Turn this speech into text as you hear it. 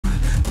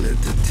Let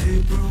the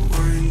tape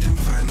rewind and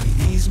finally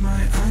ease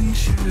my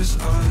anxious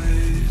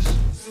eyes.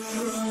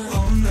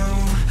 Oh no,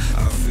 I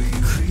feel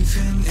you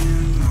creeping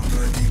in, my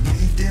bloody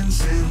bleeding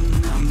sin.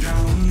 I'm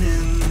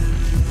drowning.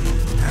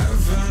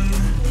 Heaven,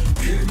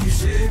 could you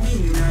save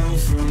me now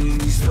from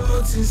these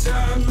thoughts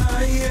inside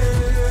my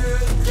head?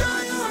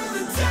 God, you are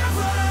the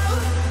devil,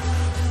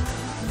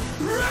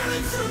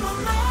 running through my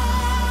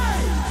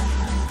mind.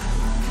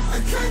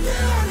 I can't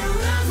get on your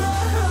level.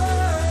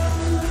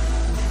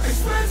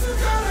 Expensive,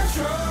 gotta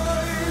try.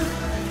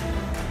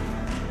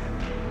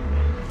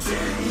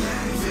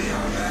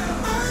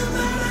 I'm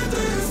not a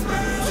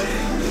despair.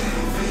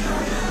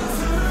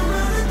 Turn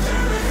around and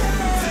carry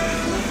it.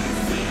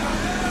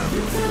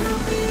 You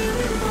cannot be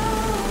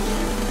anymore.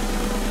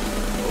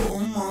 Oh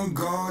my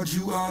God,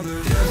 you are the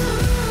devil.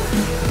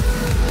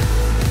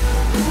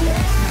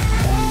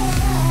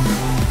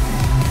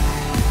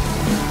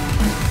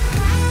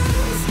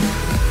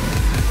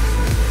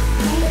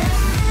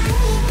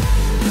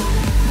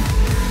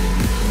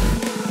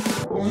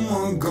 Oh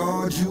my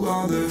God, you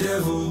are the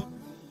devil.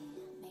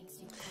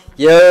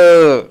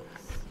 Yo,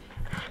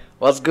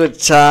 what's good,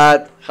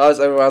 chat? How's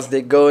everyone's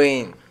day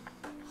going?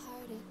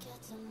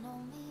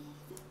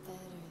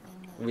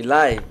 We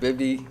live,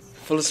 baby.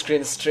 Full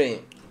screen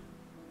stream.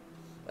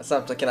 That's what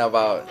I'm talking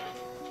about.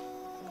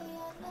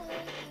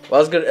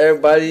 What's good,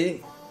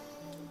 everybody?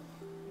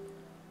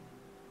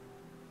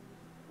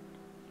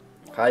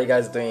 How you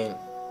guys doing?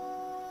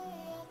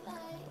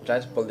 I'm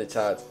trying to pull the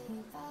chat.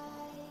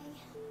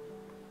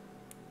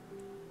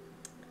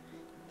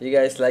 Do you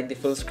guys like the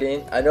full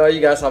screen? I know you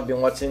guys have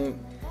been watching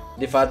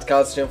the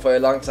vertical stream for a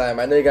long time.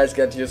 I know you guys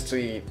get used to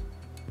it.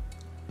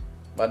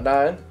 But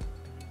now,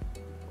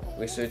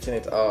 we're switching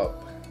it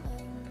up.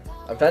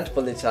 I'm trying to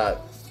pull the chat.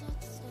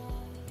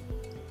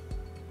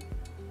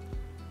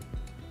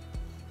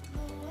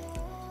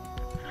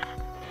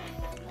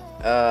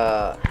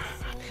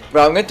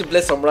 Bro, I'm going to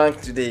play some rank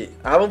today.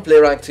 I haven't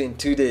played rank 2 in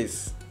 2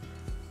 days.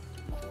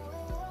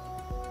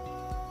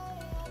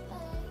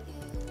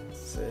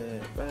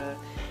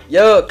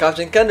 Yo,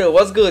 Captain Kano,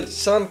 what's good?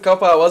 Sean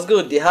Copper, what's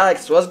good? The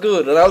Hacks, what's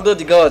good? Ronaldo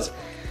the Gods,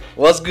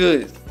 what's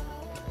good?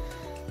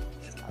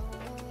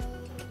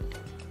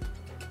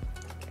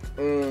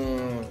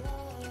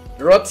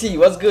 Roti,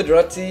 what's good,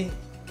 Roti?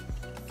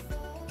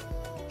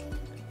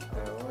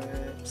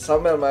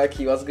 Samuel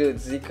Mikey, what's good?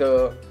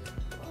 Zico,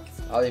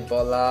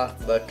 Alibola,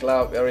 The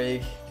Club,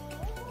 Eric.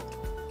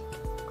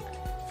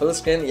 Full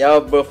screen? Yeah,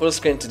 bro, full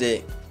screen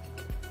today.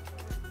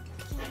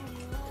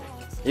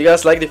 You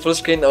guys like the full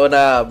screen? Oh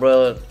nah,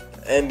 bro.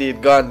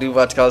 Indeed, go and do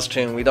vertical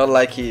stream. We don't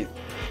like it.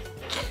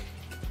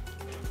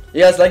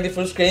 You guys like the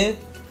full screen?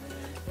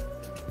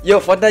 Yo,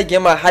 Fortnite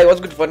gamer. Hi,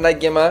 what's good, Fortnite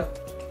gamer?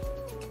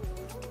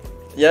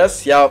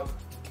 Yes, yeah.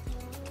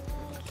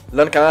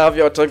 Lon, can I have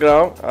your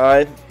autograph?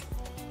 Alright.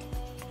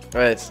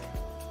 Right.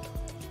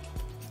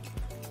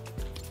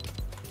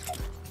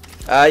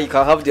 You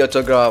can have the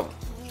autograph.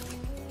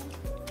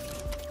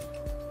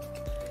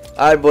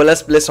 Alright, but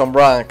let's play some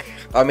rank.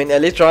 I mean,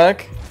 elite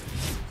rank.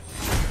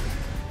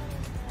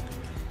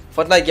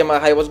 Fortnite gamer,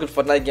 hi, what's good,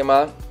 Fortnite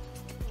gamer?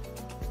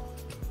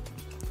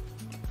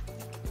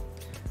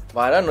 But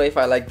I don't know if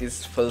I like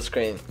this full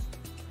screen.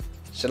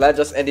 Shall I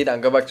just end it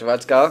and go back to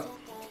vertical?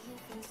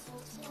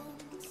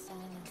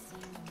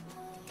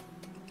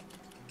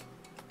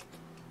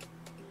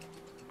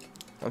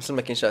 I'm still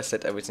making sure I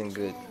set everything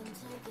good.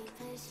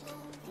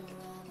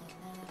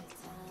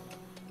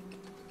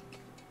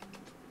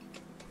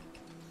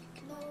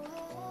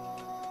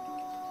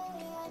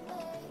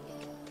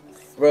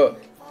 Bro,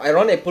 I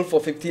run a poll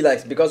for 50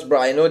 likes because, bro,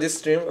 I know this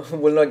stream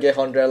will not get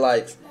 100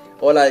 likes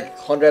or like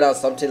 100 or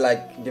something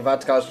like the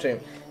vertical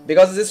stream,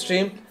 because this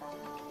stream,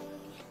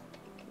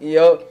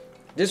 yo,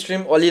 this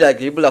stream only like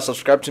people that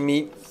subscribe to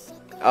me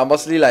are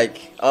mostly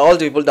like all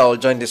the people that will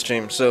join the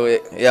stream. So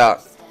yeah,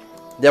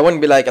 there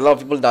won't be like a lot of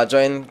people that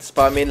join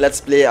spamming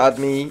let's play at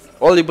me.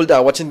 All the people that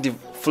are watching the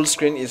full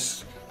screen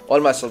is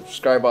all my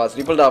subscribers,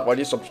 people that have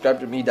already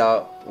subscribed to me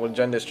that will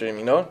join the stream,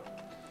 you know.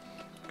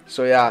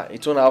 So yeah,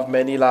 it won't have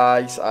many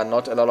likes and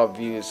not a lot of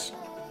views.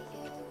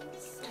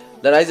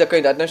 Then I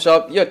coin that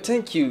shop. Yo,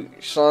 thank you,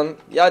 Sean.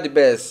 You're the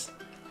best.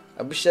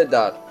 I appreciate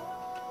that.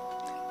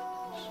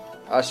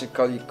 I should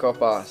call you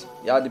Copper.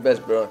 You're the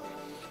best, bro.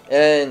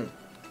 And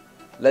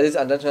ladies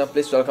and gentlemen,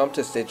 please welcome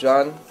to stage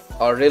 1.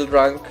 Our real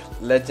rank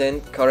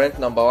legend, current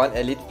 #1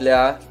 elite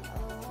player,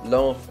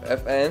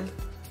 Lonewolffn.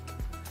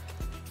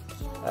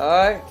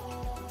 Alright.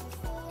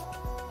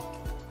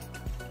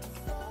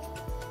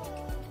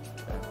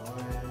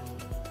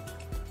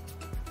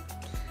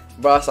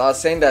 Bro, so I was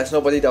saying there's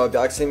nobody that will be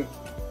asking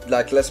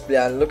like let's play,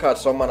 and look at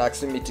someone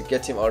asking me to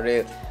get him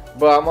Unreal.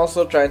 Bro, I'm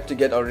also trying to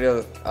get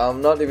Unreal.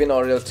 I'm not even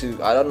Unreal too.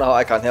 I don't know how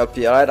I can help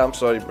you. Alright, I'm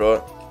sorry,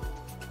 bro.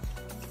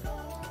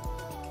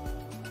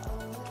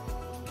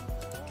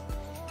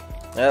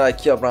 I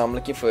like you, bro. I'm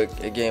looking for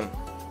a game.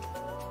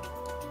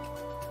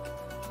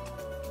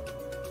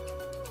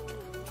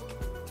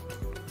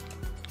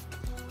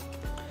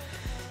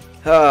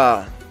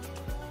 But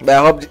I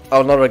hope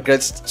I'll not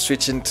regret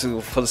switching to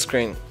full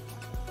screen.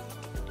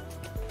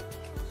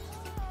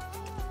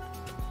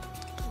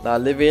 Nah,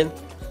 living.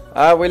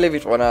 I will leave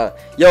it for now.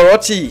 Yo,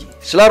 Roti,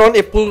 should I run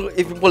a poll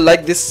if people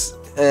like this,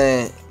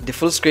 the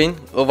full screen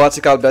or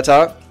vertical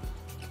better?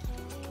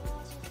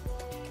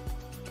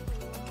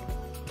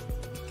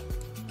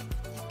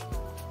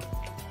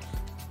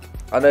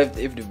 I don't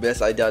know if the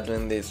best idea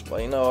doing this,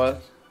 but you know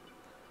what?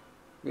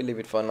 We leave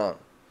it for now.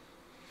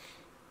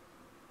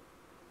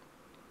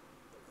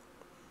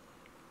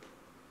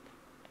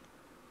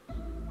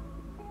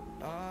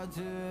 I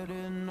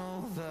didn't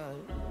know that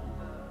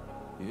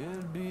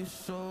it'd be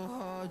so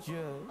hard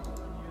yet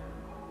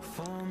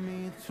for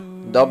me to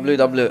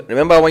WW.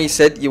 Remember when you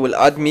said you will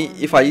add me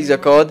if I use your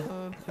code?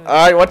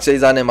 Alright, what's your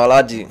username? I'll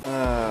add you.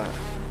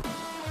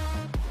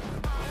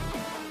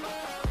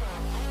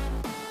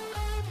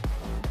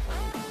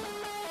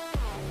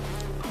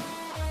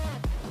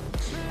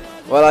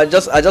 Well, I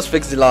just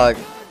fixed the lag,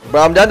 but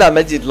I'm done that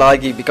made it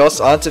laggy because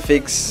I want to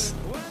fix.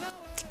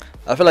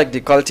 I feel like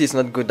the quality is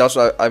not good. That's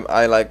why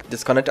I like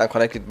disconnect and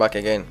connect it back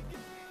again.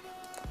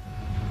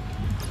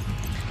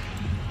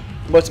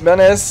 But to be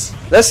honest,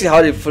 let's see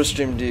how the full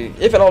stream do.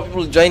 If a lot of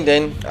people join,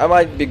 then I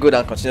might be good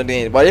and continue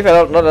doing it. But if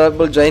not a lot of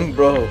people join,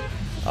 bro,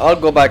 I'll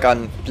go back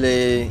and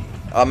play.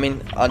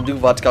 And do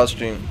vertical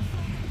stream.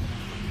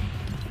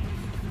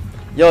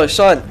 Yo,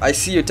 Sean, I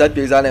see you type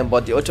your username,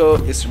 but the auto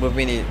is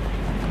removing it.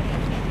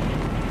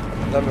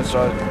 Let me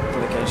try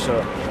clicking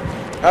sure.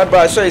 Alright, bro,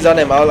 I saw his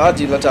name. I'll add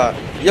you later.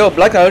 Yo,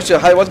 Black Naruto.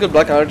 Hi, what's good,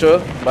 Black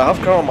Naruto? I have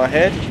crown on my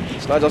head,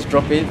 so I just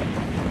drop it.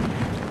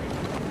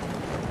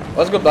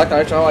 What's good, Black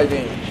Naruto? How are you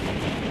doing?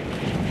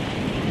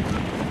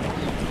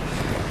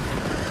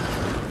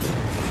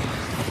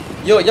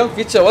 Yo, Young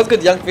Feature. What's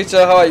good, Young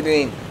Feature? How are you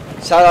doing?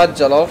 Shout out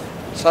Jollof.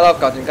 Shout out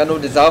Captain Kanu.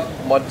 Deserve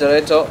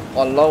moderator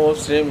on Lonewolffn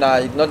stream. Nah,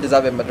 you do not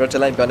deserve a moderator.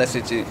 Let me be honest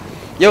with you.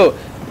 Yo,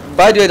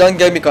 by the way, don't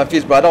get me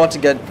confused, bro. I don't want to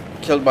get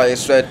killed by a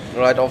threat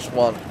right off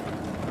spawn.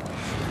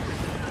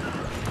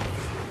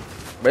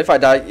 But if I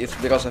die, it's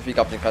because of you,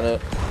 Captain Cano.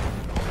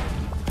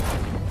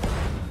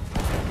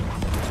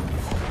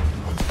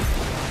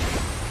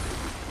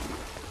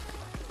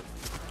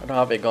 I don't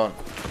have a gun.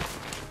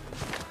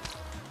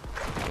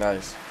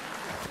 Nice.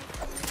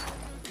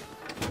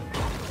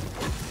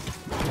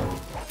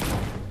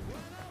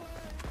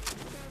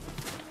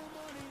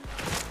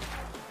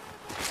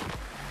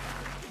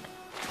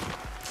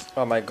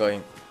 Where am I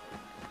going?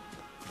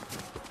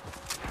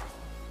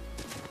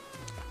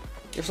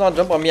 If someone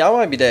jump on me, I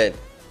might be dead.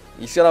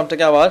 You see what I'm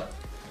talking about?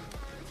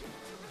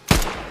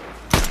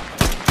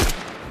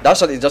 That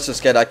shot is just to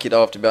scare that kid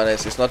off, to be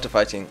honest. It's not to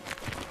fighting.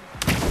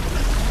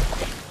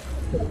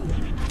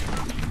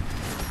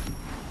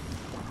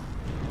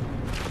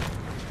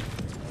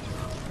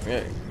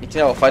 Yeah, you think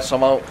I'll fight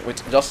someone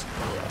with just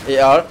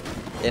AR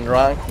in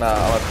rank? Nah,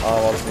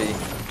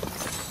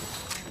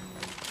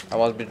 I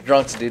must be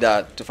drunk to do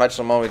that. To fight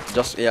someone with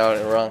just AR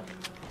in rank.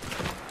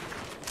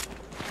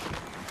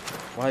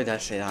 Why did I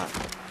say that?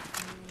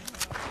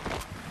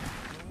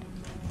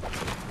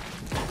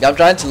 Yeah, I'm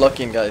trying to lock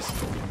in, guys.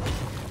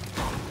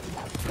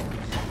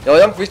 Yo,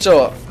 Young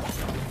Feature,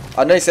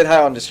 I know you said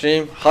hi on the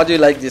stream. How do you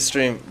like this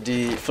stream?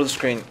 The full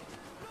screen?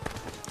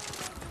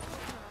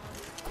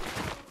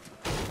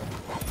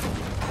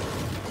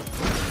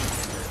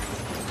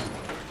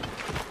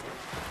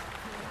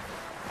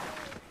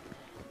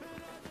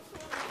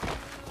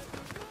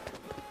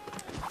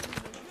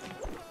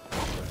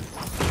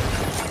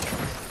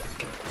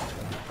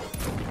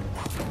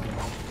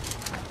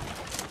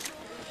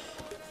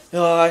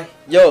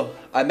 Yo,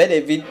 I made a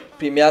vid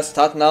premiere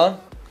start now.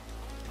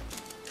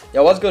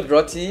 Yo, what's good,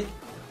 Roti?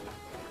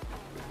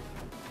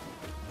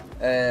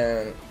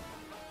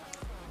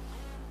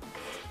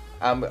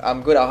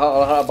 I'm good.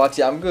 How about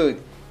you? I'm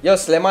good. Yo,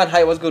 Sleman,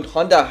 hi, what's good?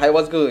 Honda, hi,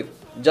 what's good?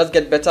 Just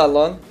get better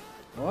alone.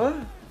 What?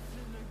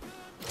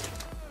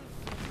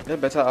 Get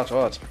better at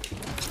what?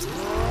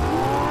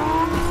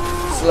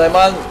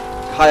 Sleman,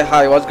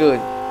 hi, what's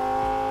good?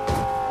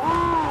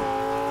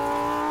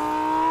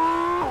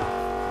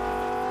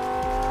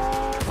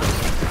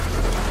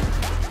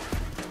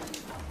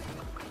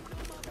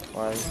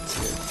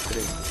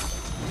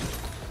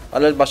 I'll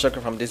let Bashaka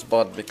from this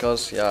bot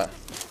because yeah,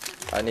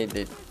 I need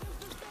it.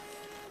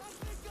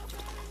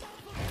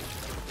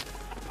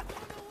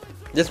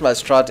 This is my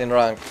strat in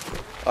rank.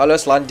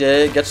 Always land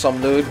there, get some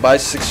loot, buy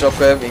 6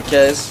 shockwave in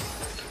case,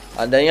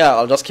 and then yeah,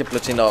 I'll just keep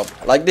looting up.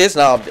 Like this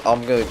now,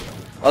 I'm good.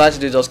 All I have to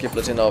do is just keep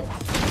looting up.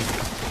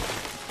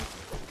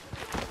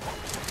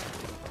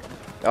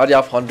 I already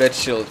have 100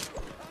 shield.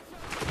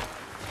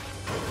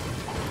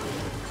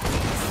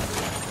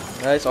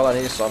 Nice, all I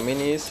need is some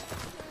minis.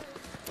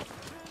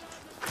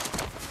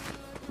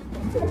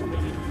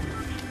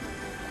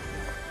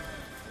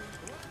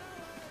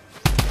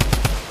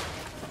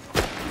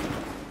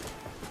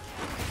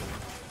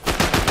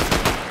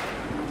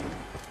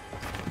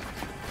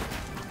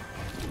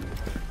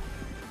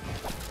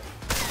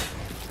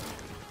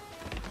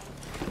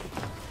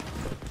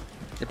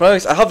 The problem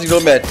is I have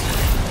 0 med.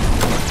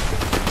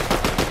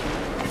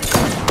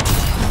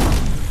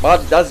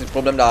 But that's the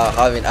problem that I'm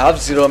having. I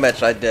have 0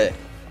 med right there.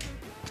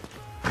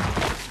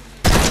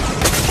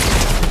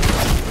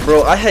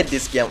 Bro, I hate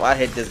this game. I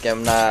hate this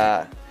game.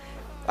 Nah.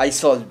 I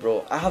saw it,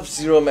 bro. I have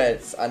 0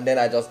 meds and then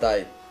I just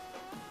died.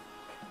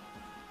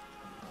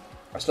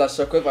 I should have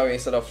shockwave away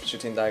instead of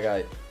shooting that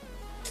guy.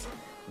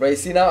 Bro, you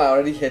see now I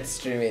already hate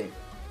streaming.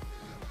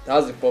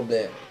 That's the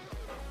problem.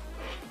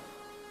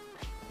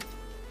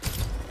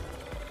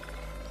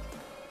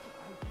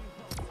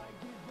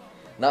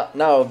 Now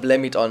I'll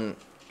blame it on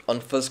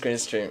full screen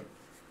stream.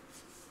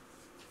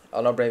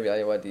 I'll not blame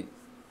anybody.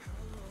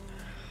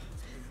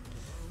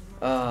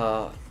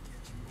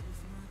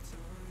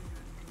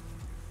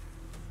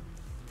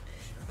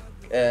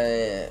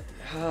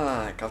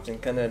 Captain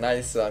Kender,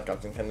 nice one,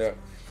 Captain Kender.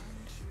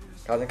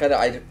 Captain Kender,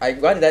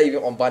 why did I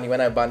even unban you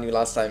when I banned you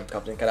last time,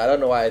 Captain Kender? I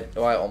don't know why I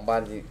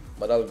unbanned you,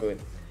 but that was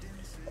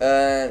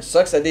good.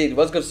 Sucks I did.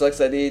 What's good,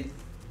 Sucks I did?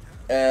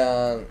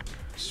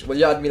 Will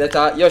you add me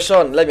later? Yo,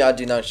 Sean, let me add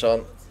you now,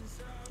 Sean.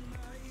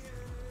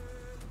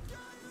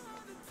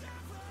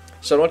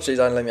 Sean, what you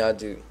done? Let me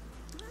add you.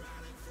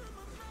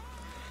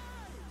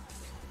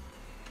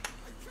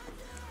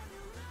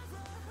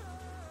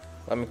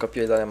 Let me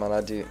copy that and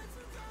add you.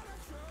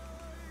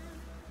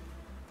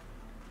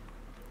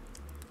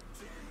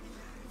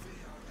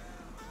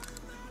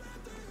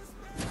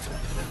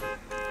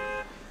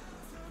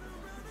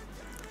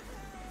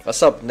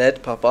 What's up,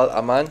 Ned, Papal,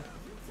 Aman?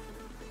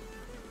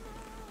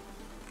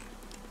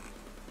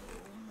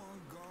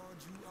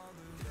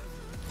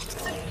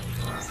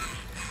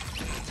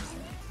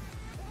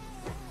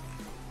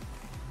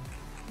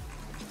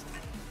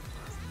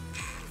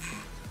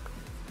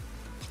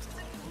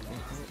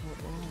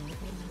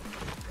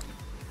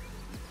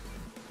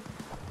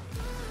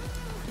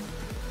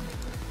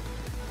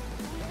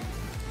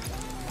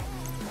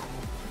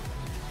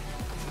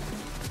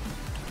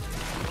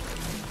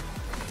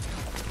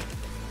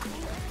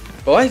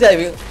 But why did I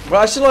even, bro?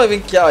 I should not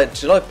even care.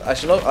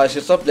 I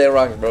should stop playing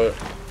rank, bro.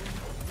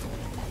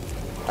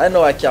 I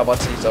know I care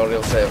about his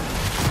real self.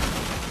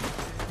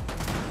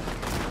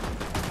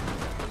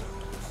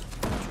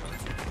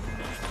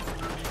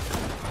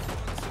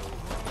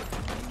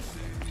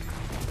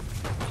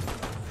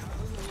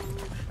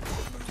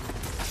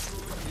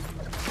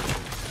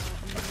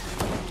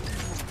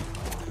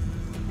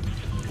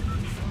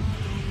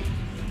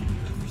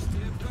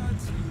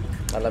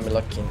 And let me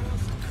lock in.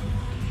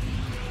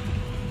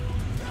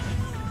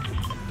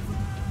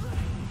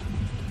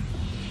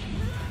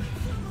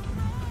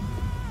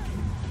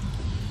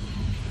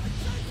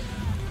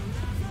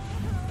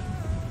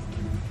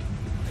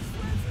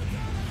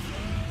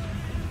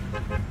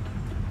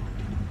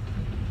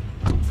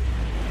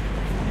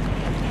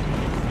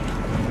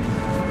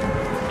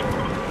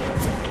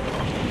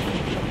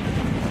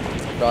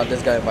 God,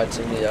 this guy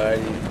invited me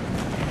already.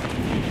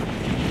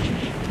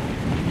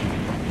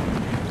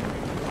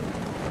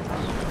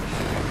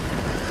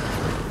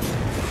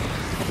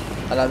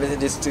 And I'm using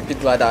this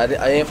stupid glider.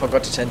 I ain't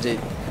forgot to change it.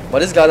 But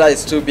this glider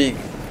is too big.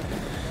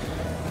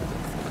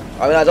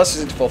 I mean, I just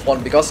use it for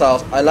fun because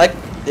I like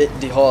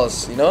the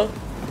horse, you know?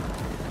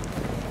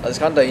 It's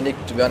kind of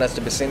unique, to be honest,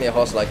 to be seeing a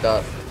horse like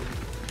that.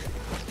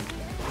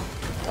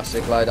 That's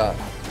a glider.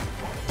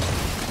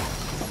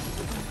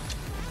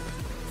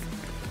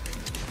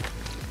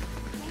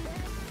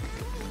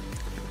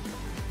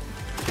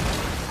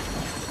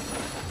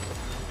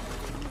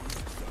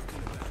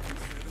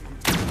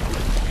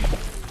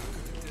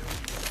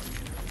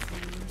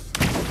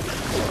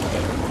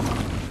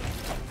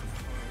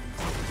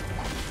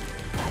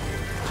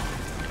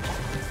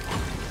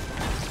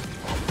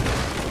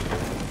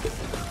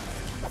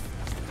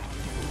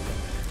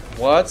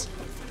 What?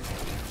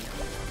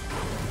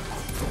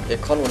 A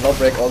con will not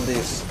break all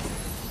this.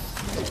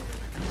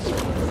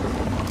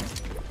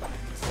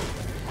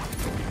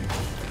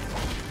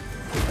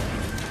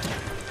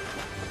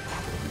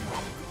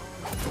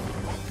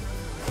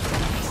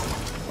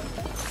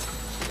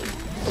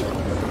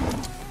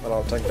 Well,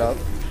 I'll take that.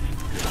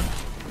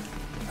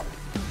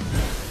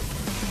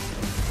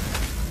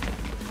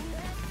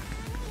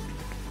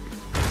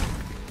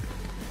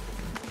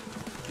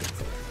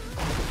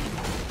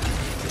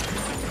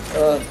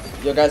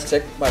 You guys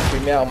check my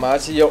premiere on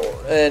Marty. Yo,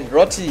 and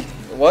Roti,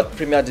 what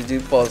premiere did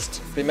you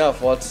post? Premiere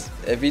of what?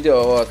 A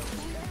video or what?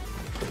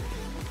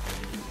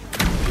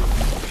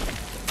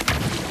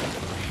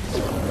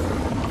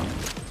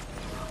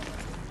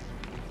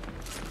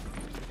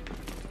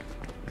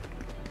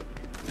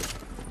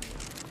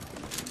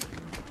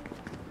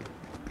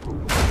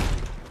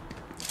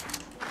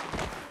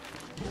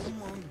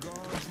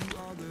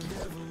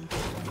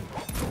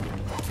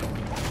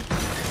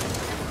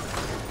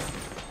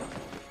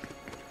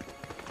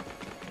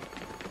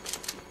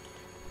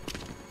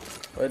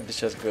 Where did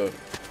this just go?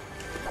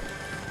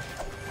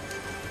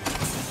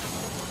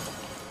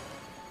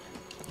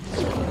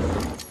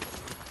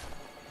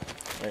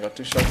 I got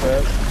 2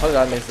 shockwave. How did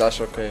I miss that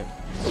shockwave?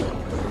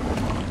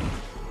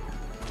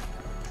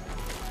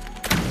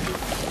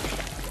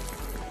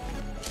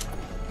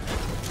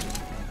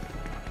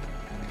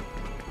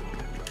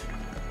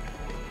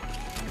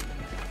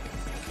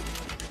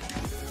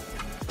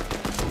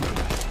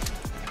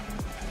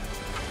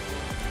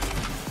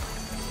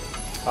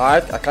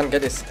 Alright, I can't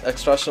get this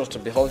extra shield to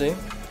be holding.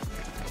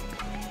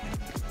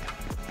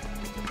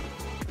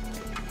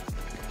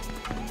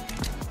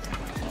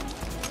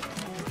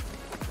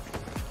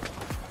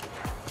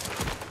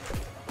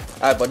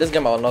 Alright, but this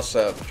game I will not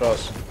sell,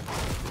 trust.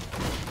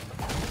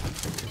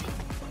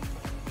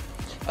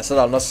 I said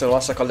I'll not sell.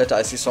 1 second later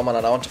I see someone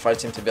and I want to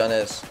fight him, to be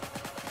honest.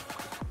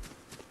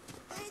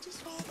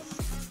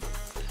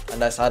 And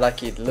that's how that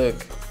kid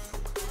look.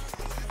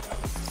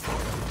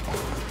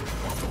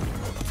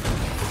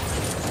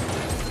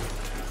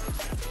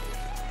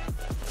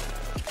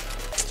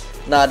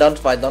 Nah, don't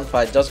fight,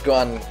 just go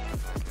and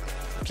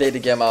play the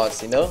game out,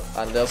 you know,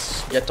 and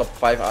just get top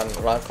 5 and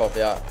rank up.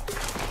 Yeah,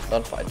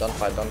 don't fight. I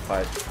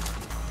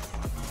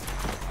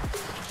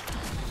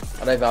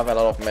don't even have a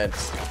lot of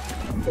meds.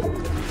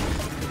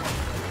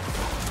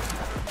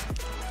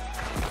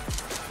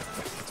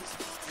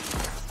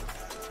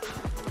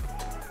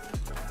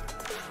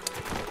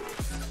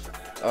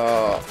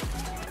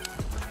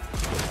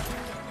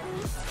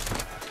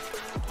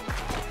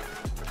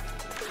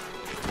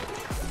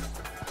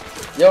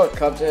 Yo,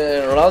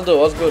 Captain Ronaldo,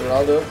 what's good,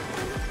 Ronaldo?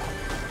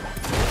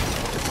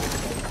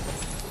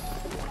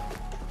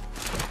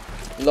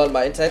 Lol,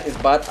 my internet is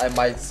bad. I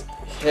might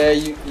hear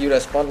you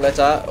respond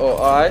later. Oh,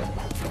 alright.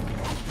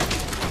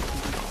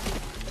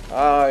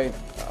 I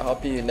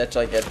hope your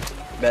network get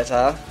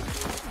better.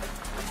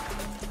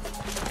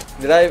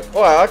 I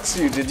asked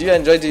you, did you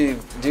enjoy do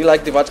you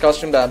like the vertical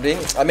stream that I'm doing?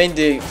 I mean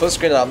the full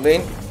screen that I'm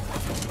doing.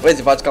 Where's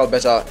the vertical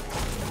better?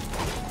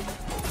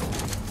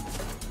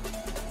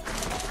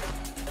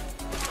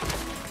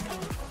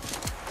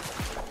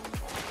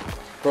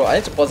 Bro, I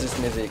need to pause this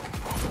music.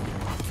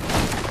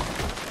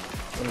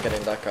 I'm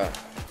getting that car.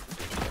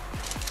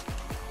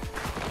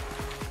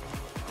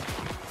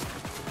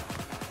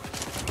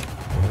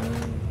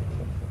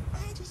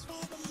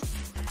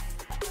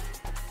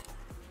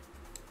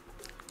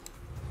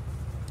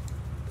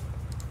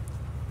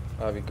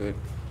 That'll be good.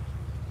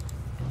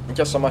 You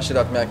just so much shit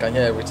at me, I can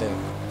hear everything.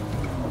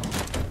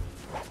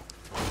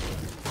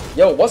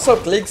 Yo, what's up,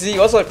 Clixy?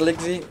 What's up,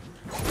 Clixy?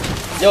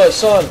 Yo,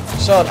 Sean,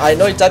 I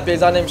know you type your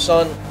username,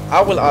 Sean.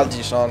 I will add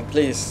you, Sean,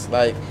 please.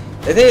 Like,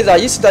 the thing is, I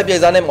used to type your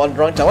username on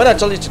drunk time. When I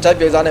told you to type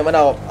your username when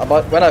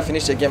I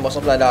finish the game or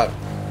something like that,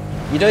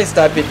 you don't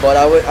type it. But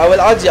I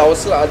will add you. I will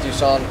still add you,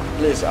 Sean.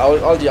 Please, I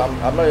will add you.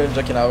 I'm not even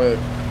joking. I will.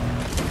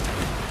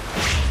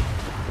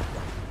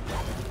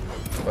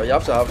 But you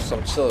have to have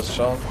some chill,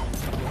 Sean.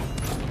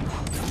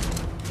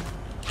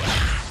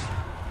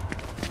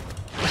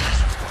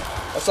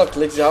 What's up,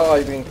 Clixy? How are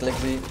you doing,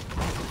 Clixy?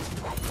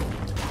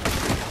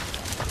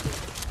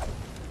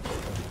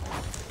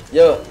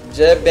 Yo,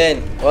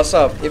 J-Ben, what's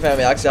up? If I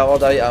may ask you how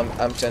old are you,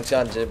 I'm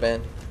 21,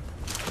 J-Ben.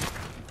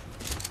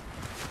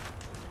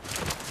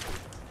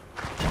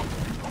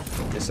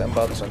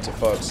 December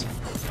 24th.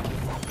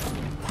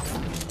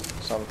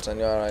 So I'm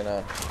 21 right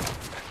now.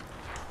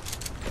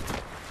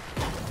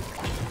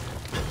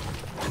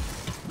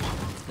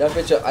 Yeah,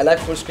 picture, I like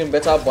full screen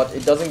better, but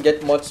it doesn't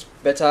get much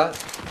better.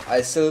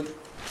 I still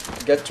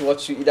get to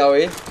watch you either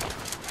way.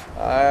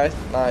 Alright,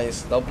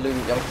 nice. W,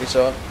 young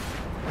picture.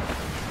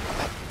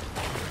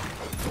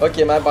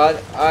 Okay, my bad.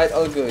 Alright,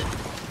 all good.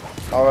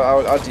 I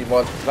will add you,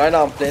 but right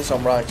now I'm playing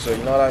some rank, so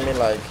you know what I mean?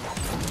 Like,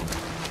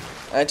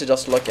 I need to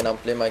just log in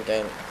and play my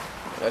game.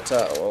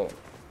 Later, I will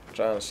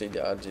try and see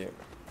the add you.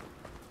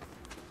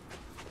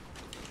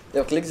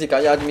 Yo, Clixy,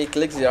 can you add me?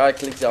 Clixy, alright,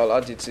 Clixy, I will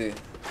add you too.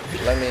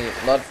 Let me,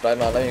 not right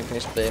now, let me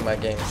finish playing my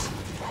games.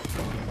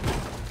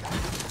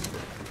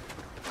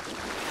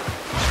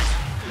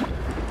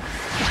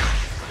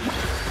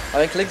 I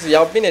mean, Clixy,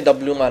 I've been a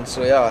W man,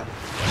 so yeah.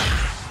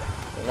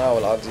 Now I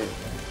will add you.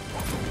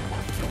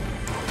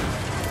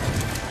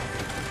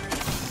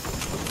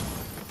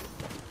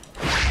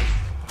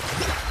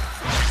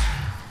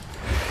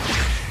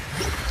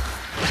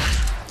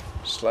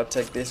 Let's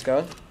take this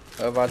gun.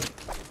 Over.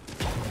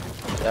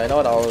 Yeah, I know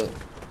what I will.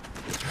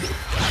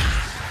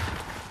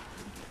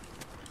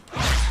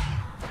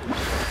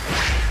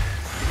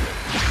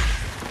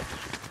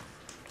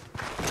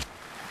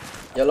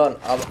 Yolon,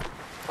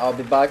 I'll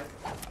be back.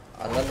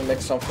 I'm going to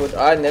make some food.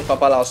 Alright, Ned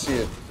Papa, I'll see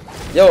you.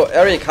 Yo,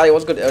 Eric, hi,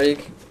 what's good,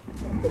 Eric?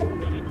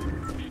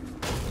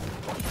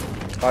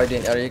 How are you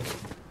doing, Eric?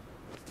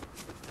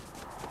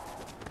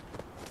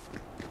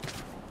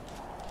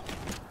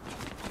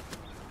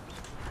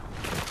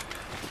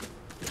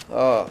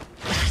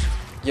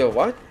 Yo,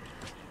 what?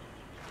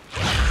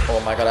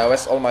 Oh my god, I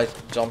waste all my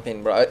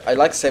jumping, bro. I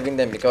like saving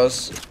them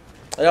because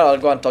I'll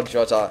go and talk to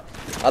you.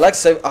 I like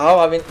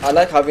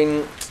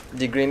having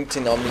the green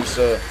thing on me,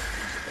 so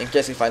in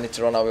case if I need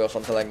to run away or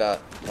something like that,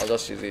 I'll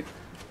just use it.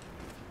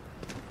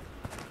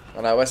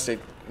 And I waste it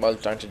while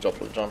trying to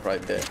jump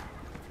right there.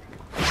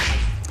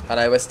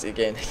 And I waste it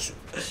again.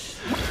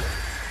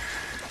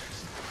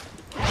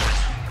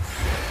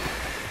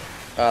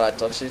 Alright,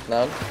 touch it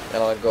now,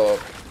 and I'll go up.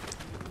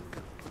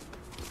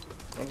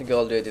 I need to go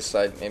all the way this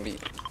side, maybe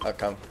I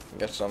can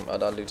get some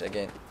other loot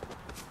again.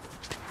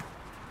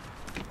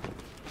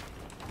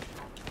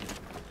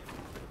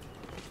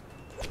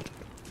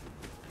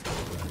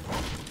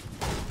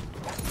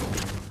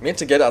 We need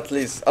to get at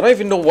least, I don't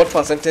even know what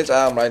percentage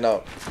I am right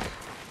now.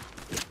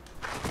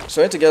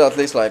 So I need to get at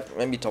least like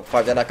maybe top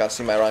 5, then I can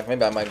see my rank.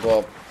 Maybe I might go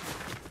up.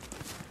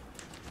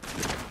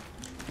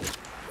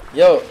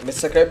 Yo,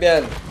 Mr.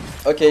 Caribbean.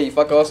 Okay, you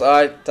fuck us.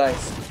 Alright,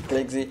 thanks.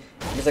 Plese.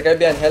 Mr.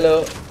 Caribbean,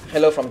 hello.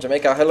 Hello from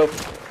Jamaica. Hello.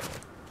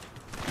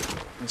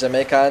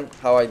 Jamaican,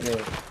 how are you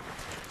doing?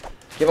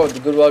 Keep up the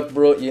good work,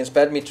 bro. You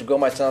inspired me to grow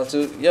my channel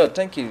too. Yo,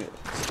 thank you.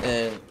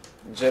 And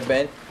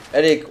Jeben.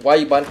 Eric, why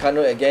you ban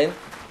Kano again?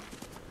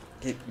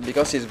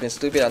 Because he's been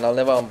stupid and I'll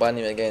never unban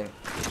him again.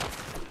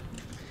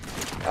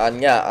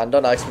 And yeah, and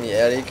don't ask me,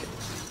 Eric.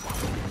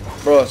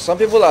 Bro, some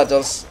people are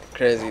just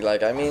crazy.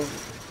 Like, I mean,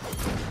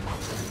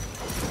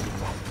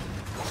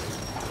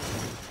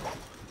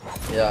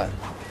 yeah.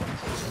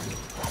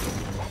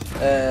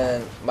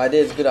 And my day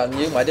is good, and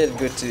you? My day is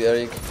good too,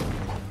 Eric.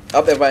 I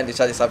hope everyone in the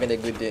chat is having a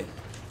good day.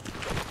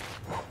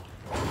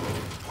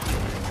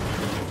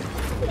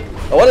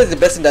 What is the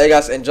best thing that you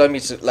guys enjoy me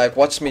to like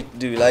watch me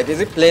do? Like, is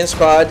it playing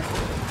squad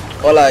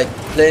or like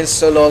playing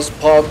solos,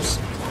 pubs,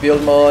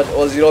 build mode,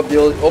 or zero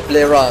build, or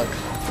play rank?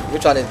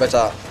 Which one is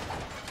better?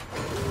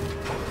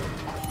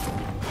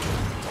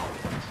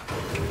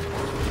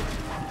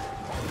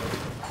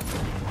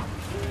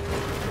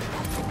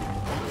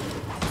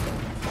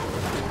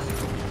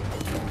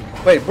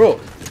 Wait, bro,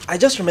 I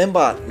just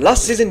remember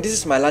last season this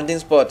is my landing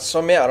spot,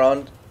 somewhere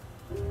around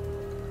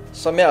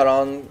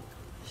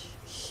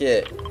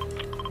here.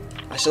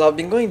 I should have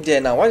been going there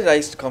now. Why did I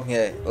used to come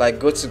here? Like,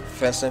 go to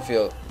fencing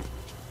field.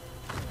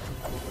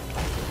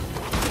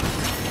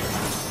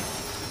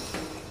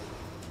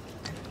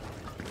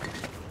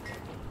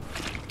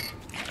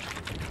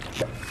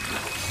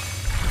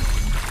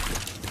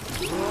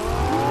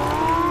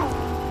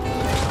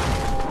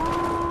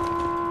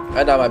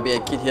 I know I might be a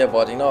kid here,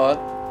 but you know what?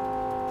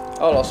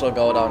 I'll also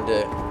go down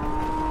there.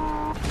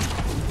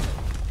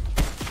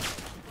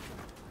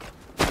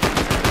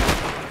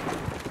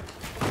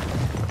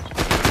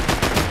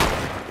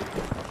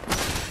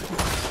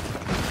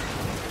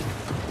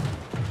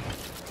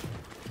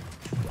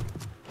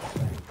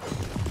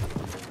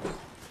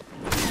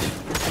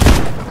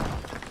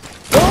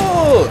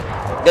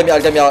 Oh! Get me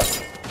out, get me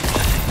out.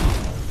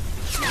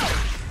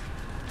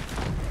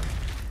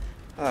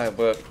 Alright,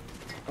 but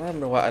I don't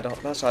know why I don't.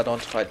 That's why I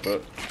don't fight,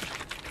 bro.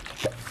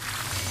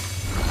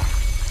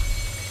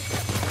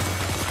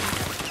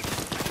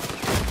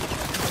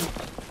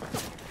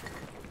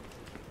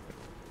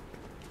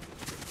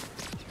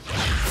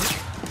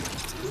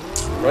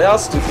 Royal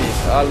stupid.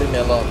 Leave me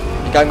alone.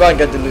 You can go and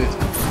get the loot.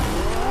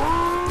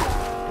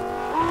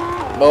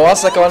 But 1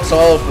 second,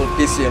 someone will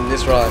PC in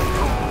this round.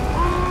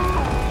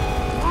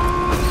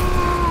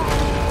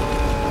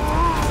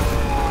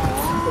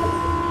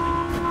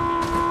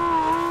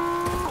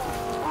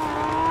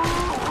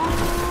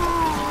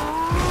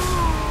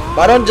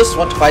 But I don't just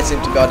want to fight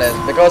him, to be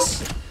honest,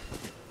 because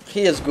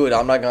he is good.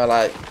 I'm not gonna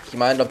lie. He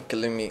might end up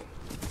killing me.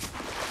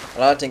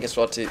 And I don't think it's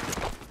worth it.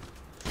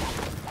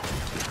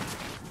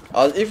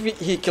 If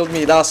he killed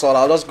me, that's all.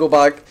 I'll just go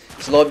back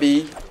to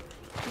lobby,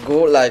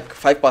 go like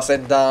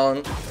 5%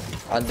 down,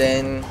 and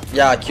then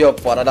yeah, queue up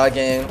for another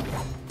game.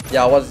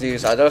 Yeah, what's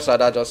this? I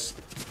just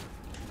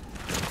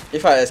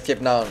if I escape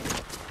now,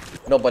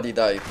 nobody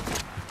died,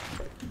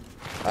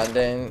 and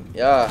then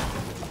yeah,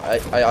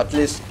 I at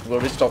least will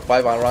reach top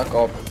 5 and rank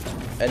up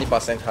any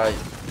percent high.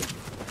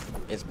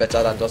 It's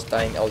better than just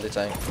dying all the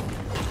time.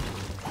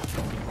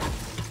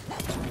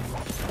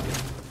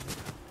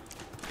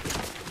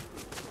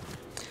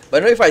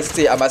 But if I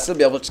stay, I might still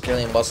be able to kill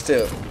him, but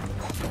still,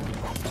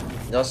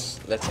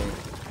 just let him.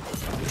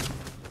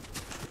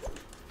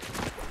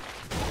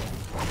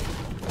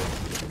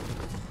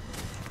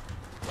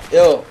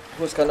 Yo,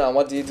 who's Kana and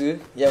what do you do?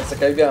 Yeah, Mr.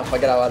 Caribbean,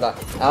 forget about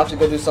that. I have to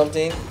go do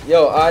something.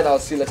 Yo, alright, I'll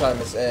see you later,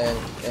 Miss.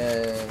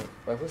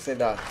 Wait, who said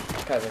that?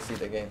 I can't even see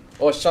it again.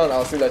 Oh, Sean,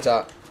 I'll see you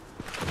later.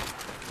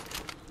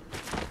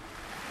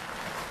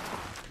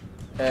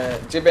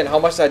 Jiben, how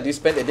much do you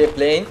spend a day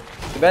playing?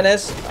 To be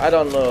honest, I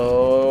don't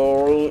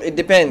know. It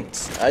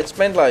depends. I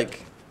spend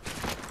like,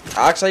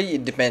 actually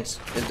it depends.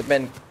 It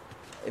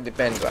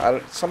depends.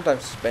 I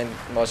sometimes spend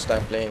much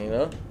time playing, you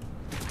know.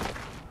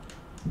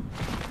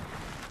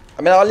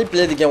 I mean, I only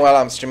play the game while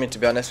I'm streaming, to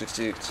be honest with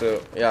you. So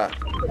yeah.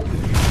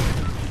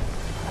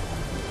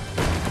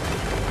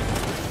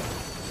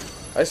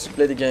 I used to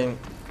play the game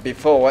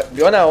before.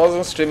 When I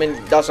wasn't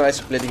streaming, that's when I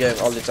used to play the game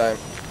all the time.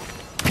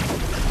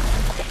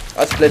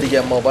 I used to play the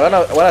game more, but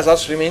when I start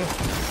streaming,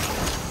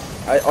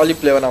 I only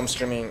play when I'm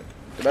streaming.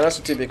 To be honest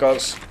with you,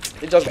 because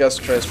it just gets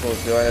stressful,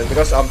 to be honest,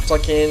 because I'm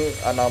talking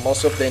and I'm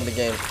also playing the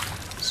game.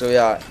 So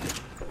yeah,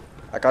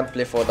 I can't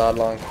play for that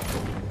long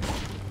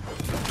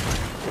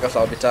because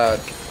I'll be tired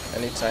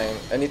anytime.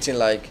 Anything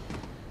like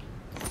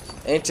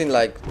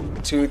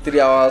 2-3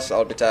 hours,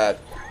 I'll be tired.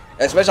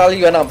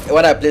 Especially when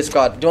I play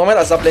squad. The moment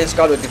I start playing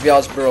squad with the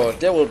viewers, bro,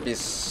 it will be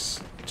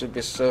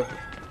so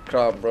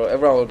crap, bro.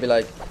 Everyone will be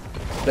like,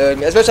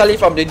 especially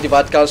if I'm doing the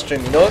vertical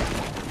stream, you know.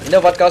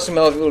 Vertical stream,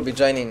 a lot of people will be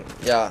joining.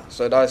 Yeah,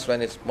 so that's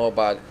when it's more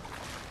bad.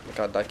 Look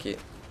at that kid.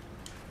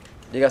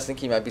 You guys think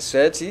he might be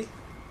sweaty?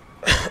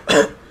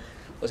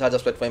 So I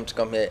just wait for him to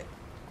come here.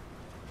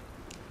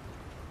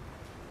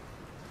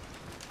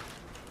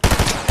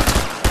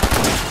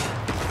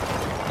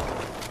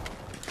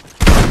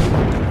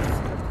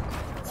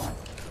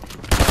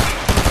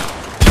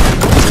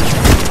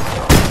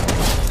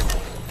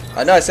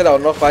 I know I said I will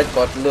not fight,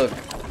 but look,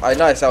 I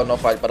know I said I will not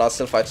fight, but I'll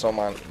still fight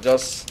someone.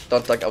 Just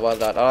don't talk about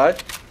that,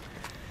 alright?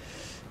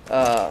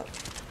 A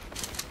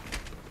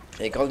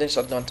golden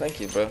shotgun, thank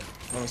you, bro.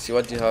 Let me see,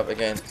 what do you have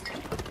again?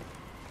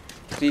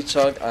 3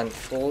 chug and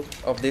 4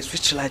 of this.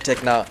 Which should I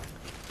take now?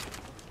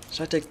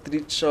 Should I take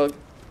 3 chug?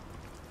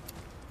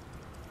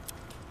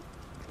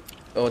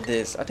 Oh,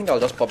 this. I think I'll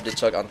just pop the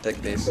chug and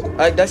take this.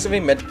 That's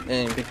even made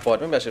in big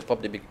pot. Maybe I should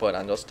pop the big pot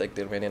and just take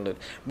the remaining loot.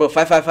 Bro,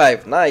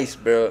 555. Nice,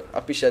 bro. I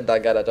appreciate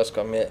that guy that just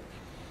come here.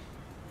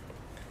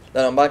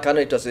 Then I'm back. I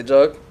know it was a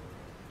joke.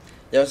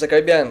 Yeah, Mr.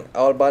 Caribbean,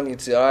 I'll ban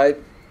it, alright?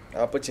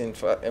 I'll put you in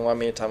 1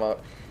 minute time out.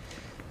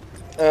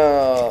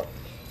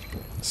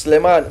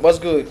 Suleiman, what's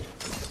good?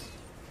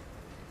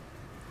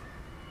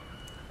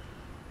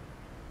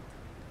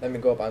 Let me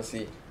go up and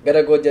see.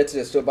 Gotta go there to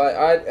the store. Bye.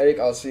 Alright, Eric,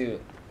 I'll see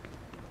you.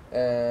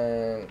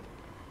 And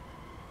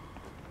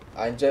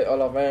I enjoy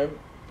all of them.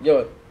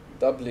 Yo,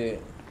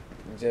 W,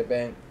 J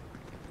Bang.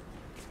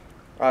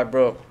 Alright,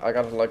 bro, I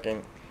gotta log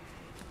in.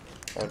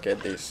 I'll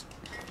get this.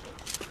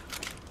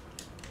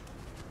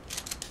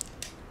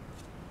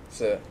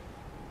 So,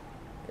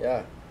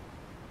 yeah.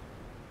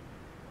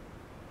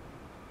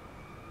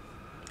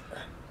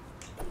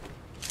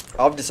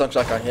 I have the song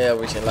so I can hear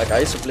everything. Like, I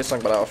used to play song,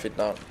 but I off it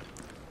now.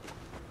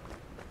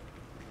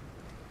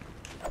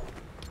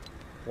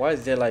 Why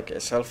is there like a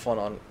cell phone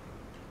on?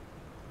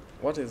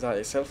 What is that?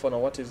 A cell phone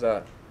or what is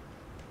that?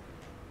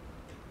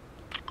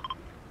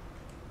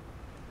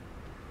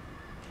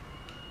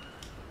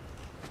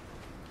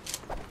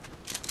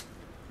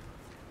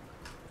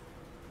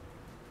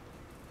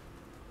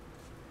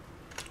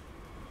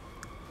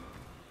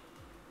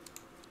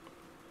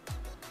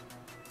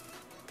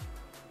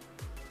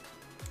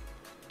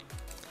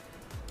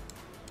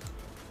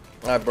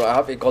 Alright, bro, I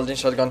have a golden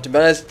shotgun. To be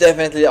honest,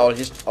 definitely I'll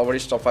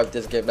reach top 5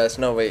 this game. There's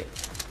no way.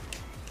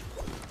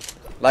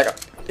 Like,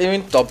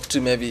 even top 2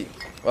 maybe.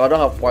 Well, I don't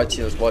have white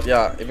heels, but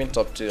yeah, even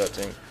top 2 I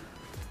think.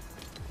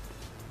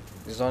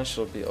 This one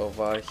should be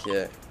over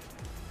here.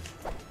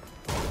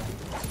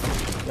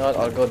 You know what,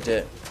 I'll go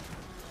there.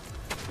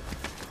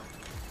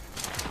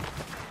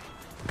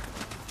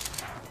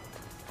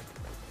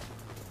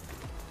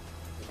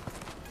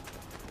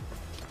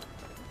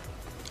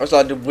 Also,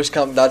 I'll do bush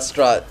camp that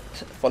strat.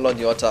 Follow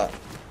the water.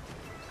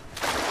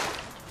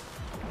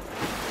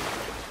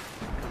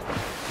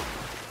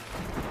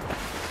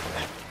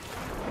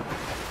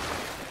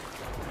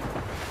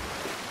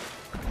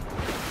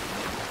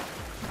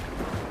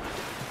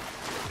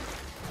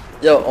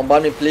 Yo,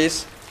 unban me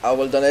please. I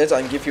will donate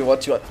and give you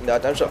what you want in the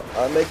attention.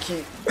 I'll make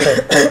you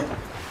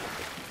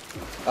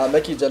I'll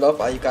make you jollof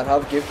and you can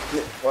have gift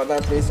for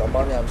that please.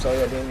 Unban me, I'm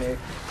sorry I didn't make.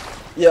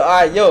 Yo,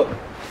 alright, yo.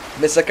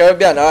 Mr.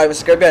 Caribbean, alright,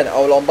 Mr. Caribbean, I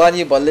will unban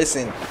you, but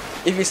listen.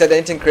 If you said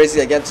anything crazy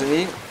again to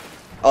me,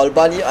 I'll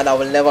ban you and I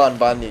will never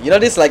unban you. You know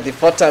this is like the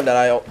 4th time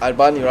that I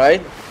ban you,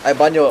 right? I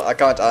ban your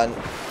account and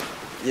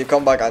you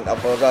come back and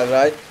apologize,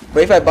 right?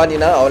 But if I ban you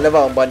now, I will never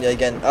unban you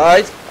again.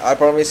 Alright? I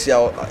promise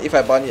you, if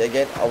I ban you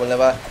again, I'll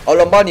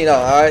unban you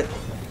now, alright?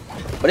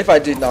 But if I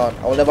do it now,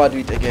 I will never do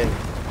it again.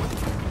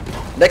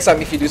 Next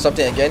time if you do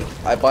something again,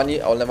 I ban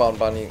you, I will never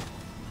unban you.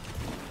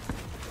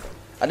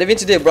 And even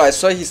today, bro, I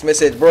saw his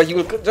message. Bro, he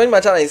will join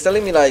my channel. He's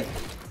telling me like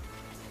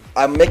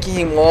I'm making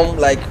him warm.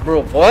 Like,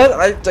 bro, what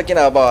are you talking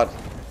about?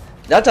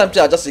 That time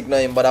too, I just ignore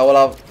him, but I will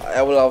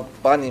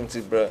have banned him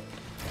too, bro.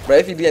 Bro,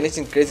 if you do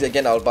anything crazy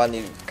again, I'll ban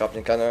you,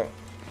 Captain Cannon.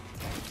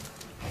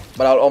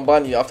 But I'll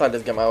unban you after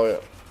this game. I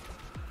will.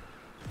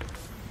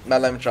 Now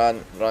let me try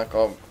and rank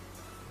up.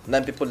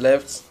 9 people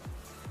left,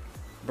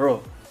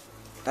 bro.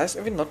 That's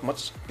even not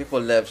much people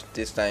left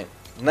this time.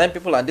 9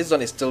 people, and this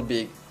one is still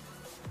big.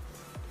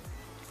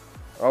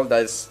 All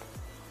that is,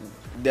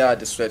 there are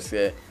the sweats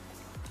here.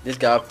 This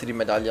guy have 3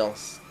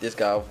 medallions. This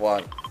guy have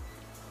 1.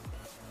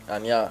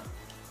 And yeah,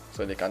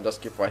 so they can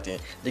just keep fighting.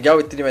 The guy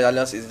with 3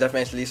 medallions is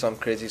definitely some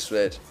crazy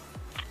sweat.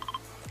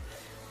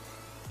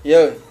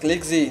 Yo,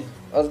 Clickzy,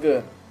 what's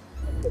good?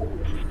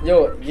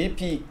 Yo,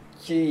 GP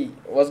Key,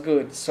 what's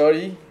good?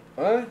 Sorry,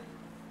 huh?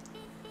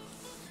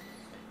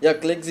 Yo,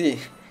 Clickzy,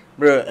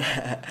 bro.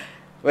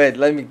 Wait,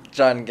 let me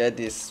try and get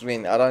this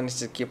win. I don't need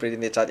to keep reading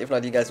the chat. If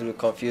not, you guys will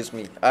confuse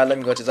me. Alright, let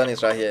me go to zone.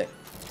 It's right here.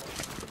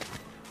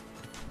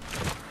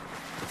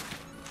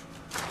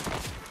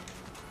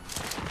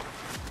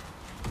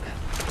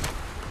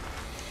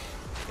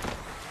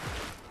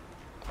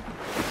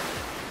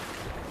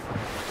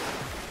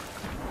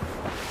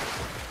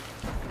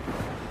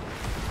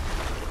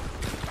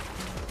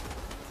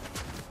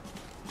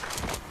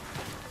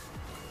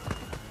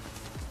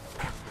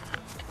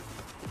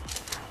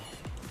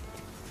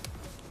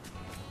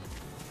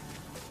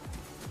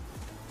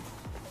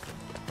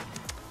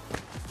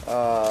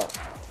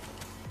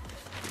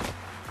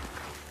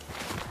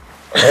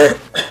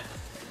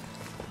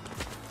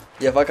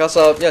 Yeah,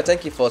 Vakasa, yeah,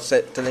 thank you for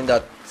saying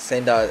that,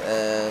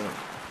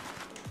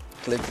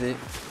 Plese.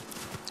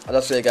 I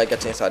just saw a guy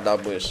getting inside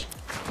that bush.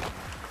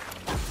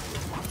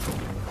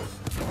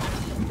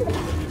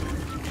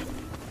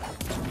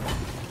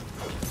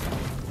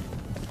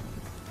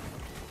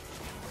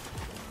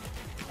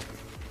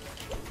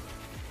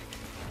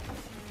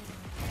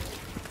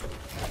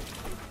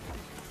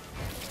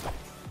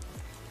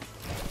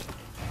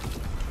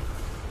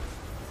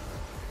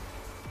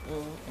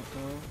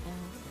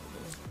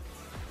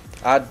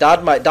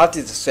 That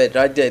is the sweat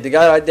right there. The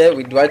guy right there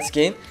with white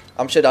skin,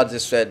 I'm sure that's the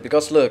sweat,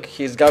 because look,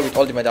 he's guy with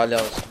all the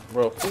medallions.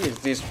 Bro, who is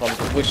this from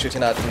the bush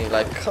shooting at me?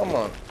 Like, come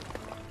on.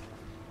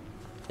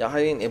 You're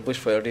hiding a bush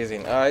for a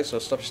reason. Alright, so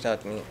stop shooting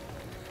at me.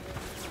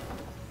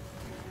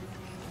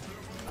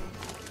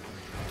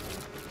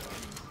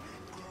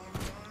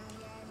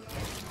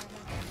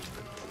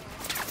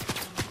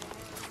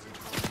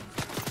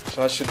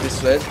 So I shoot this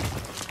sweat.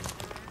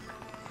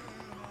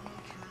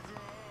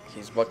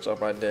 He's boxed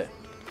up right there.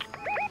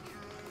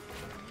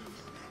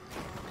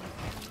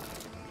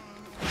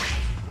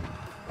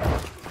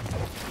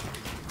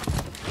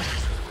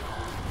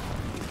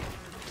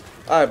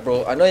 Alright,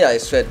 bro, I know you're a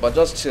sweat, but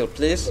just chill,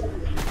 please.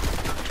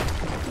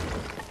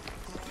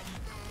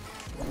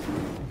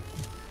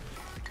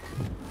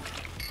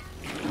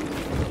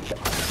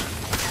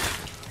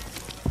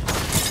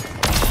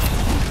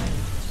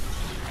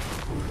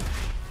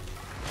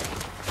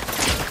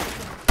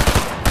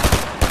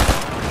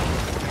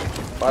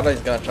 Father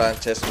is gonna try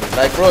and test me.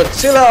 Like, bro,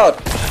 chill out!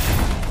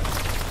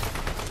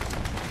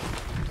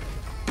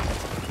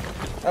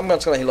 I'm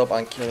just gonna heal up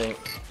and kill him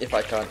if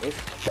I can.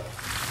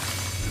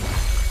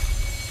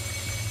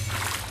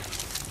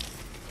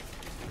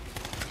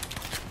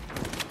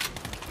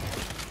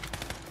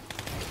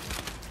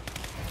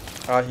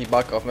 He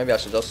back off. Maybe I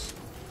should just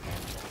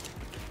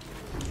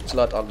chill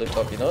out and lift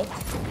up, you know?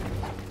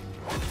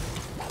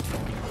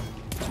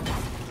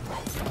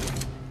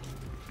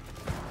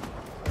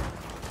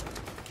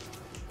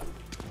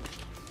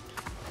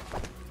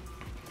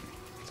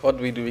 So what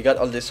do? We got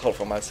all this help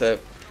for myself.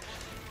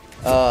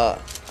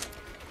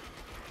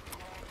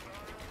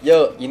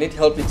 Yo, you need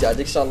help with your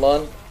addiction,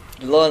 Lon.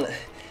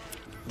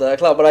 The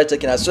club right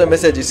checking. I saw a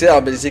message. You say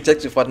I'm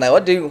addicted to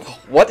Fortnite.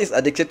 What is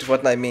addicted to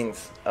Fortnite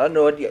means? I don't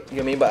know what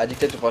you mean by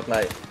addicted to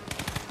Fortnite.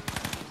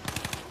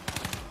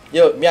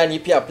 Yo, me and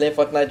EP are playing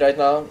Fortnite right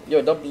now.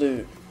 Yo,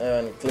 W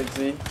and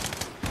Plese.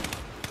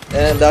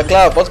 And the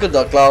cloud. What's good,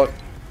 the cloud?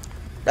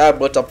 I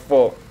brought up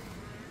 4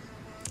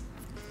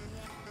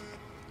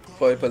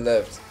 people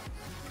left.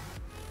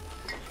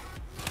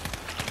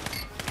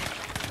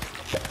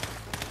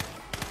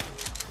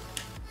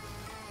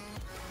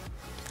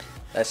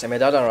 There's a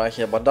medallion right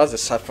here, but that's the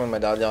siphon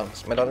medallion.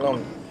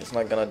 Medallion is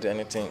not gonna do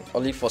anything.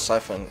 Only for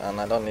siphon, and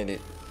I don't need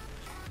it.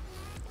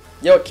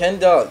 Yo,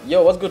 Kendall.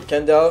 Yo, what's good,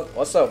 Kendall?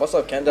 What's up? What's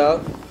up,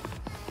 Kendall?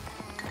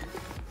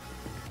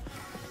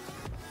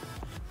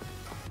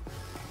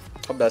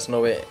 Hope there's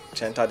no way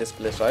to enter this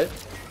place, right?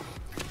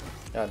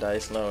 Yeah, there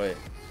is no way.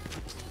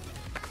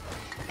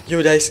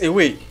 Yo, there is a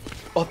way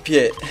up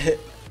here.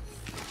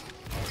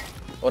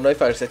 Oh no,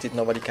 if I reset it,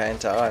 nobody can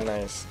enter. Ah,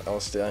 nice. I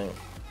was steering.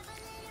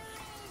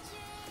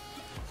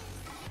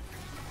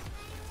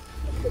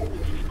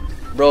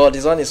 Bro,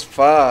 this one is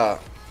far.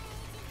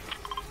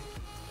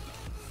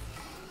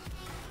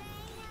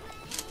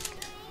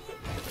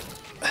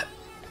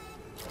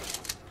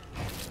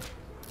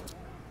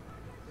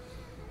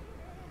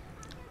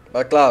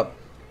 But club,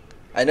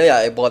 I know you're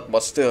a bot,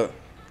 but still,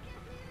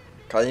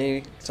 can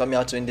you tell me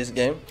how to win this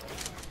game?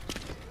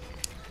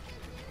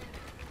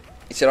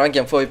 It's a rank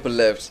game, 4 people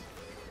left.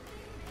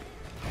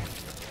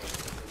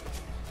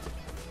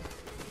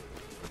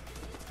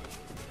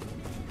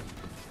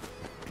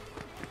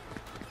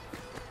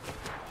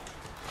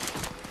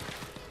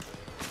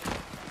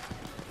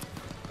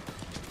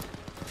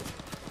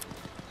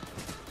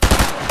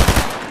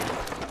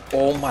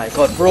 Oh my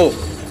god, bro.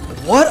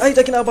 What are you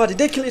talking about? Did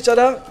they kill each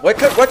other? Why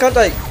can't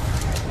I?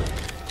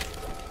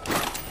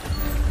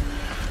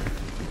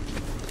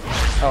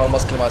 I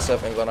almost killed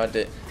myself and gone right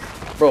there.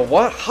 Bro,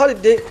 what? How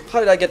did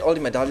I get all the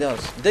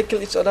medallions? Did they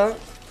kill each other?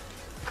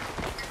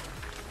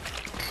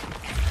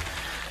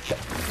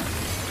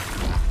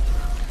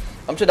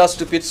 I'm sure that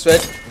stupid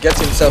sweat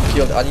gets himself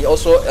killed, and he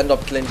also end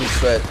up killing this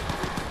sweat.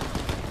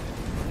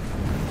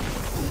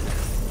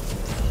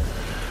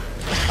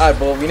 Alright,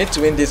 bro, we need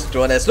to win this, to be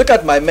honest. Look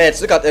at my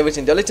meds, look at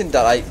everything. The only thing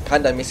that I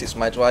kinda miss is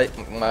my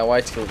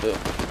white kill though.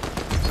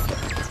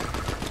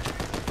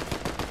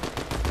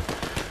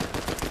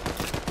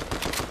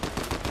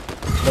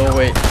 No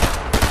way.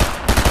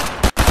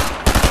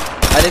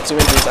 I need to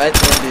win this,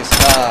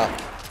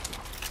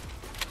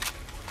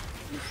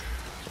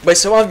 But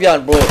it's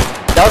 1v1, bro.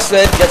 That's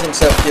where get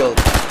himself killed.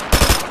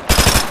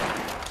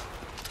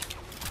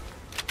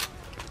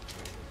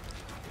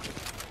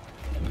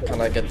 Can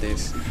I get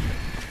this?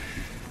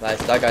 Nice,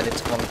 that guy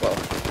needs to come well.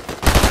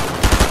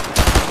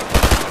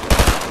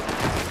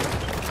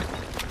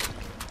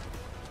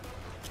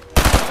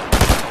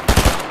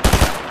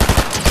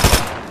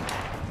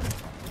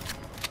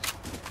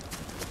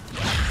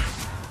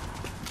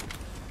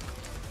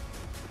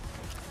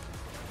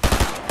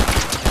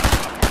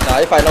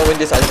 Fortnite. If I don't win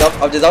this, I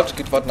deserve to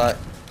quit Fortnite.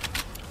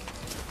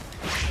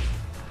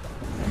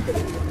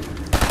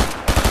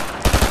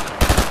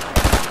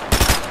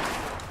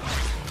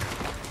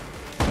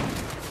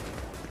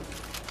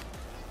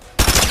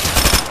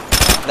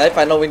 Now if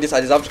I don't win this,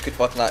 I deserve to quit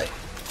Fortnite.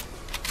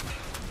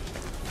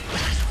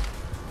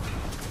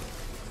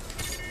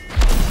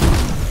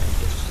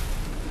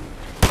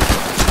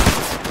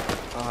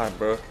 Alright,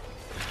 bro.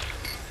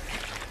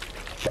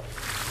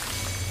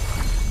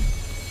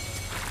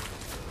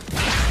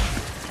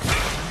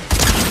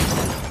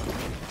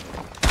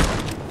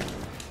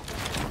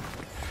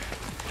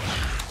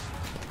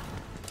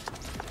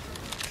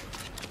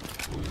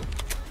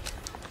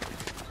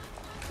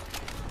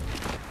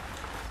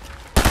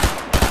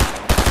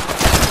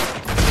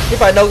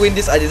 If I don't win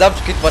this, I deserve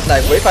to quit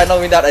Fortnite. But if I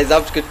don't win that, I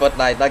deserve to quit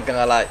Fortnite. Not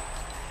gonna lie.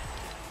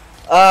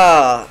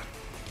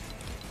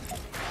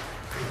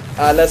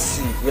 Let's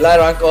see. Will I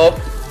rank up?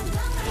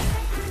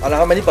 I don't know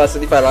how many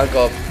percent if I rank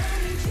up.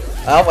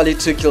 I have only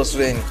 2 kills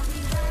win.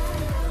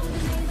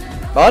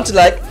 But I want to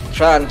like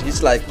try and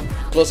he's like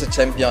close to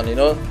champion, you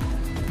know.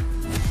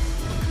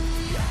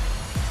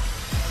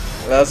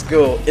 Let's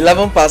go.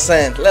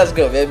 11%. Let's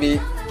go, baby.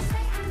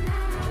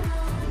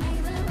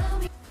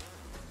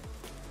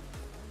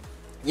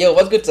 Yo,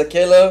 what's good,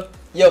 Takela?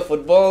 Yo,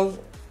 football,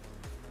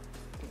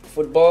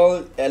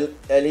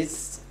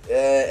 Elise,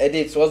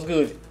 edits, what's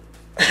good?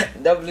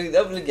 W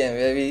game,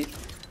 baby.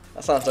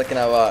 That's what I'm talking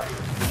about.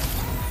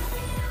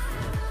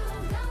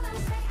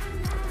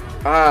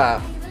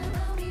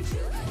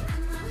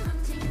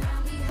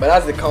 But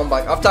that's the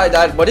comeback. After I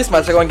died, but this is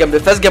my second game. The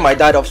first game I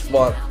died off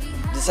spawn.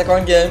 The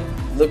second game,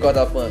 look what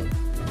happened.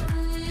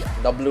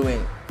 W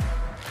win.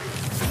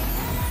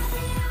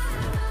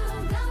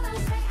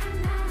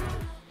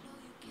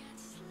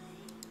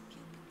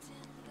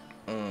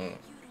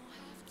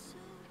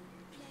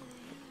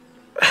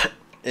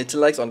 It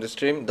likes on the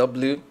stream.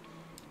 W.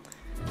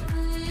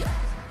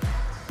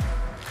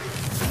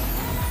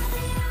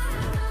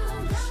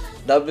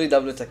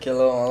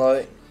 Takilo,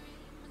 alright.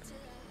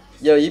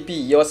 Yo, EP,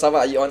 yo, Sava,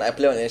 are you on? I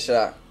play on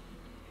Asia.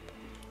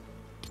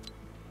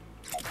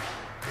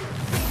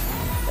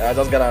 Yeah, I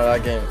just got another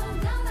game.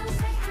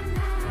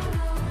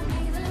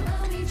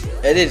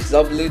 Edit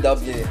W.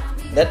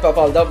 Net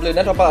Papa, W.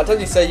 Net Papa, I told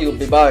you say you'll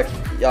be back.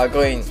 You are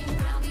going.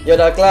 Yo,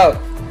 the cloud.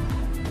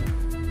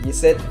 You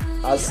said,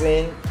 I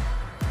seen.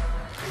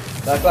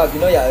 The cloud, you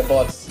know you're a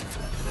bot.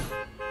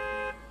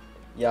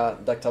 Yeah,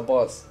 Dr.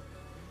 Boss.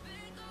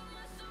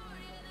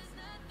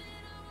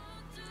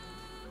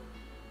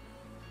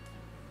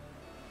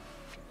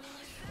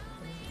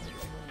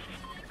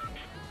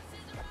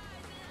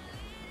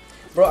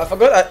 Bro, I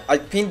forgot I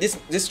pinned this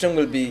stream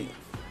will be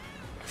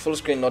full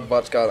screen, not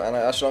vertical, and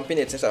I should unpin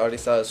it since I already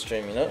started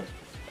stream, you know?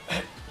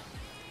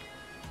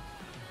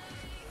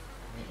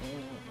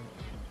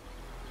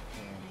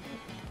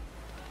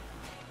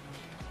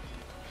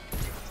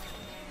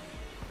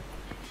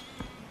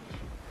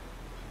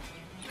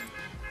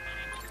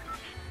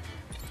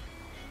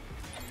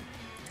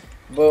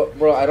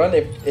 Bro, I run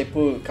a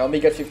pool. Can we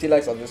get 50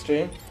 likes on the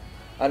stream?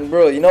 And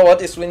bro, you know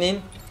what is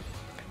winning?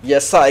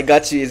 Yes sir, I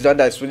got you. It's not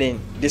that it's winning.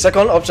 The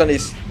second option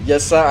is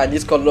yes sir, and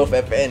it's called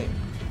Lonewolffn.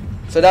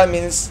 So that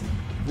means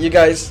you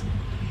guys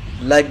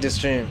like the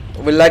stream.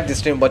 We like the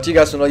stream, but you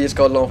guys will know it's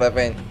called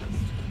Lonewolffn.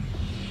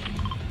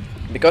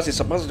 Because it's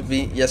supposed to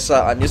be yes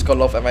sir, and it's called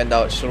Lonewolffn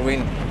that should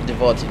win the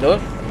vote, you know?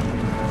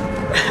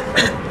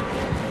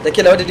 The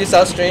killer, did you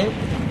start stream?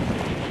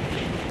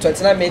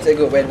 29 minutes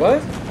ago. Wait,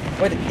 what?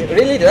 Wait,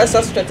 really? Did I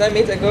start 29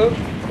 minutes ago?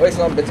 Oh, it's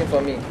not betting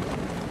for me.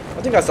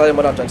 I think I started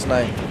more than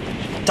 29.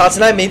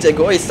 39 minutes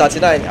ago. Oh, it's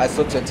 39. I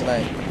saw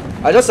 29.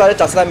 I just started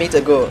 39 minutes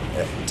ago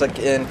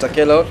in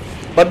Takelo.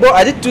 But bro,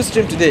 I did 2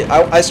 streams today.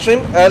 I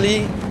streamed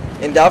early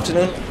in the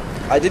afternoon.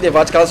 I did a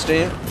vertical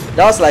stream.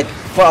 That was like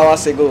 4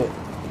 hours ago.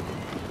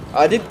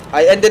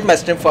 I ended my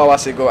stream 4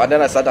 hours ago, and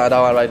then I started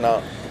another one right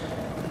now.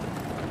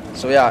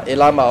 So yeah, a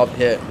llama up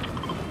here.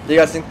 Do you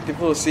guys think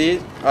people will see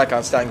it? I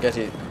can stand and get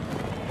it.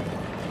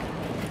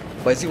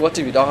 But is it worth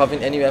it without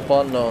having any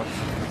weapon? No.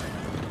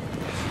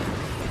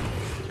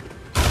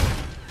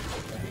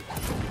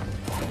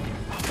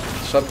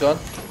 Shotgun?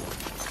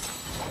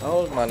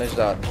 I'll manage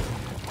that.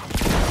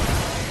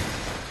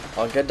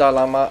 I'll get that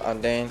llama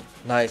and then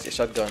nice, a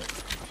shotgun.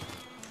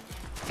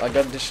 I'll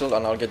get the shield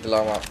and I'll get the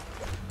llama.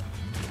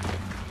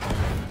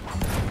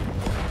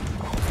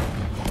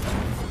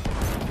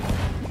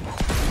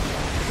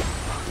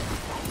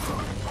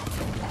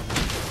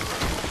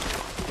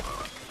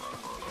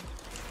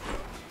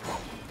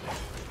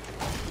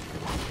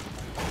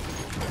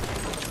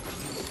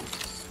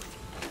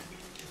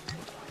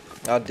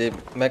 Now they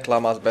make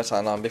llamas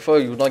better now. Before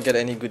you would not get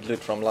any good loot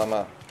from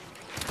llama.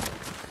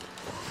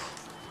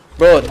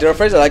 Bro, the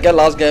refresh that I got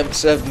last game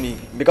saved me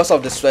because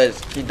of the sweat.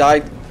 He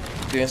died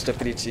doing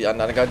stupidity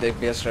and I got the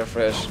best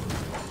refresh.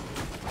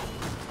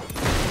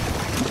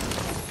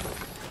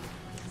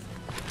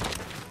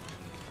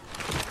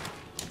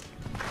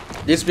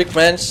 Do you speak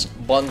French?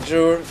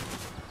 Bonjour.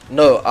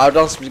 No, I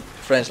don't speak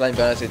French, let me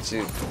be honest with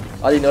you.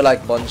 I only know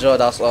like bonjour,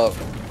 that's all.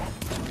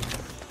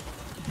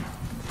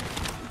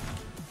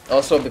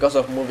 Also because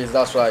of movies,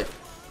 that's right.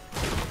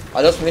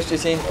 I just finished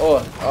eating.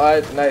 Oh,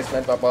 alright, nice,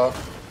 man, Papa.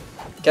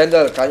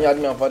 Kendall, can you add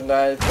me on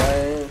Fortnite?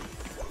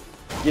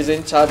 Fine.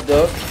 Using chat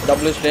though.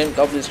 W stream,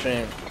 W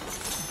stream.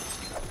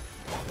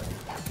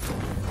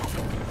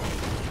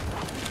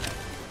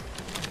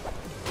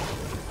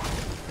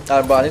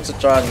 Alright, but I need to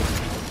try and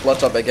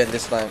plot up again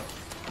this time.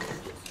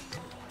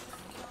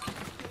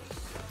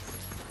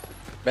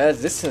 Man,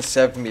 this thing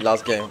saved me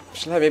last game.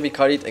 Should I maybe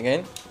carry it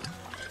again?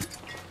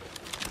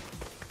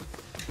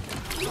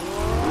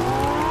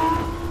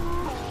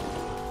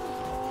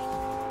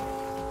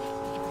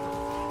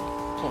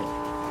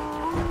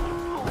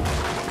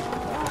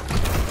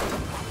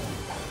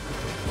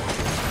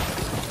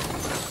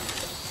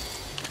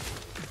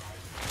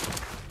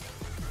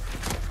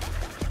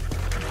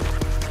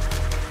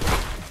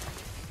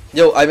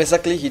 Yo, I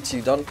exactly hit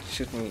you, don't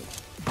shoot me.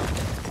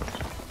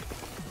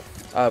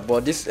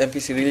 But this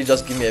NPC really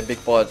just give me a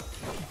big pod.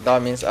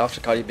 That means I have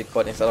to carry big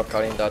pod instead of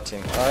carrying that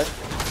thing, alright?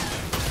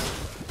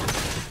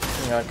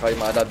 I'm gonna carry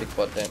my other big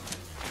pod then.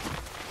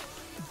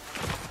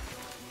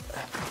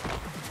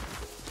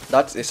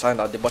 That's a sign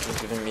that the bot is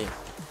giving me.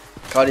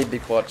 Carry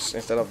big pods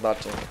instead of that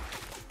thing.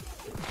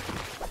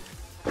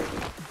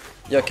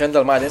 Yo,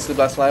 Kendall, man, I didn't sleep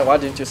last night. Why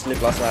didn't you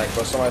sleep last night?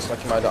 Because someone is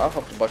knocking my door. I'll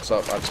have to box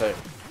up and check.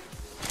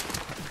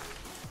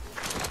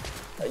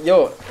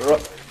 Yo,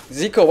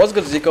 Zico, what's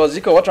good, Zico?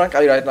 Zico, what rank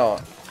are you right now?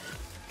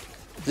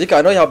 Zico,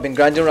 I know you have been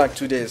grinding rank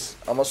 2 days.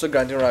 I'm also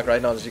grinding rank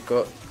right now,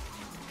 Zico.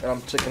 And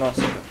I'm checking out.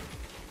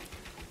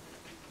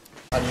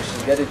 And you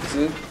should get it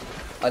too.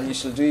 And you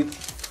should do it.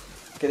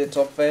 Get it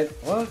top fed.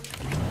 What?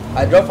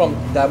 I dropped from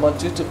Diamond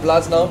 2 to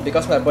Platinum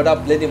because my brother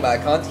played in my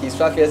account. He's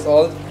 12 years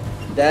old.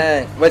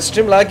 Dang. Wait,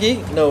 stream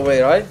laggy? No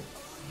way, right?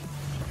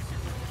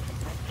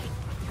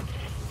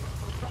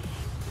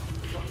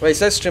 Wait, it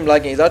says stream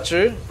lagging. Is that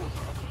true?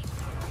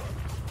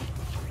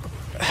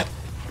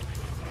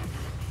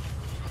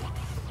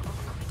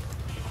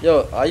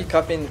 Yo, are you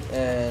capping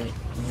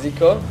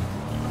Zico?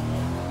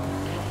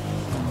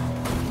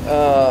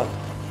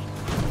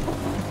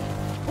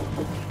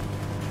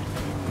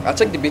 I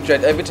checked the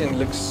bitrate, everything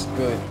looks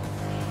good.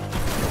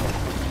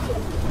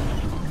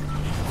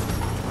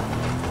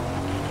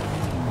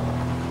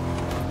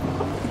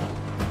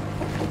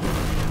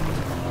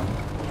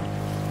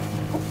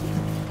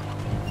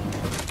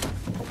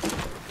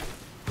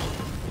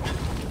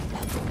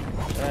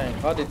 Dang,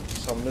 how did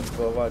some loot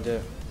go over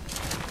there?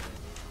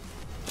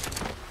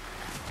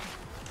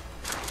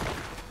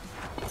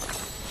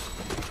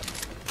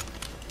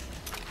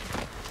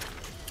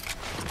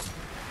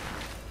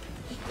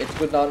 It's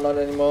good now, not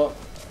anymore.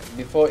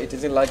 Before it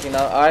isn't lagging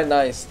now. Alright,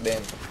 nice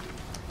then.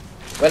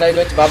 When are you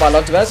going to Baba?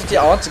 To be honest with you,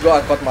 I want to go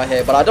and cut my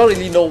hair, but I don't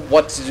really know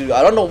what to do.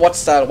 I don't know what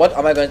style. What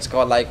am I going to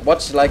cut? Like,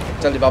 what should I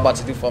tell the Baba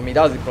to do for me?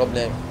 That's the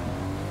problem.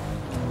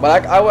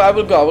 But I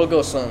will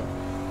go soon.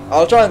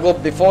 I'll try and go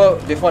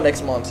before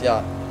next month.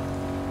 Yeah,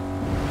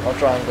 I'll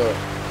try and go.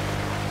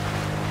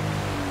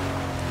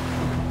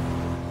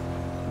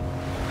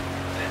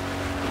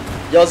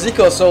 Yo,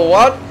 Zico, so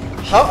what?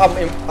 How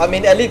I'm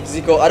in elite,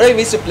 Zico. I don't even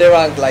used to play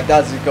rank like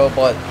that, Zico,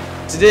 but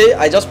today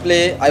I just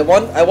play. I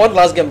won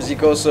last game,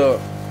 Zico, so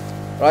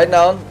right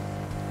now,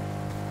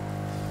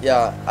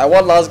 yeah, I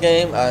won last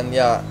game and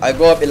yeah, I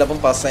go up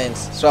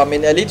 11%. So I'm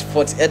in elite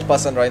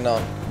 48% right now.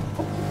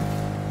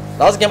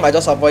 Last game I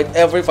just avoid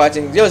every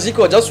fighting. Yo,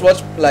 Zico, just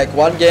watch like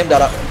one game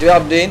that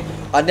I'm doing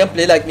and then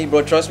play like me,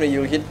 bro. Trust me,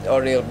 you'll hit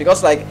a real.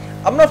 Because like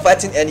I'm not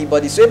fighting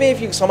anybody. So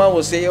even if someone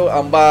will say, oh,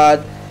 I'm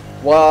bad,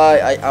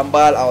 why I'm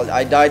bad,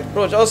 I died,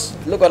 bro, just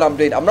look what I'm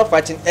doing. I'm not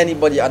fighting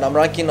anybody and I'm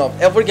ranking up.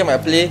 Every game I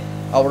play,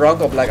 I'll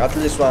rank up like at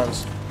least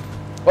once.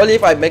 Only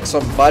if I make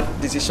some bad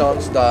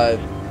decisions that,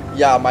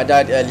 yeah, I might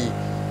die early.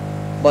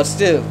 But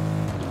still,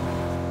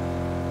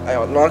 I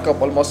rank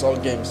up almost all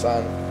games.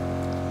 And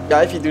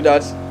yeah, if you do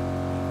that,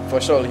 for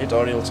sure you'll hit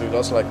Oriel too,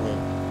 just like me.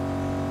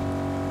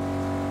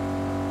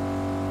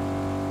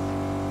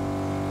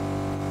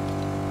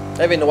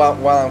 Even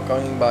while I'm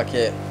coming back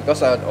here,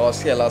 because I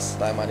was here last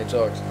time and it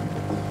talked.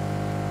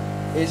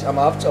 I'm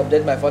gonna have to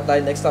update my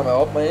Fortnite next time I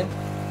open.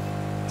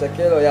 Check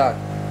it, oh yeah.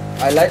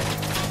 I like.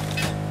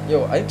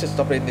 Yo, I need to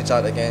stop reading the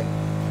chat again.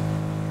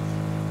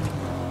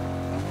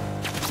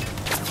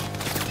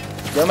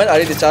 The moment I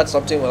read the chat,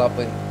 something will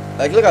happen.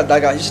 Like, look at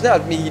that guy. He's shooting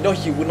at me. You know,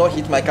 he will not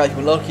hit my car. He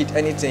will not hit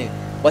anything.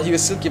 But he will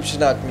still keep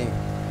shooting at me.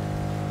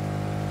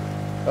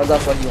 Because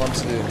that's what he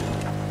wants to do.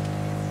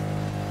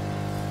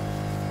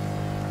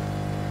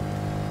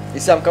 You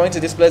see, I'm coming to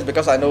this place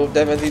because I know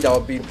definitely there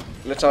will be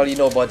literally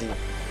nobody.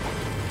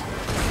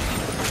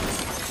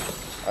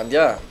 And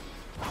yeah.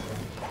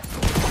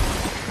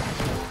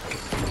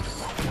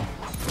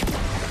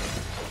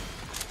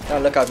 Now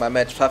look at my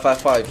match,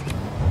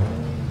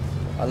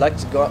 555. I like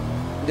to go.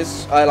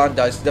 This island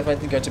there is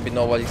definitely going to be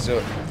nobody,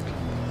 so.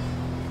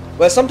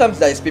 Well, sometimes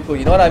there is people,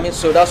 you know what I mean?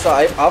 So that's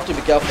why I have to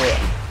be careful.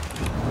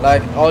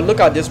 Like, I'll look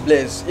at this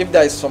place. If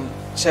there is some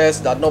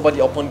chests that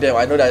nobody opened them,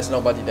 I know there is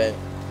nobody there.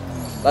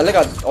 Like, look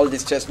at all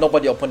these chests,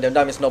 nobody opened them,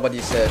 that means nobody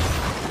is here.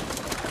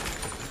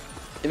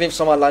 Even if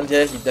someone landed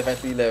here, he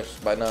definitely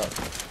left by now.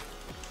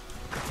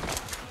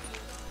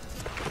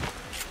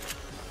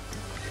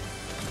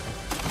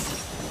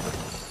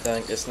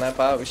 Then a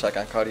sniper, I wish I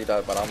can carry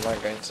that, but I'm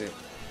not going to.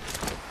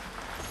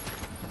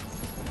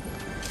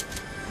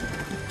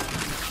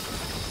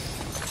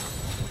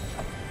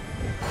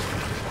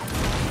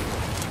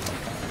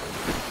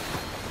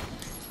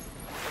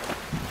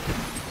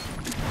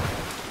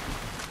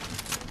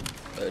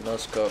 No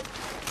scope.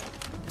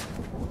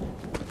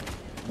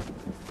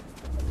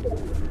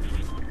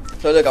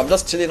 So look, I'm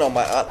just chilling on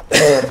my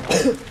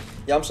island.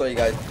 Yeah, I'm sorry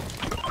guys.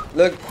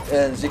 Look,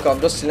 and Zico, I'm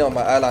just chilling on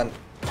my island.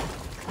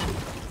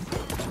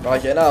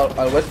 Right here now,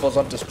 I'll wait for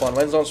zone to spawn.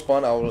 When zone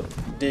spawn, I will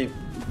deep.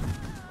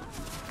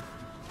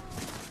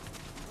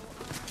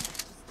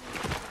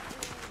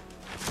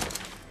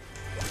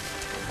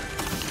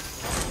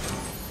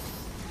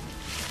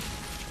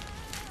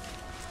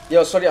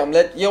 Yo, sorry, I'm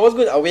late. Yo, what's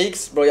good?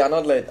 Awakes, bro. You're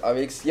not late.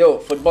 Awakes. Yo,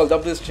 football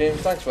W stream.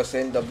 Thanks for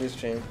saying W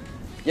stream.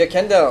 Yo,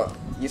 Kendall,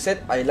 you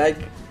said I like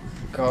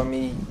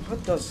Gummy.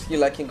 What does you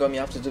liking Gummy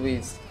have to do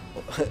with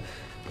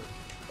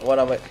what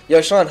am I?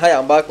 Yo, Sean, hi,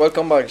 I'm back.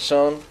 Welcome back,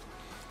 Sean.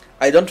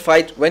 I don't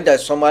fight when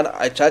there's someone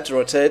I try to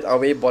rotate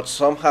away, but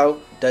somehow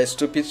there's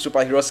stupid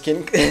superhero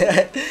skin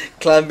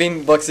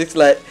climbing boxes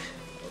like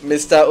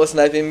Mr. O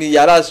sniping me.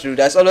 Yeah, that's true.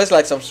 There's always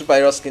like some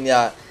superhero skin,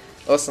 yeah,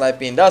 O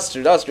sniping. That's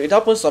true. That's true. It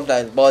happens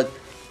sometimes, but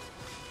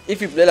if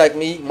you play like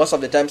me, most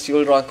of the times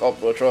you'll rank up,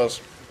 bro.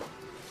 Trust.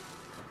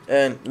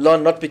 And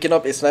Lon not picking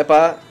up a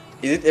sniper.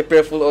 Is it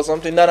April Fool or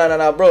something?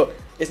 No, bro.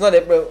 It's not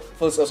April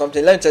Fools or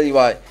something. Let me tell you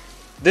why.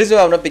 The reason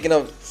why I'm not picking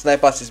up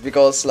snipers is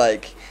because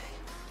like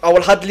I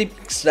will hardly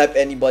snipe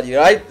anybody,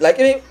 right? Like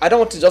I don't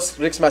want to just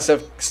risk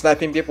myself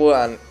sniping people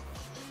and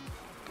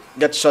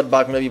get shot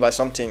back maybe by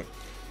something,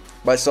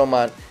 by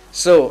someone.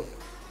 So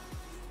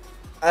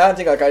I don't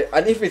think I can.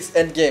 And if it's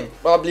end game,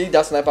 probably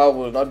that sniper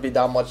will not be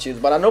that much use.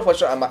 But I know for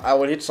sure I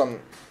will hit some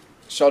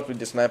shot with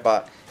the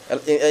sniper,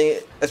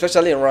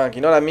 especially in rank.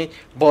 You know what I mean?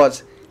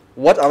 But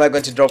what am I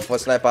going to drop for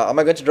sniper? Am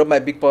I going to drop my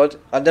big pod?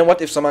 And then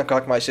what if someone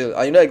crack my shield?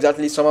 And you know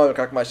exactly someone will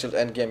crack my shield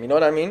end game. You know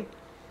what I mean?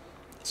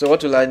 So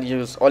what will I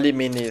use? Only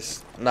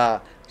minis.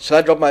 Nah. Should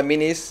I drop my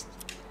minis?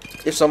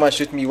 If someone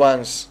shoot me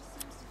once,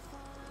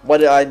 what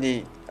do I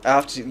need? I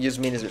have to use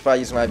minis before I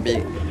use my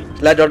big.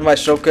 Should I drop my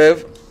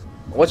shockwave?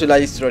 What will I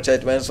use to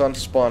rotate when someone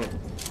spawn?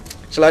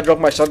 Shall I drop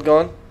my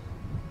shotgun?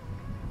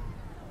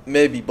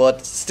 Maybe,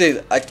 but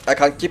still, I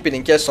can keep it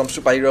in case some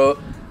superhero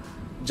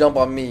jump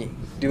on me.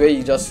 The way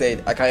you just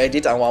said, I can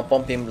edit and one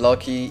pump him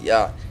lucky.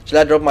 Yeah. Should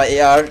I drop my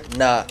AR?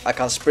 Nah, I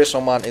can spray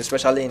someone,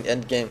 especially in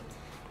end game,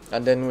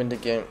 and then win the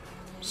game.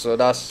 So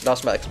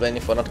that's my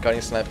explaining for not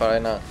carrying sniper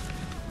right now.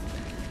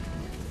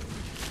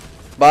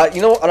 But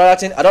you know another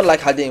thing, I don't like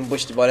hiding in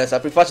bush, to be honest. I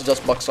prefer to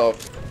just box up.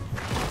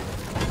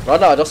 Right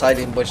now I just hide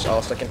in bush. I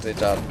was talking to the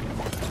chat.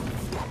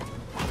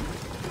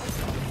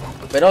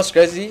 But not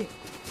crazy.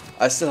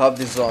 I still have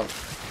this zone.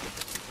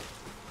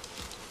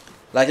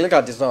 Like look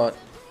at this zone.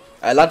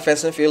 I land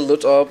fencing field,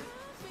 loot up,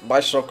 buy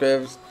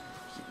shockwaves.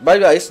 By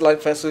the way, I used to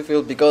land fencing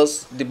field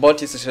because the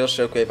bot is a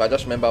shockwave. I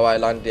just remember why I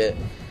land there.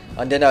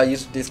 And then I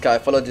use this guy,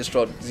 follow this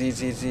road.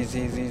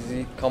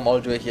 Z, come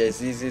all the way here.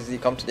 Z,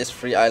 come to this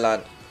free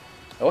island.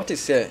 What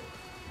is here?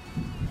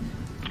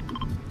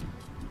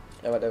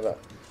 Yeah, whatever.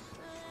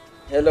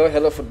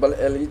 Hello, football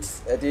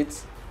elites,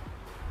 edit.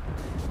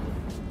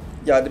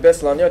 Yeah, the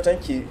best land. Yeah,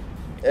 thank you.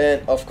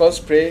 And of course,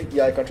 Spray.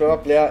 Yeah, I controller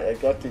player,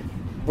 exactly.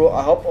 Bro,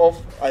 I hop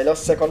off. I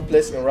lost second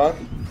place in rank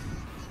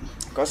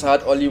because I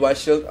had only white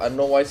shield and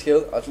no white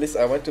shield. At least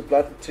I went to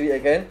plat 3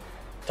 again.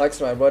 Thanks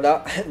to my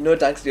brother. No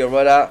thanks to your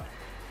brother.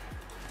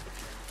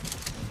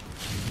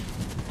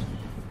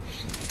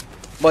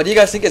 But do you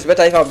guys think it's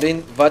better if I'm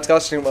doing vertical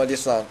stream or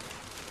this one?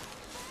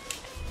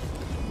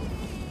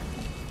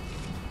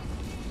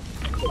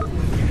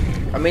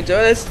 I mean, to be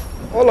honest,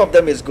 all of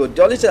them is good.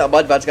 The only thing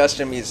about vertical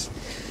stream is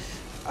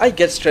I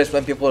get stressed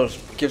when people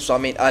keep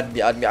spamming add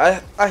me.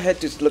 I had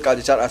to look at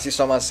the chat and see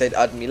someone said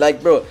add me.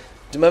 Like, bro,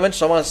 the moment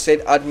someone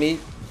said add me,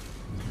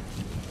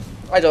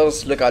 I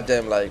just look at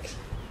them like,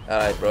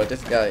 alright, bro,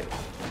 this guy.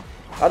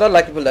 I don't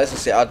like people that used to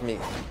say add me,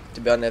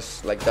 to be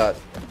honest, like that.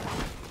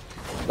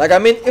 Like, I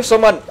mean, if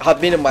someone had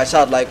been in my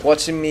chat, like,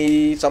 watching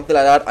me, something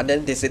like that, and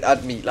then they said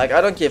add me, like,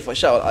 I don't care, for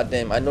sure I'll add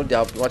them. I know they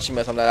have been watching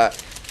me or something like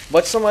that.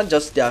 But someone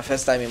just their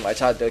first time in my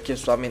chat, they'll keep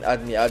spamming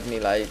add me,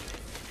 like,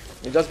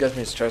 it just gets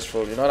me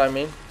stressful, you know what I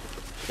mean?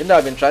 You know,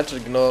 I've been trying to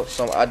ignore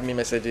some add me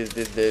messages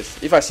these days.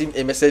 If I see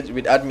a message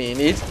with add me in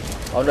it,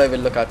 I'll not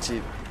even look at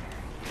it.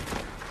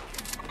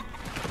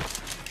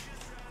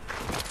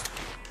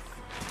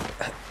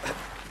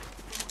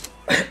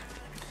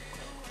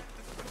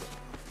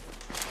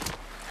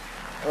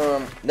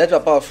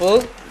 Network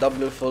powerful,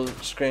 W full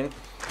screen.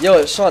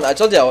 Yo, Sean, I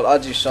told you I will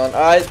add you, Sean.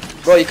 Alright,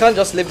 bro, you can't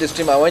just leave the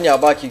stream and when you're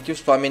back, you keep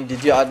spamming.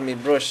 Did you add me,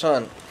 bro,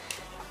 Sean?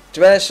 To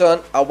be honest, Sean,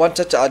 I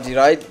wanted to add you,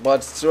 right?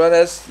 But to be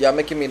honest, you're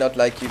making me not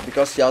like you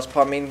because you're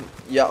spamming.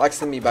 You're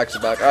asking me back to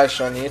back. Alright,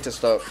 Sean, you need to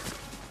stop.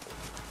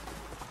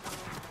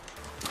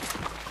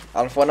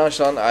 And for now,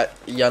 Sean, I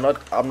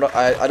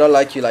don't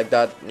like you like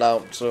that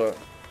now, so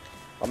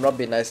I'm not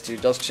being nice to you.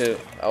 Just chill.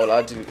 I will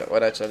add you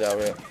when I tell you I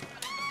will.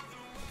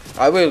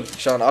 I will,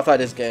 Sean, after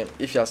this game.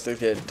 If you're still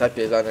here, type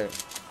your username.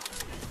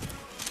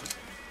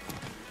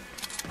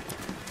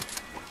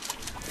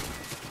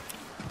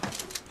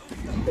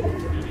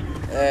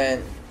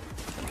 And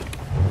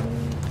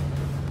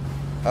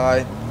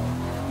alright.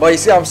 But you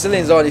see, I'm still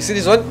in zone. You see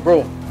this one?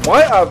 Bro,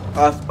 why are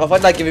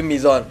Fortnite giving me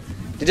zone?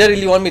 Did they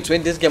really want me to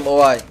win this game or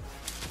why?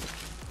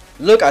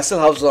 Look, I still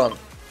have zone.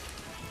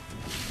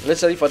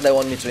 Literally, Fortnite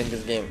want me to win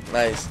this game.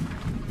 Nice.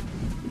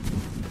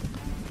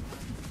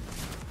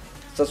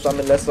 So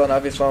spamming less fun,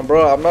 having fun.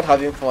 Bro, I'm not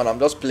having fun. I'm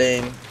just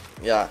playing.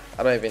 Yeah,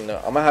 I don't even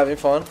know. Am I having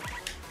fun?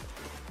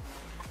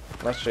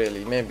 Not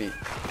really. Maybe.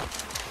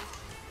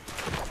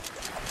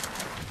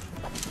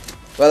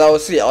 Well, I will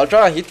see. I'll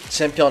try and hit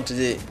champion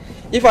today.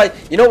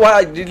 If you know why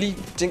I really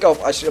think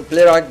of I should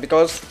play rank,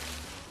 because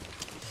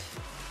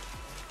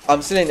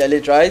I'm still in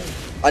elite, right?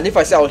 And if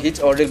I say I'll hit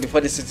Unreal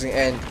before the season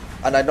end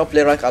and I don't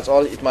play rank at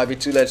all, it might be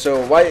too late.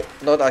 So why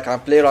not I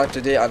can play rank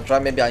today and try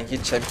maybe and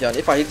hit champion.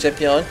 If I hit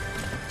champion,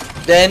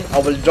 then I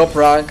will drop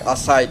rank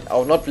aside. I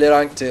will not play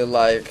rank till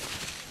like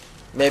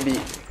maybe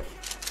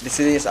the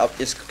season is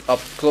up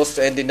close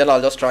to ending. Then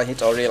I'll just try and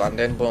hit Unreal and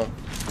then boom.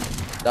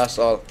 That's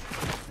all.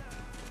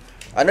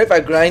 I know if I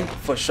grind,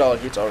 for sure I'll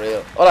hit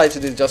Unreal. All I have to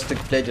do is just to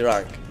play the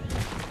rank.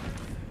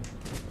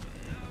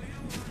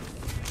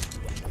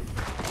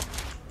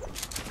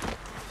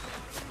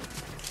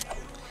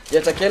 Yeah,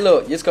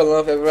 Takelo, yes, call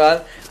off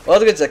everyone.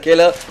 What's good,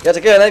 Takelo? Yeah,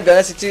 Takelo, let me be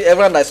honest with you,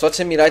 everyone that's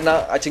watching me right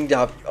now, I think they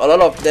have a lot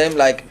of them,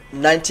 like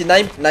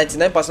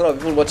 99% of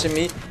people watching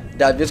me,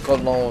 they have just called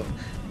Lonewolffn.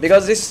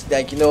 Because this,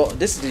 like, you know,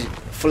 this is the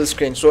full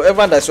screen. So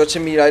everyone that's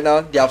watching me right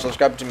now, they have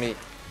subscribed to me.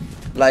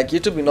 Like,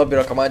 YouTube will not be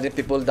recommending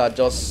people that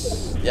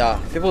just, yeah,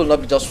 people will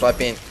not be just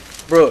swiping.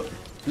 Bro,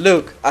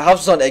 look, I have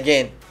zone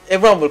again.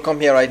 Everyone will come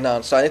here right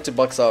now, so I need to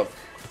box up.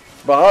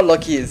 But how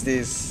lucky is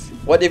this?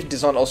 What if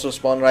this one also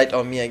spawned right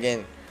on me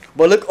again?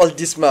 But look all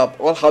this map,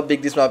 all how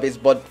big this map is.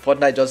 But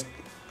Fortnite just,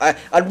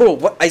 and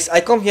bro,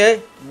 I come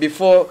here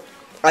before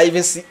I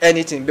even see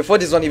anything. Before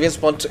this one even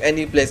spawned to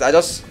any place, I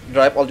just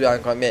drive all the way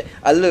and come here.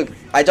 And look,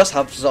 I just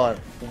have zone.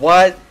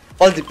 Why?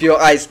 All the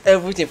pure eyes,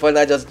 everything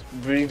Fortnite just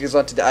bring this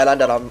one to the island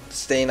that I'm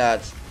staying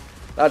at.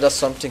 That's just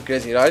something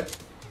crazy, right?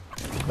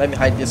 Let me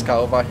hide this car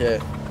over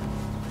here.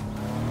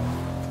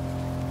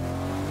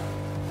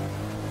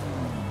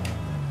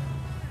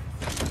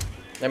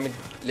 Let me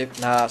leave.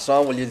 Nah,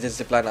 someone will use this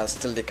zipline and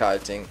steal the car, I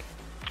think.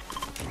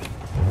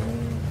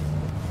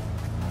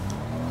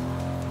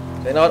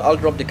 Then I'll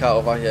drop the car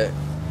over here.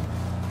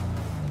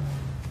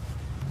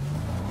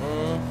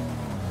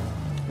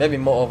 Maybe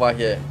more over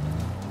here.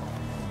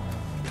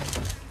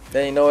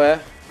 Then you know where?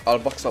 I'll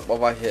box up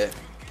over here.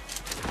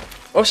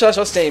 Or should I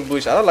just stay in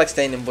bush? I don't like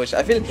staying in bush.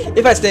 I feel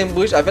if I stay in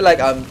bush, I feel like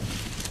I'm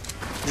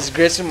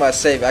disgracing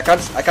myself. I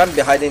can't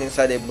be hiding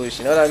inside a bush.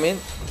 You know what I mean?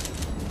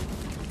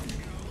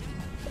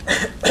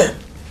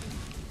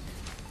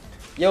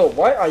 Yo,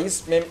 why are you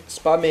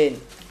spamming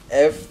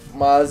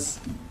F-Maz?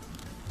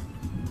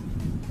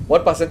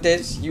 What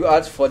percentage you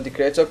add for the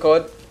creator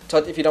code?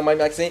 Thought if you don't mind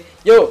me asking.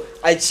 Yo,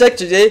 I checked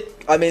today.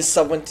 I'm in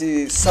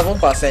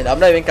 77%. I'm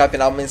not even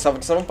capping. I'm in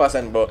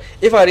 77%, bro.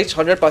 If I reach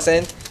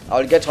 100%,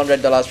 I'll get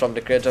 $100 from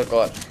the creator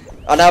code.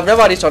 And I've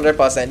never reached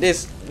 100%.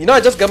 This, you know, I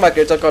just got my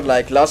creator code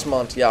like last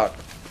month. Yeah.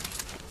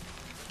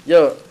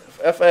 Yo,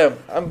 FM,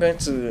 I'm going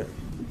to.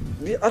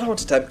 I don't want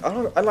to type. I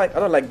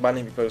don't like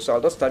banning people. So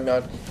I'll just time you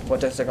out for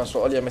 10 seconds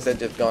so all your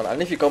messages gone.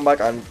 And if you come back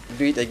and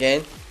do it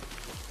again,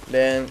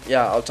 then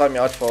yeah, I'll time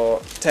you out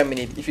for 10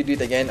 minutes. If you do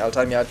it again, I'll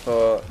time you out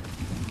for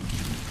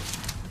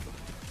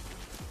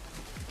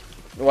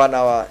 1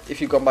 hour.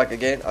 If you come back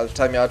again, I'll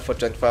time you out for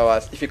 24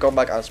 hours. If you come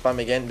back and spam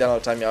again, then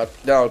I'll time you out.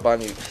 Then I'll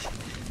ban you.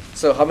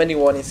 So how many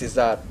warnings is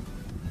that?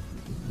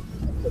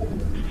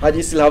 How do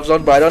you still have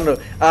zone, bro? I don't know.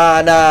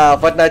 Ah, nah,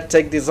 Fortnite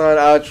take this one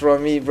out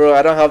from me, bro.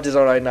 I don't have this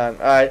one right now.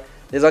 Alright,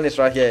 this one is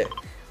right here.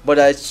 But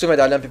there's too many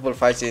Italian people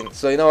fighting.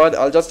 So you know what?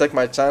 I'll just take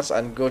my chance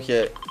and go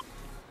here.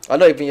 I'll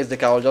not even use the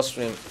car. I'll just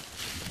swim.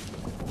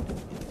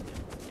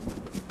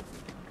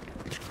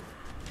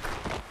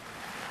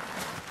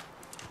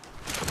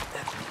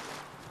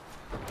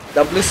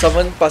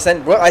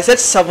 W7%, bro. I said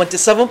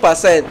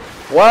 77%.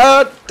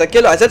 What?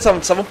 Takelo, I said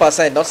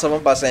 77%, not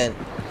 7%.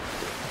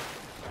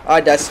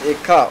 Ah, there's a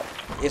car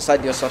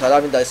inside your sort.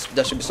 That means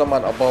there should be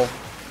someone above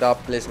that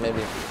place,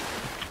 maybe.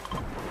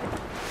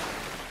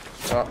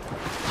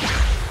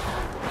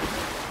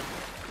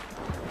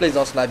 Please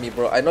don't snipe me,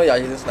 bro. I know you're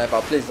using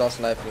sniper. Please don't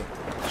snipe me.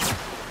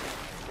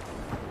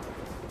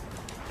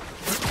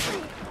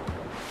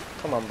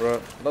 Come on,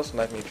 bro. Don't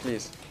snipe me,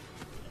 please.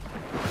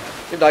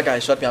 If that guy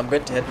shot me, I'm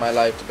going to hate my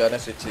life, to be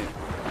honest with you.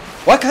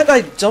 Why can't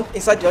I jump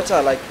inside the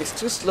water? Like, it's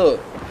too slow.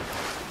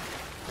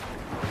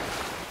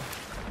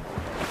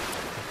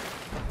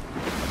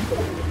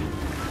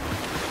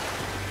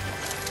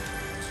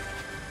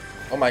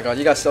 Oh my god,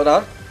 you guys saw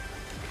that?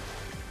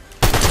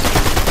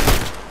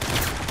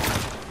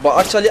 But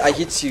actually, I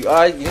hit you.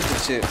 Alright, you need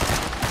to chill.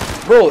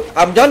 Bro,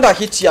 I'm the one that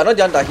hit you. I'm not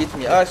the one that hit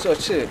me. Alright, so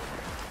chill.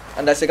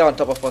 And there's a guy on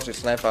top of us with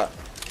sniper.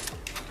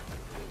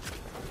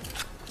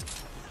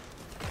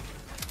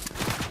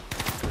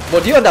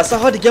 But do you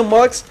understand how the game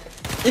works?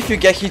 If you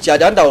get hit, you're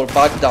the one that will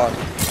back down.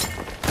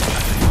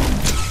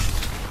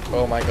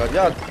 Oh my god,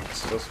 yeah,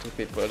 so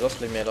stupid, bro. Just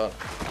leave me alone.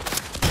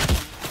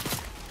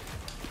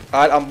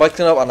 Alright, I'm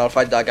backing up and I'll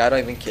fight that guy. I don't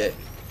even care.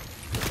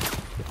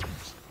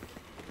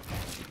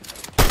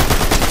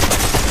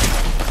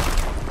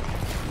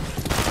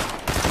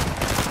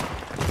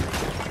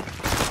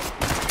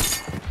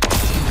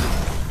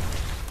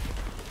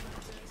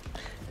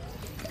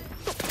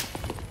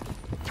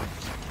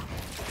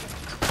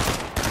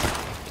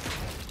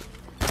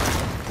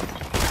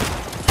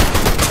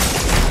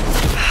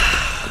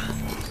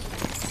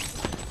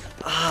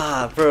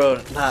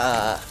 Bro,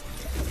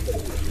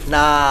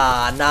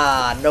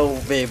 nah, no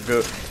way,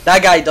 bro.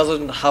 That guy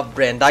doesn't have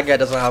brain. That guy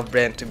doesn't have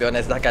brain. To be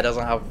honest, that guy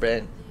doesn't have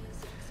brain.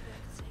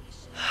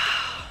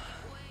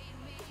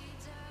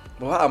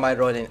 But why am I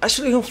running? I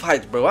shouldn't even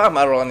fight, bro. Why am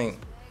I running?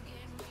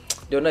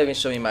 They're not even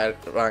showing my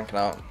rank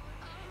now.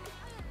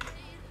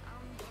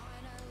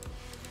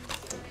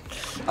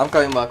 I'm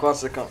coming back. 1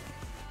 second.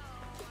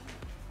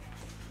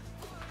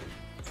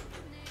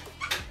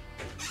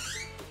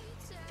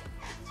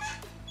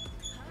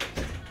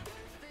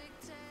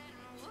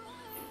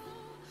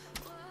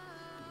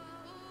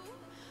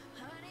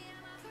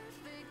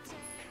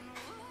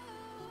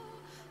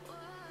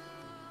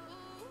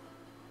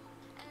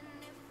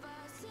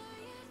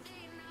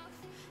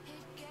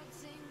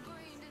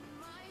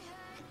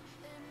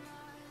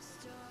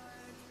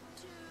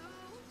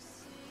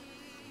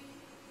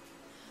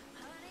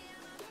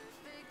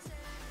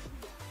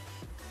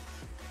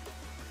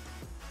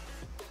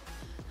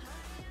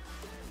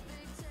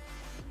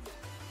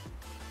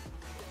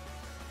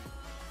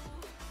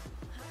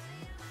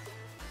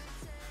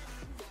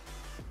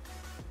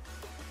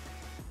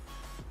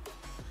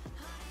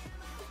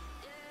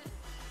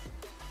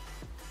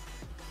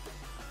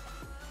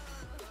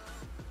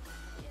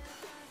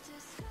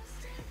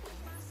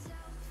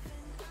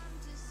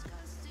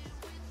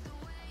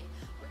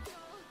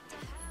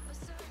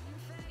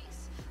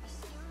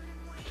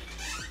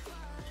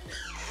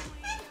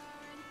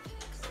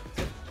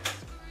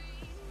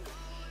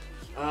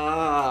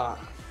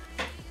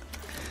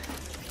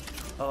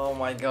 Oh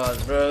my god,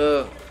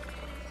 bro.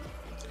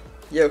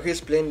 Yo, who's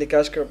playing the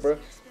cash cup, bro?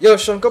 Yo,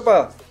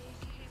 Shankopa.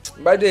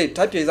 By the way,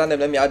 type your username,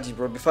 let me add you,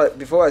 bro.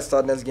 Before I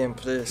start next game,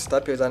 please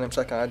type your username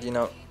so I can add you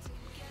now.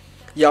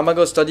 Yeah, I'm gonna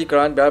go study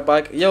Quran, be right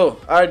back. Yo,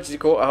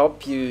 Arjiko, I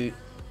hope you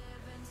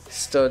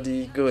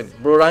study good.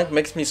 Bro, rank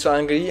makes me so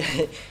angry.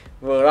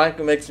 Bro, rank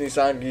makes me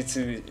so angry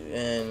too.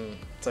 And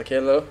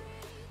Takelo.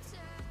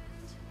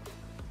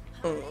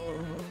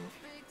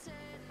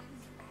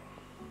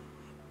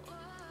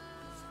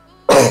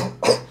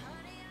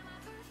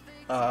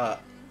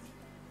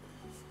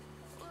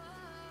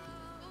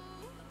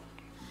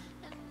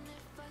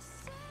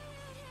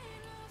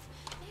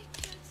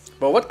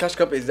 But what cash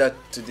cup is that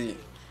today?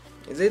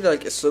 Is it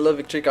like a solo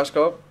victory cash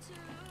cup?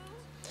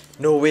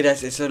 No way,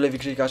 that's a solo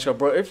victory cash cup,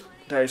 bro. If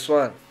there is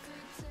one,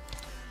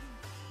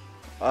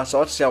 I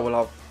thought I will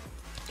have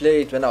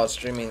played it when I was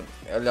streaming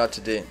earlier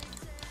today,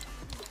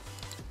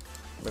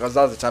 because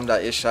that's the time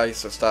that Asia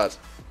used to start.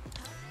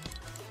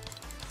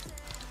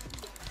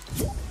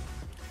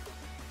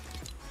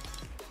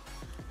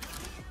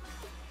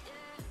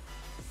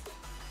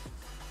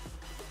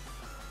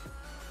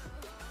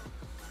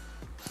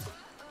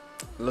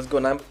 Let's go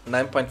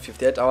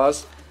 9.58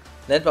 hours.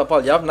 Net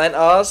Papal, you have 9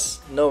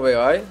 hours? No way,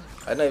 right?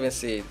 I don't even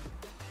see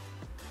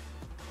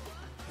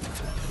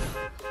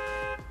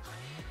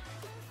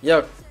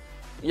it.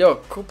 Yo,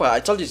 Cooper, I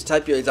told you to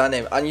type your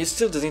username and you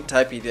still doesn't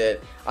type it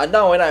yet. And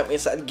now when I'm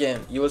inside the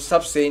game, you will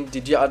stop saying,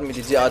 did you add me,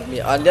 did you add me?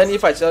 And then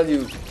if I tell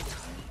you,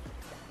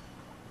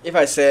 if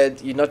I said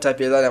you not type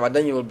your username, and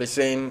then you will be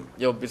saying,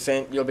 you'll be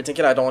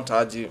thinking I don't want to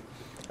add you.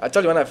 I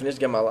told you when I finish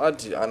the game I'll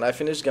add you, and I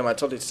finished the game I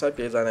told you to type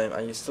your username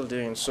and you're still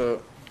doing so.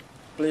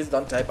 Please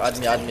don't type add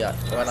me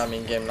when I'm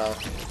in game now.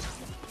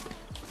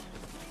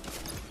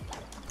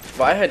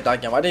 But I had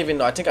that game, I didn't even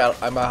know. I think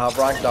I might have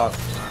ranked down.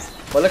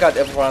 But look at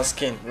everyone's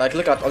skin, like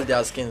look at all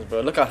their skins, bro.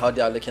 Look at how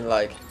they are looking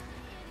like.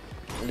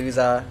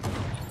 Loser.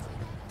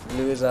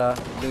 This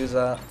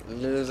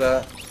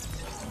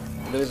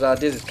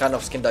is kind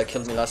of skin that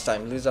killed me last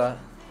time. Loser.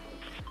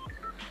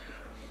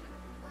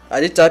 I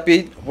did type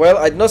it. Well,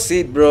 I did not see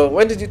it, bro.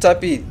 When did you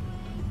type it?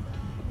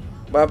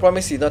 But I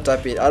promise you did not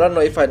type it. I don't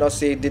know if I not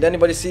see it. Did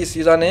anybody see his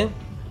username?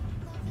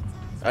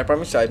 I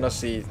promise you I did not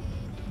see it.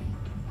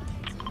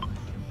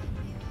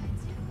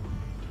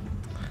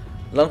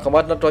 Long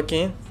command not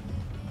working?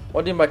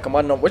 What do you mean by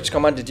command not? Which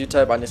command did you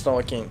type and it's not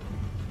working?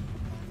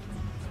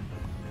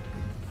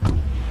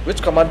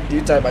 Which command did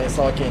you type and it's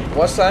not working?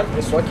 What time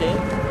it's working?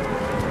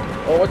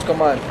 Or which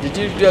command? Did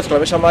you do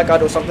exclamation mark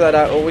or something like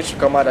that? Or which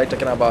command are you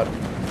talking about?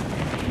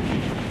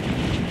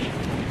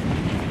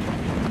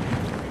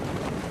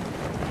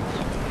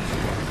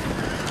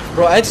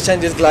 Bro, I need to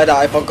change this glider.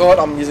 I forgot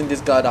I'm using this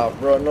glider.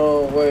 Bro,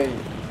 no way.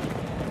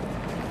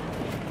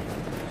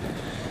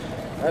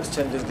 I need to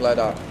change this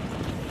glider.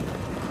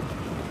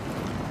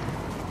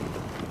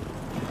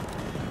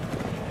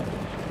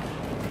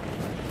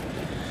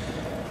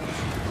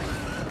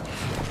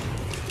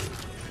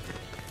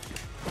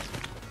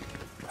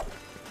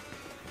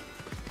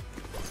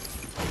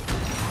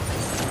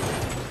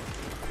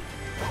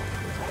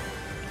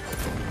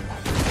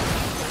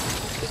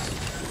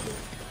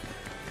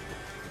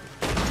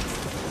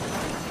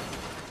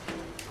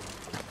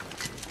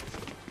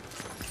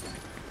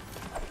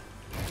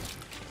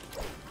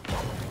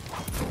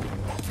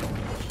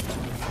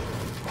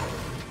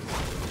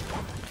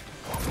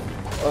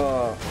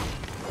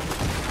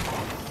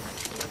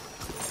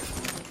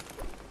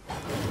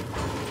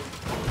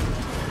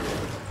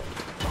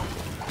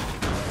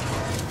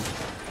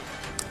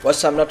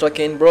 Watch time not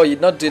working, bro. You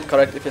not do it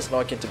correct if it's not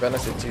working. To be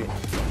honest with you,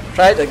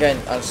 try it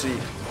again and see.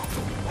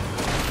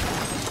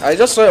 I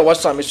just saw your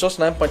watch time. It shows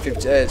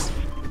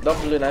 9.58.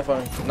 W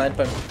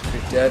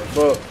 9.58,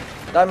 bro.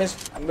 That means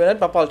when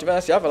Papa, to be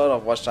honest, you have a lot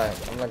of watch time.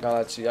 I'm not gonna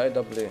let you.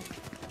 IW.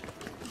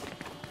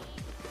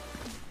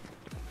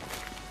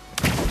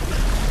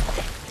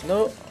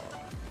 No.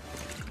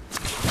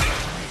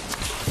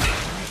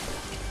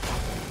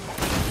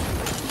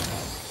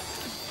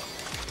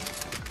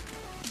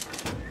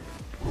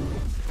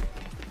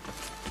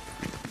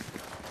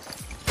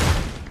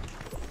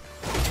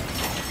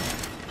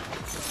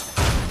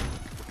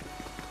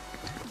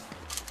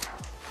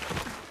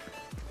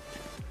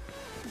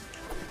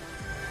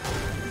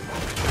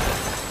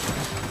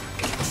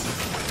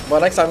 But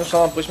next time if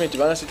someone push me, to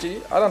be honest with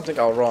you, I don't think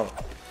I'll run.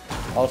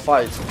 I'll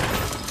fight.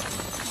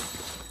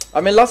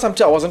 I mean, last time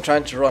too, I wasn't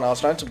trying to run. I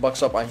was trying to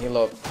box up and heal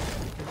up.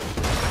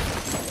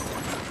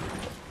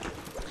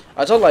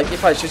 I thought like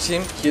if I shoot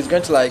him, he's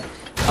going to like,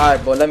 alright,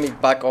 but let me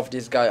back off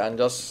this guy and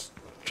just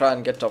try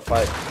and get top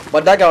 5.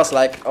 But that guy was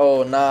like,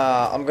 oh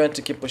nah, I'm going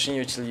to keep pushing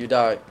you till you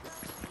die.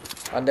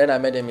 And then I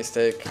made a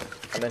mistake,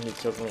 and then he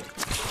killed me.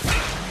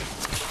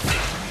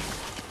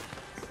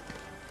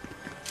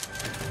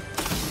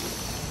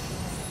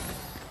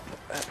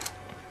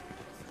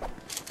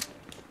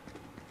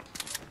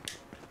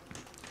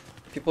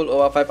 People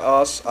over 5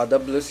 hours are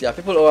Ws. Yeah,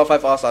 people over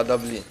 5 hours are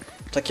W.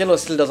 Takelo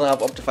still doesn't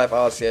have up to 5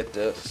 hours yet,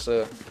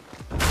 so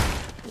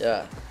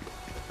yeah.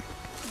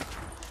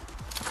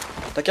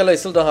 Takelo, you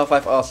still don't have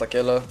 5 hours,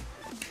 Takelo.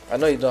 I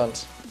know you don't.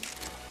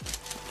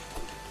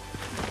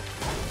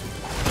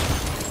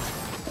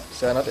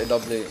 So you're not a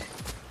W.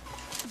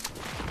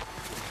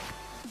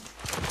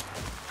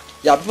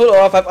 Yeah, people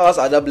over 5 hours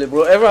are W,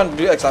 bro. Everyone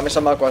do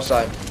exclamation mark watch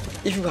time.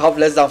 If you have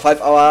less than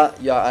 5 hours,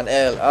 you are an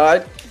L,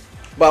 alright?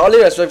 But I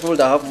only respect people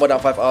that have more than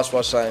 5 hours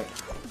watch time.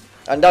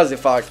 And that's the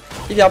fact.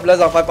 If you have less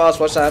than 5 hours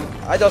watch time,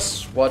 I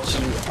just watch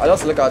you. I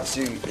just look at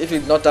you. If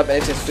you not type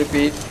anything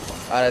stupid,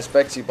 I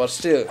respect you. But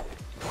still,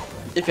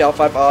 if you have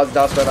 5 hours,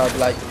 that's when I'll be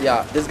like,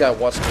 yeah, this guy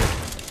watched me.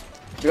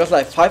 Because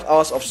like 5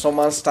 hours of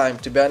someone's time,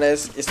 to be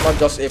honest, it's not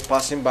just a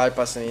passing by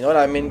person. You know what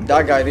I mean?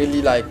 That guy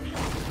really like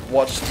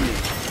watched you.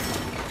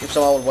 If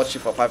someone would watch you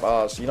for 5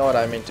 hours, you know what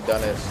I mean, to be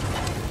honest.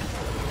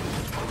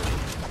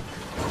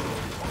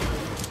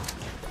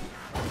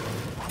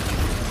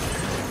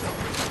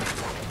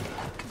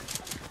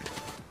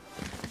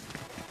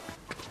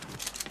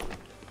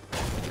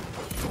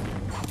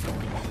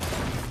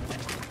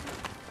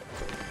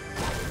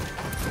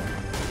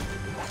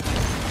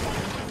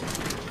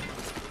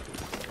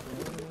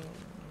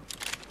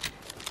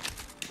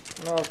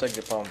 No, I'll take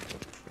the pump.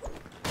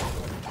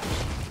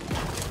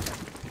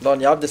 Don,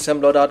 you have the same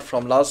loadout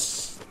from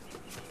last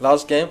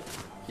game.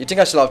 You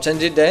think I should have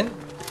changed it then?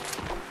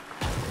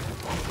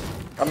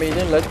 I mean,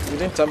 you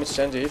didn't tell me to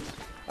change it.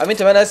 I mean,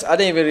 to be honest, I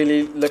didn't even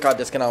really look at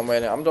the skin I'm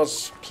wearing. I'm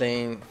just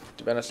playing,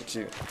 to be honest with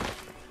you.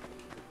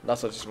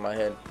 That's what's in my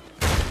head.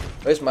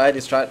 Where's my head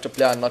is trying to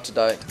play and not to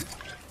die.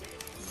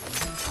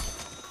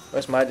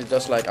 Where's my head is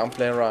just like I'm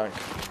playing rank.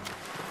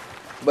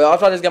 But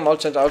after this game, I'll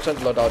change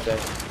loadout then.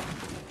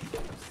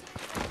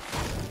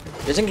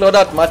 You think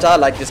loadout matter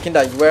like the skin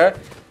that you wear?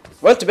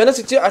 Well, to be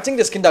honest with you, I think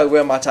the skin that you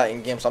wear matter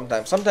in game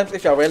sometimes. Sometimes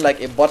if you're wearing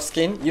like a bot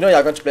skin, you know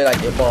you're going to play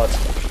like a bot.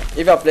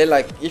 If you play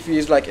like, if you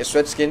use like a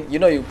sweat skin, you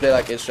know you play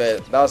like a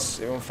sweat.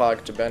 That's even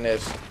fact, to be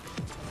honest.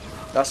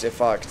 That's a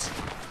fact.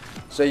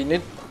 So you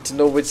need to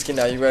know which skin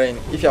are you wearing.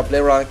 If you're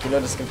playing rank, you know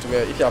the skin to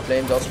wear. If you're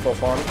playing just for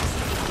fun,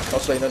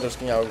 also you know the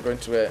skin you're going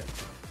to wear.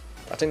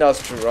 I think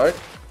that's true, right?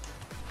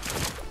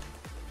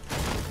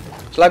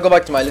 Shall I go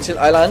back to my little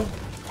island?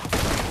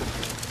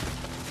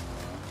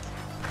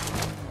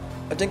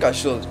 I think I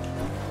should.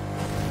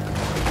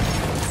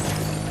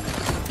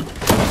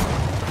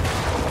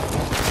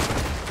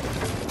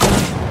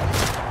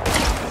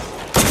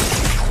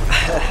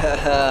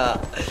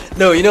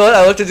 No, you know what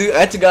I want to do?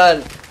 I had to go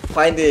and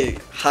find a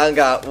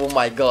hangar. Oh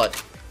my god.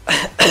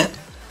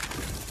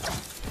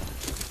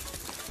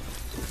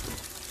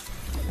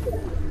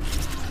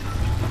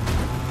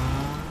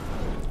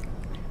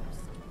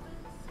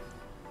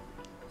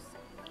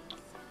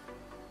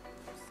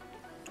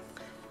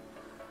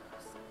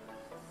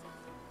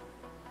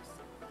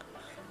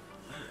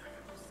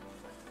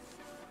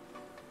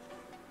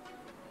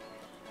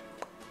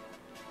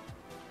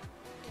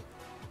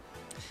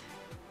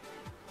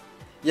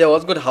 Yeah,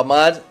 what's good,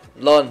 Hamad?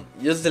 Lon,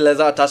 use the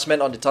laser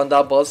attachment on the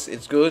Thunder boss.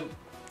 It's good.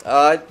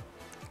 Alright.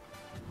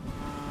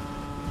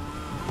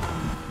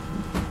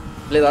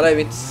 Please, I don't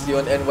even see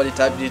on anybody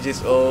type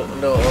digits or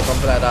no or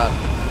something like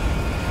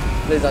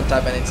that. Please don't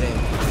type anything.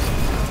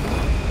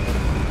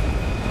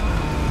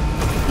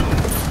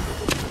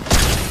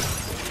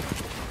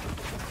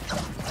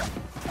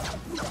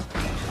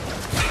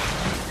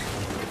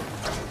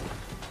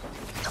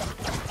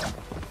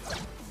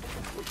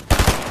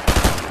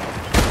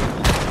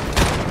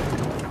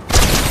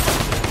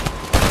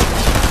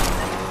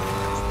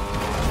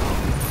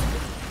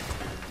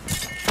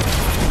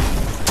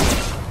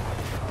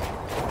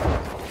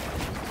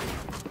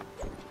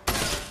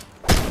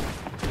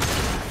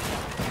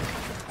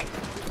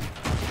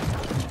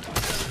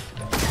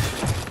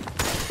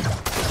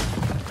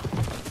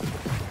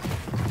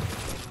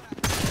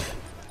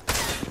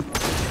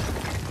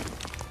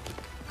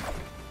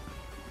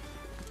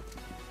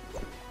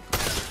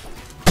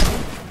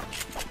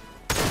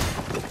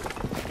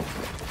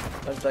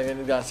 Like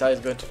this guy is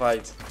going to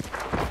fight.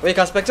 Wait, you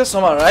can spectate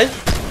someone, right?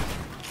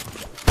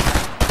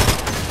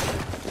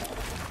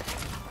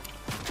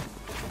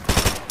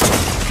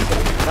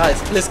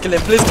 Nice. Please kill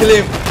him. Please kill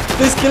him.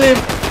 Please kill him.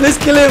 Please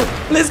kill him.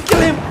 Please kill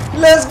him.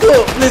 Let's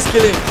go. Please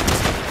kill him.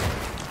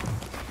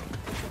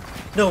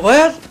 No,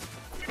 what?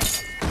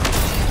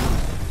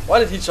 Why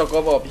did he choke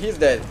up? He's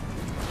dead.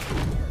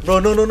 Bro,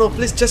 no.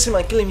 Please chase him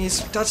and kill him.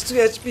 He's 32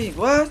 HP.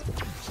 What?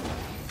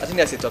 I think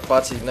that's a third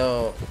party.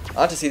 No. I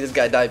want to see this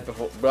guy die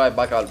before I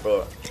back out,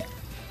 bro.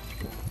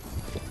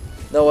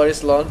 No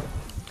worries, Lon.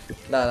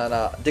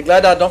 Nah. The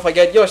glider, don't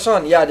forget. Yo,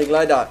 Sean. Yeah, the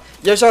glider.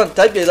 Yo, Sean,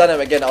 type your username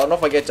again. I'll not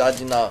forget to add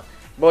you now.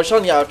 But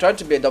Sean, yeah, I'm trying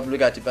to be a W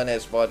guy to be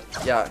honest, but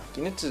yeah,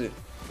 you need to.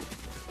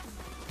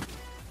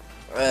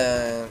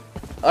 I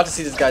want to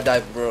see this guy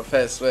die, bro.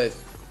 First, wait.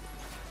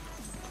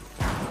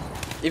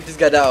 If this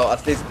guy die, I'll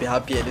at least be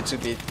happy a little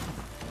bit.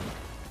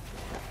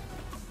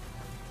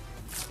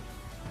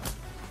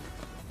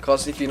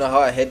 Cause if you know how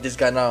I hate this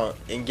guy now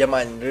in game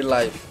and in real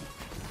life,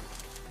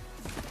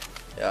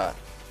 yeah,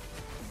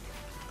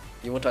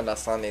 you won't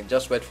understand it.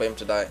 Just wait for him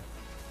to die.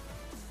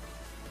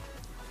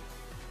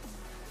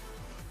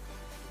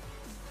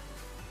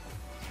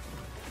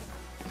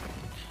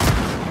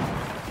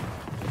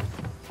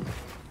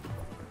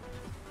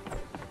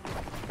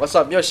 What's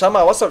up, yo,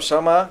 Shama? What's up,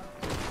 Shama?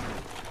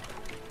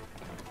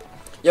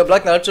 Yo,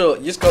 Black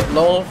Naruto, use code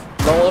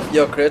Lonewolffn.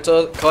 Your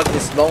creator code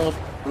is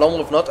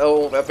Lonewolffn, not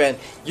Lonewolffn.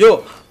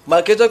 Yo,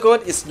 my creator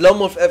code is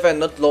Lonewolffn,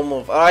 not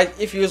Lonewolffn. Alright,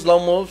 if you use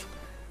Lonewolffn,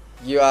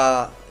 you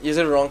are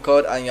using the wrong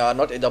code and you are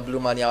not a W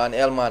man, you are an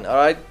L man.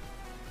 Alright.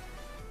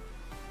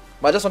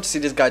 But I just want to see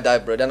this guy die,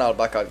 bro. Then I'll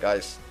back out,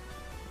 guys.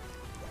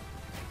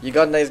 You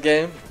got nice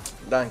game?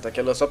 Dang,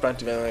 Takelo, stop trying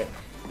to be away.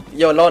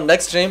 Yo, Lon,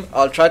 next stream,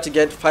 I'll try to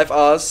get 5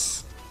 hours.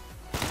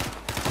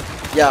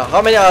 Yeah,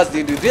 how many hours do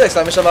you do? Do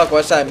exclamation mark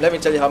watch time. Let me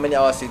tell you how many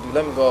hours you do.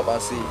 Let me go up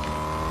and see.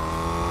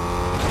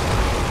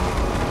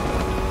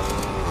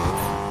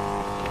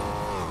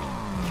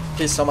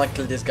 Please, someone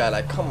kill this guy.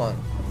 Like, come on.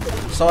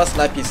 Someone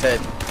snipe his head.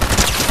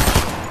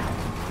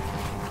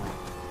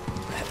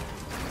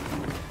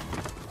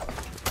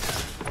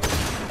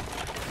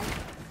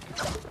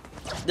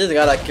 This is the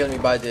guy that killed me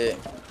by the.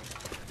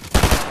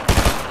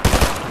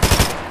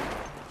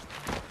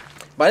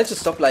 But I need to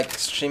stop like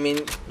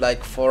streaming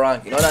like for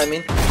rank, you know what I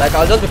mean? Like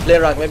I'll just be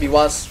playing rank maybe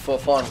once for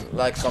fun,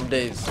 like some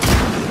days.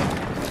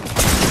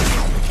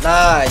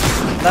 Nice.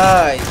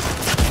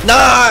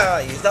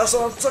 That's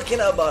what I'm talking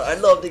about. I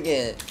love the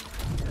game.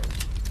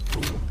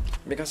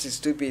 Because he's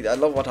stupid. I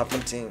love what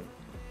happened to him.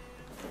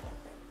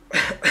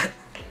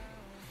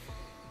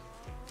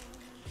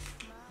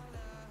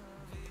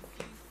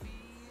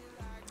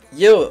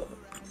 Yo,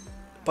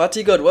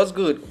 Party God, what's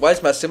good? Why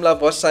is my similar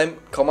watch time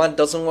command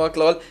doesn't work,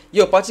 lol?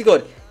 Yo, Party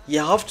God, you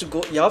have to go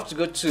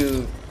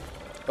to,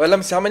 well, let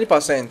me see how many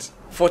percent.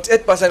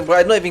 48%, but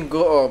I don't even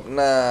go up.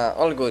 Nah,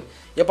 all good.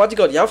 Yo, Party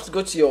God, you have to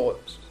go to your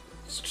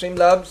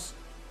Streamlabs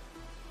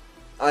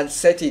and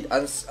set it,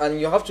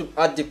 and you have to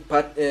add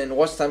the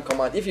watch time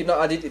command. If you not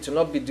add it, it will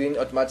not be doing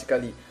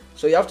automatically.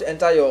 So you have to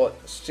enter your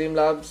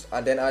Streamlabs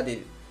and then add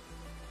it.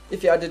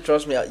 If you add it,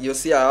 trust me, you'll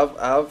see I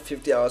have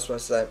 50 hours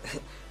watch time.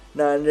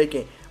 Nah, I'm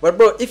joking. But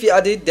bro, if you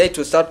add it, then it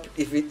will start.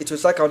 It will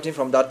start counting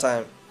from that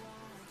time.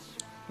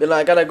 Then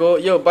like, I gotta go.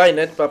 Yo, buy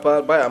net,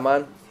 papa. Buy a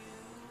man.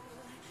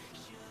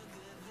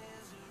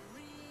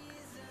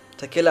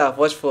 Tequila, I've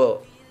watched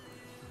for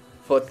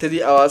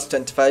 3 hours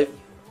 25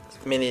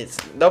 minutes.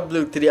 That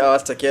blue 3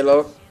 hours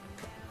Tequila.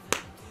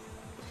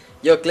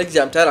 Yo,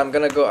 Clicksy, I'm tired. I'm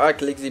gonna go. Alright,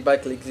 Clicksy, bye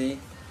Clicksy.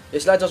 Yo,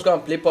 should I just go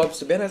and play pops?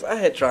 To be honest, I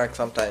hate rank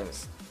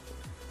sometimes.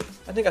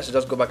 I think I should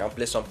just go back and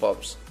play some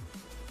pops.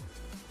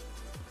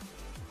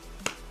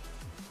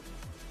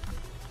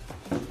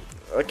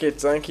 Okay,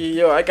 thank you.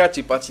 Yo, I got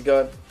you, Party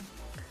God.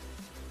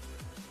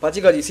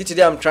 Party God, you see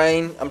today I'm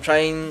trying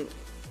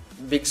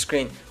big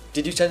screen.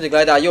 Did you change the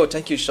glider? Yo,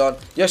 thank you, Sean.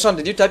 Yo, Sean,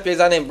 did you type your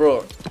username,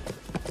 bro?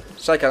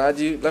 So I can add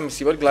you. Let me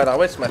see what glider.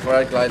 Where's my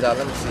favorite glider?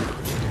 Let me see.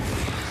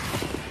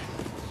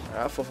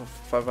 I have 4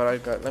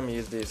 favorite glider. Let me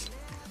use this.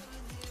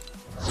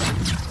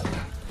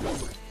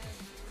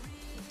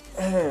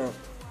 To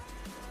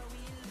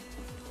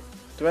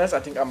be honest, I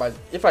think I might.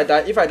 If I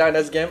die in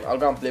this game, I'll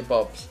go and play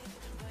pops.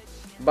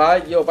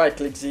 Bye, yo, bye,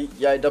 Clicksy.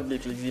 Yeah, W,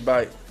 Clicksy,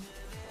 bye.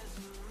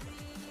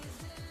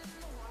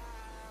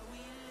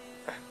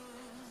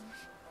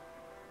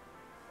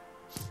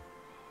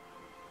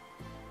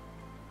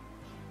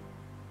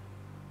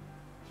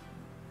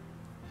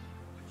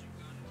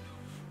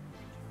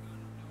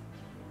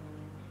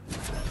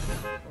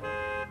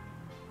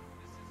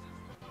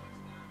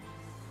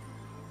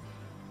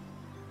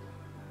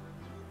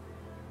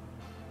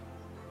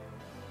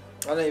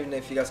 I don't even know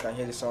if you guys can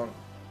hear the song.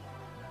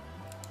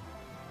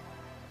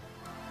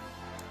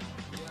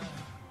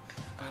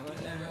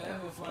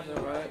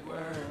 The right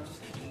words,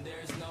 and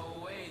there's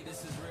no way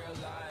this is real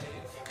life.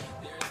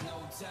 There's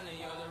no telling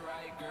you're the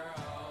right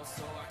girl,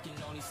 so I can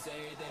only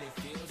say that it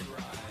feels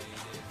right.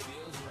 It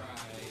feels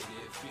right.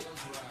 It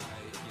feels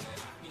right. Yeah,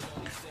 I can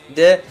only say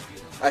there,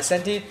 I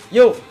sent it.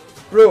 Yo,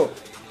 bro,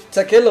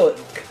 Takelo,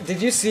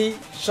 did you see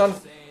Sean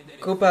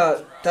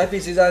Cooper type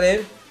his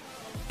username?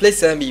 Please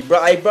send me,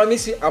 bro. I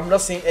promise you, I'm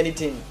not seeing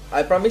anything.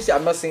 I promise you,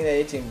 I'm not seeing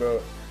anything,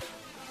 bro.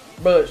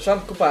 Bro, Sean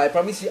Cooper, I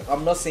promise you,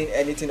 I'm not seeing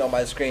anything on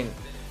my screen.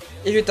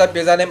 If you type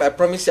your username, I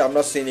promise you, I'm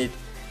not seeing it.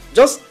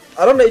 Just,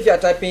 I don't know if you are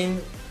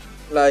typing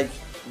like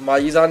my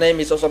username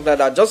is or something like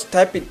that. Just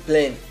type it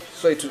plain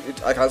so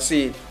I can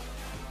see it.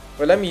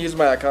 But let me use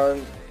my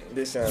account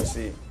this and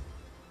see.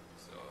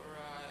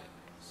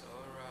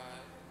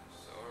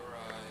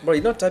 Bro,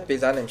 you don't type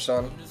his username,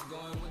 Sean.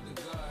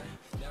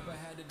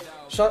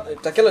 Sean,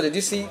 Takelo, did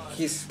you see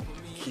his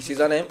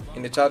username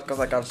in the chat? Cause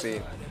I can't see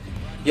it.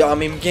 Yo,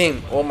 I'm in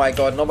game. Oh my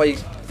god, I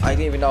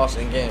didn't even know I was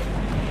in game.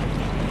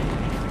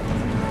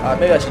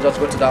 Maybe I should just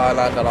go to that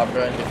island that I've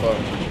joined before.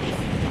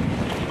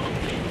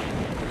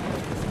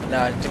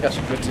 Nah, I think I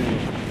should go to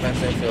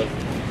Fencing Field.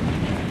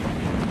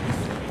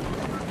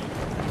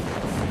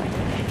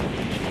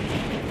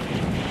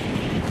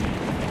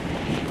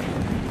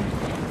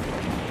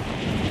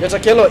 Yo,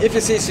 Takelo, if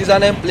you see his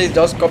username, please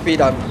just copy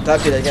it and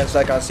type it again so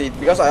I can see it.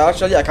 Because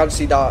I can't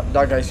see that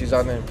guy's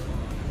username.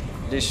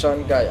 This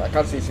Sean guy, I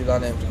can't see his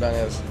username to be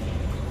honest.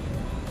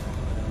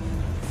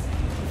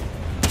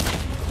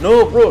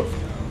 No, bro.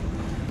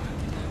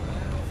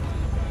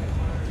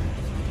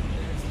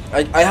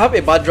 I have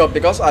a bad drop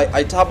because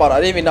I tap out. I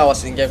didn't even know I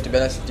was in game to be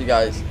honest with you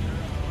guys.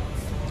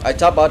 I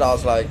tap out. I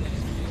was like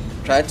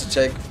trying to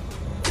check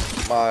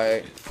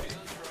my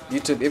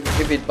YouTube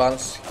if it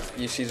bans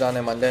his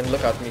username, and then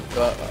look at me,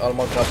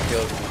 almost got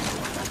killed.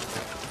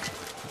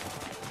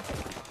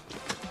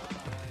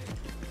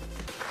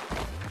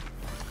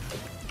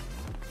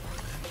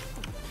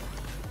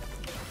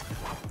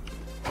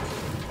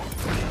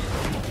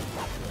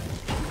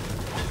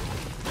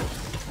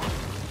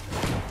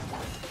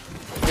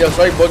 Yo,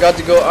 sorry, bro, got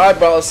to go. Alright,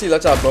 bro, I'll see you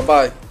later, bro.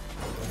 Bye.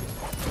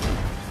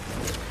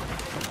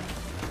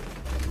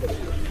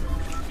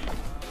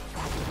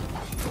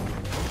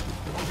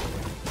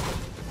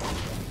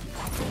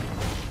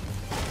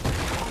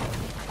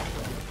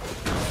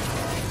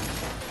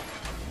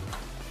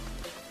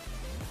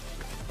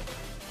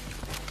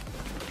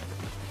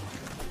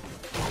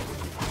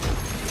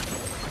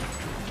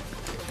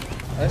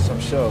 That's some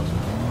shells.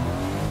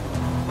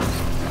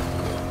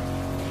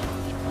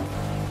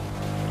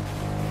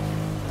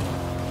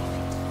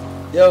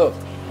 Yo,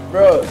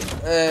 bro,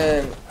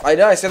 I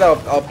know I said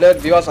I'll play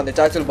with viewers on the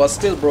title, but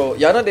still, bro,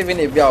 you're not even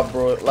a viewer,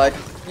 bro. Like,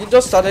 you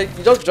just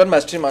joined my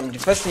stream, and the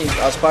first thing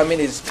you are spamming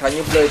is, can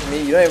you play with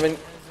me? You don't even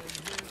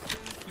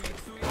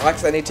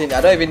ask anything.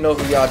 I don't even know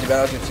who you are, to be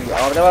honest with you.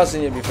 I've never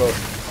seen you before.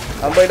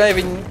 And bro, you don't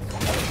even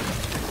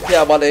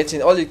care about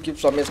anything. All you keep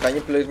from me is, can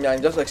you play with me?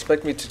 And you just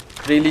expect me to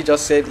really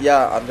just say,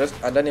 yeah,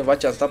 and then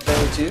invite you and start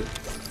playing with you.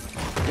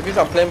 If you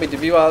can play with the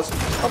viewers,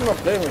 I'm not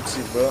playing with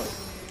you, bro.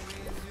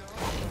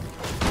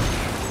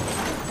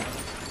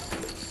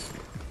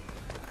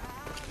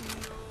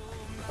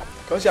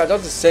 Because you're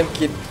just the same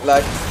kid,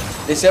 like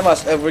the same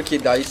as every kid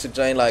that used to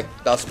join, like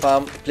that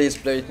spam, please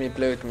play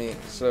with me.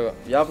 So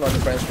you have no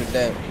difference with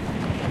them.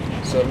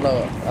 So no,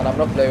 and I'm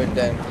not playing with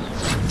them.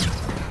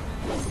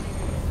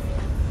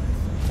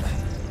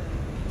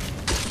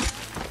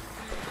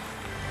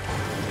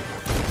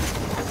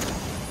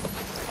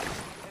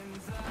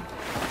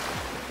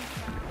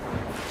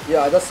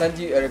 Yeah, I'll just send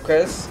you a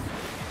request.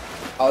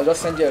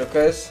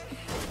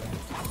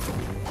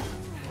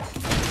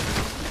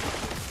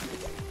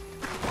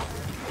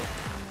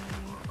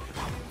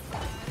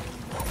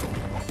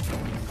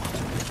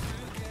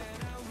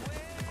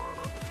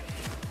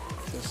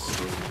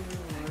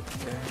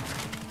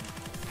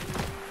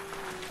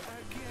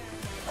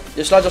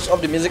 Should I just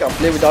off the music and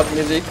play without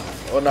music?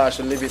 Or no, I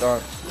should leave it on.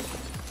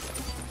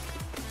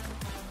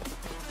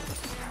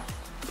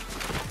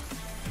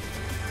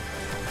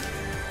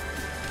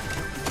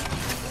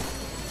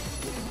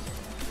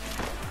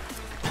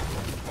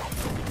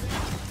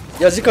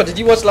 Yeah, Zico, did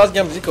you watch last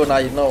game? Zico, nah,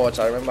 you did not watch.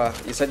 I remember.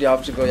 You said you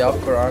have to go, you have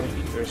Quran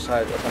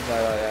recite or something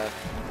like that, yeah.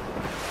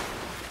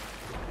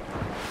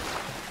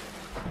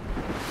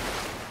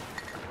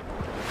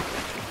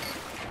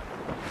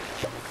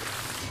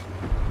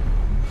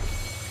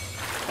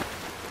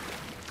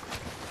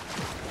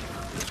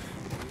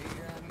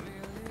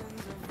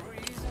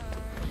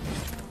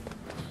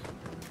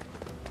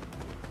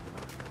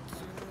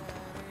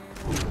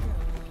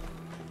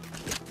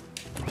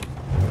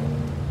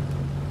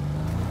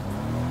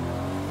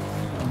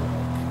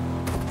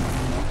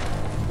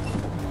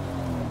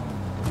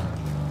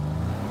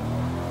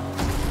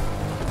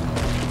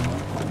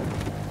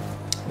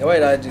 Yeah, what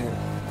did I do?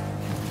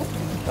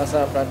 That's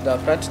what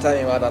I'm trying to time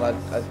him out,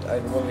 and I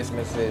remove his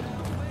message.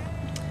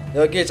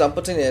 Yo, Gates, I'm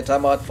putting in a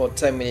timeout for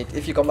 10 minutes.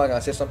 If you come back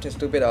and say something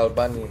stupid, I'll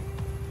ban you.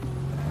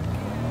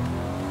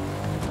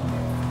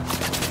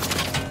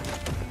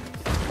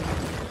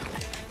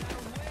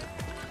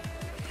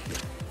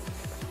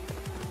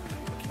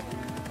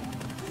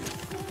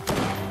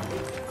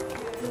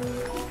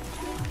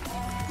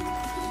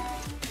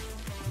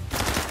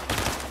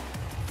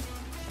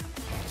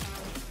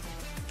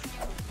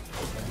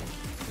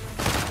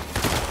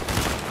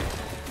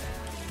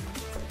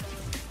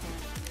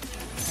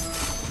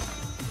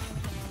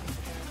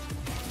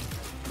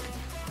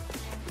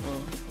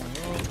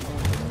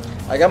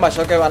 I got my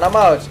shotgun and I'm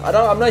out.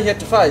 I'm not here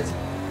to fight.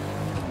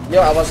 Yo,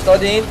 I was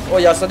studying. Oh,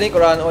 you're studying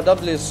Quran. Oh,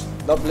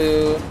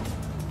 W.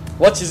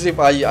 What is it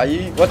are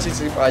you? What is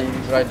it are you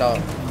right now?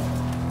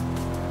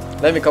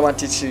 Let me come and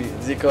teach you,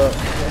 Zico.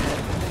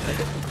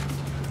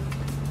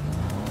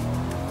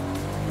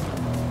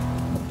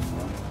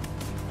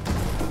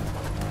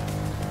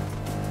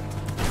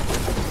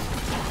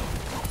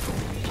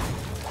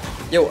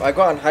 Yo, I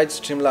got and hide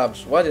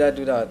Streamlabs. Why did I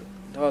do that?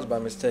 That was by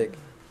mistake.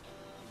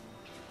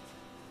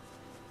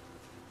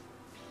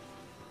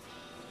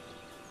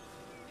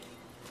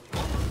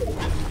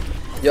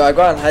 Yo, I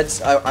got and hide.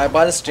 I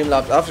banned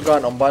Streamlabs. I have to go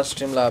and unban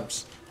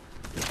Streamlabs.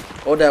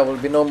 Oh, there will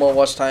be no more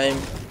watch time.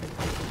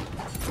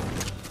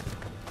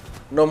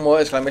 No more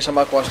exclamation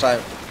mark watch time.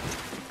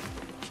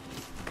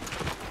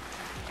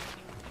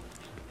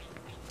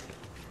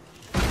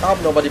 I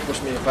hope nobody push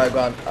me if I go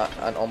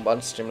and unban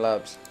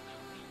Streamlabs.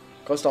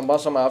 Because to unban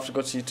some, I have to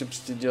go to YouTube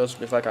Studios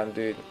before I can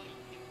do it.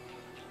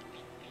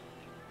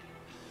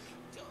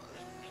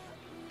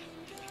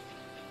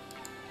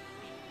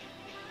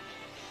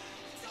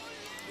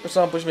 If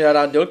someone push me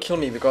around, they'll kill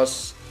me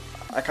because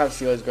I can't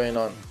see what's going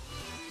on.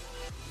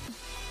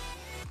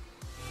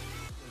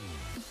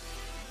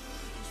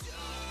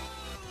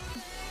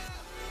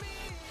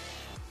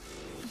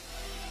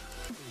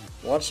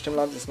 What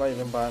Streamlabs is not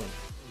even banned.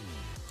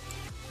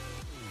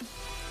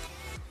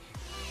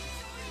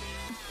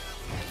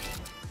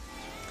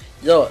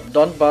 Yo,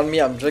 don't ban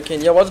me, I'm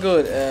joking. Yo, what's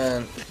good?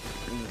 And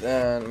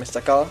Mr.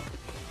 Carl.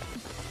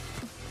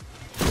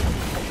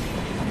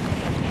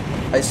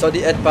 I saw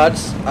the 8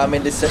 parts. I'm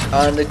in the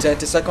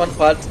 22nd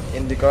part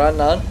in the Quran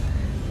now.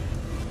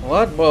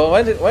 What, bro?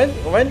 When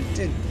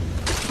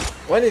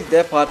is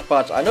there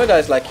part? I know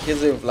there's like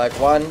hizib, like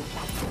one.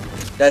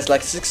 There's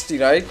like 60,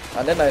 right?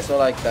 And then I saw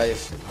like there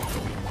is,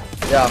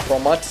 yeah,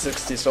 from 1 to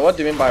 60. So what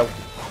do you mean by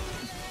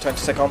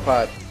 22nd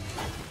part?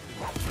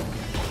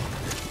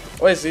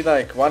 What is it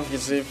like? 1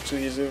 hizib, 2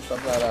 hizib,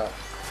 something like that.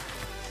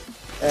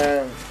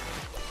 And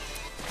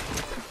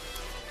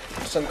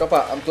Sean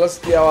Copper, I'm plus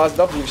 3 hours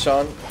W,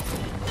 Sean.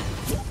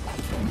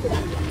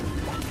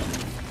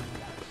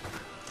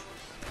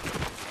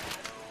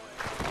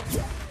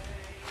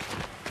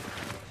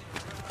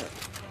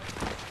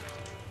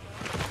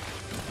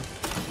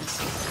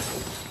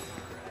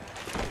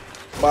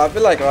 But I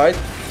feel like, right,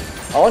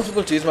 I want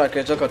people to use my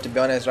creator code, to be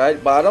honest,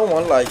 right? But I don't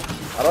want, like,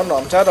 I don't know,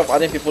 I'm tired of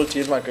adding people to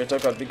use my creator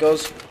code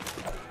because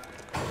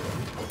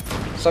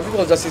some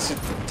people just used to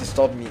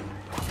disturb me.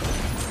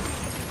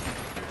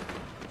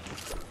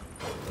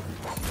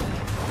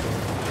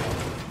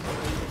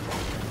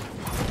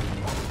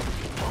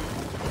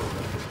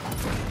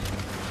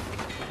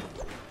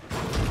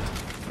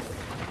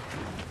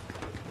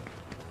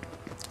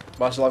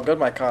 But I should have got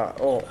my car.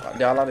 Oh,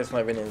 the alarm is not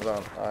even in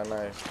zone. Ah,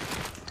 nice.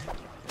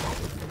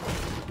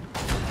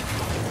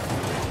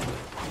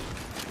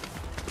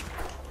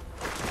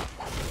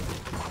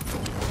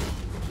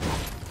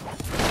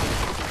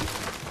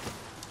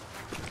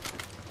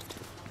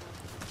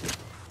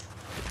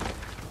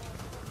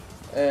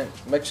 And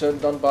make sure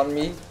don't ban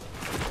me.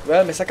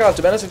 Well, Mr. Carl,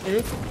 to be honest with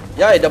you,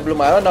 yeah, a W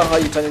man. I don't know how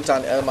you turn into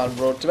an L man,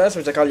 bro. To be honest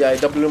with Mr. Carl, you're a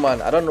W man.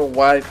 I don't know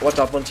what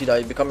happened to you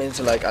that you become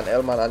into like an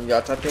L man and you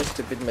are typing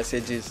stupid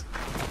messages.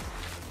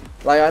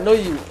 Like, I know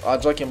you are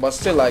joking, but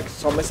still, like,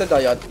 some message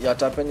that you're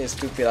typing is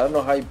stupid. I don't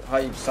know how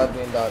you start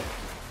doing that.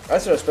 I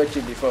used to respect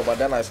you before, but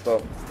then I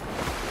stopped.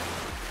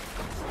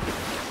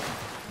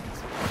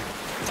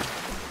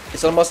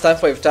 It's almost time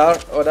for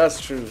iftar. Oh,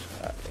 that's true.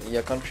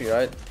 Your country,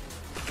 right?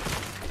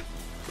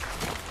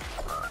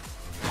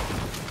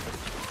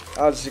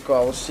 Zico, I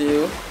will see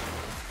you.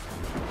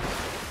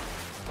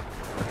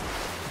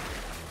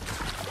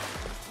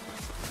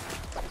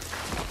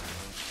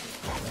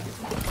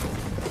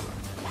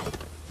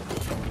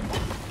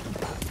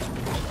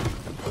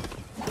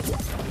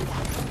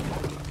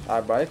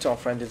 Alright, but I need to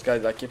unfriend these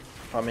guys that keep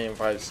farming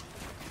invites.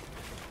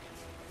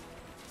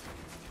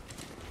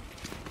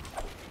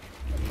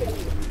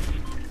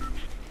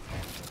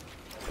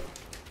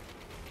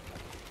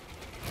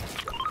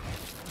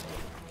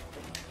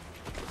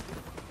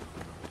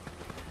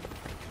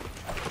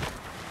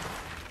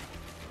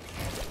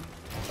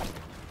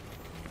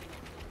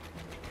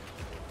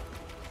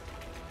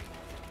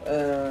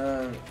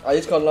 I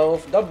just called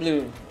Lonewolffn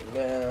W.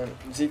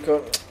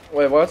 Zico.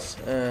 Wait, what?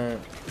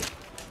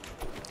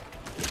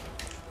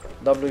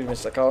 W,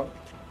 Mr. Carl.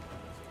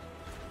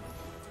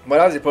 But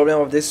that's the problem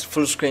of this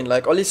full screen.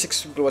 Like, only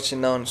 6 people watching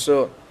now.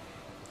 So,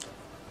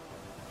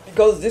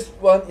 because this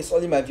one is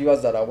only my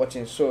viewers that are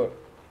watching, so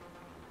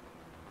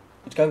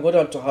it can go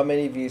down to how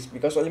many views.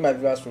 Because only my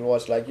viewers will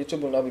watch. Like,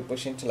 YouTube will not be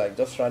pushing to like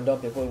just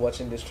random people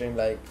watching the stream,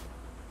 like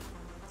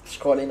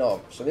scrolling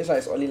up. So this one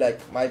is only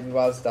like my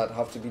viewers that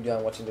have to be there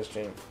and watching the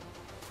stream.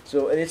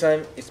 So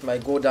anytime it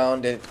might go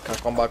down, then it can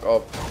come back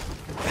up.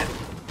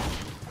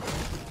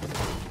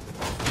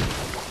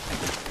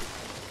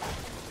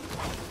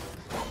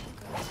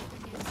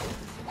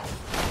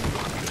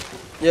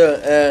 Yeah,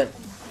 and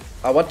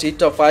I want to hit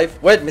top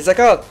 5. Wait, Mr.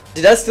 Carl,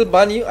 did I still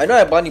ban you? I know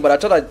I banned you, but I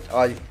thought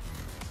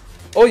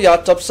Oh, yeah,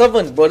 top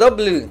 7, bro.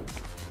 W.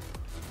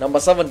 Number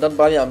 7, don't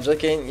buy me, I'm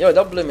joking. Yo,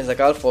 W Mr.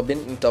 Carl for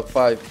being in top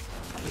 5.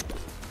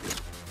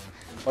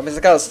 But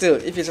Mr. Carl, still,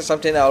 if you say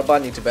something, I'll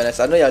ban you, to be honest.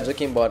 I know you're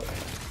joking, but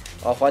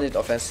I'll find it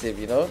offensive,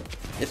 you know?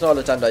 It's not all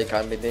the time that you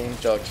can be doing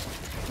jokes.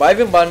 But I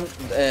even banned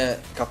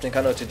Captain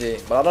Kano today,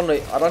 but I don't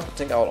know, I don't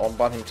think I'll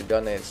unban him, to be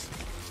honest.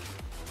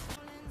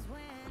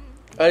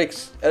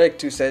 Eric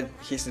too said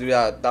he used to do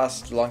that.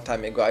 That's a long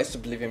time ago. I used to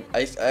believe him.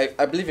 I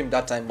believe him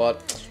that time, but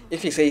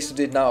if he says he used to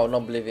do it now, I'll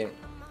not believe him.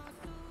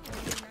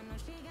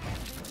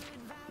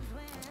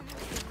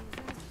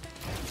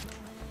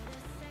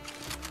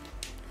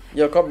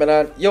 Yo, Cop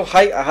Banan. Yo,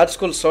 hi, I had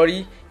school,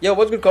 sorry. Yo,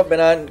 what's good, Cop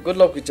Banan? Good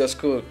luck with your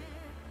school.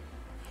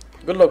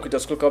 Good luck with your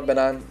school, Cop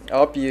Banan. I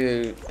hope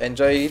you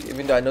enjoy it,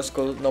 even though I know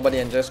school, nobody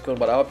enjoys school,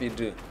 but I hope you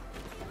do.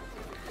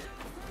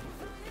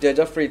 Dear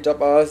Jeffrey,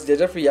 top hours. Dear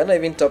Jeffrey, you're not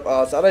even top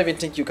hours. I don't even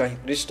think you can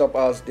reach top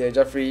hours, dear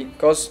Jeffrey,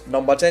 because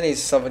number 10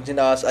 is 17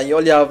 hours and you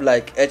only have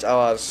like 8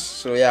 hours.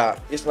 So yeah,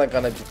 it's not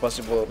gonna be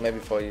possible maybe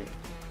for you.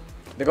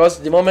 Because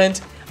the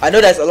moment, I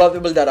know there's a lot of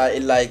people that are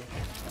in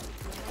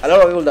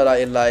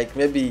like,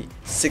 maybe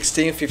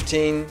 16,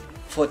 15,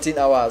 14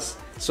 hours.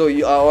 So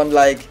you are on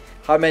like,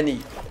 how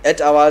many? 8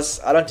 hours.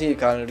 I don't think you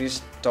can reach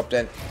top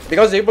 10.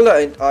 Because the people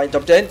that are in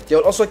top 10, they'll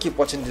also keep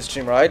watching the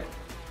stream, right?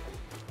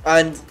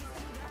 And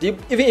even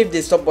if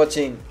they stop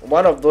watching,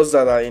 one of those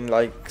that are in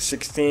like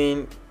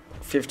 16,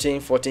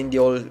 15, 14,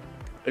 they'll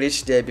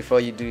reach there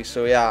before you do.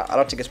 So yeah, I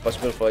don't think it's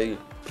possible for you.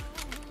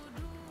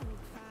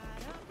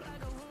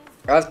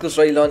 That's good,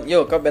 sorry, Lon.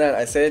 Yo, Copenhagen,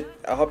 I said,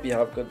 I hope you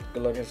have good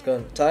luck. It's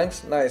gone.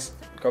 Thanks, nice,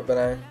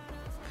 Copenhagen.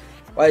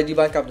 Why did you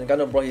ban Captain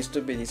Kano, bro? He's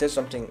stupid. He said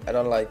something I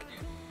don't like.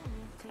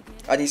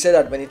 And he said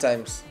that many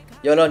times.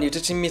 Yo, Lon, you're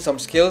teaching me some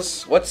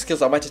skills. What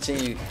skills am I teaching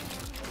you?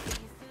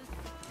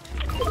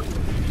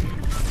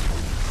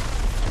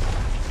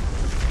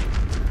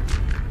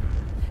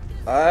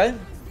 Alright.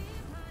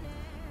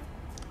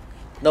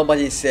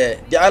 Nobody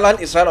said. The island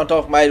is right on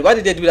top of my head. Why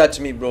did they do that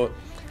to me, bro?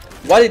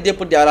 Why did they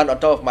put the island on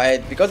top of my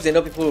head? Because they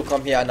know people will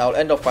come here and I'll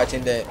end up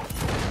fighting them.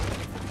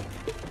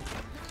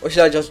 Or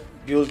should I just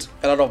build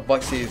a lot of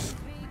boxes?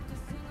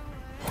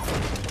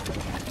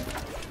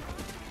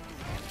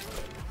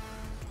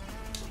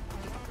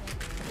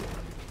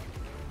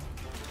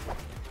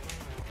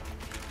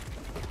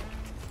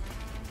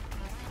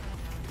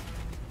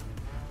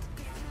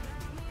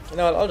 You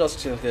know, I'll just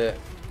chill here.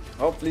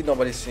 Hopefully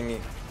nobody see me.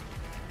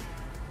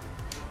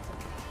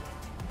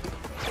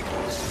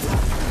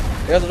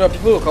 Because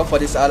people will come for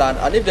this island,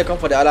 and if they come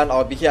for the island,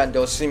 I'll be here and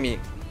they'll see me.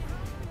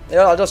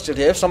 Yeah, I'll just chill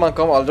here. If someone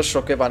come, I'll just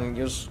shockwave and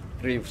use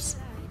reefs.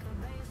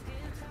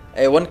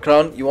 Hey, 1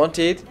 crown, you want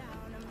it?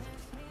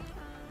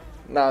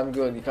 Nah, I'm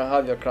good. You can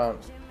have your crown.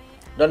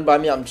 Don't buy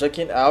me, I'm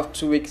joking. I have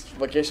 2 weeks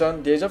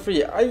vacation. Dear Jeffrey,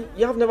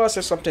 you have never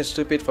said something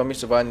stupid for me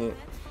to ban you.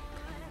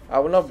 I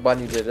will not ban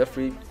you, dear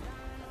Jeffrey.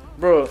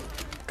 Bro,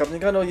 Captain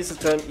Kano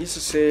used to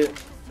say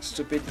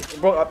stupid.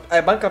 Bro,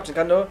 I banned Captain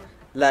Kano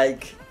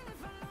like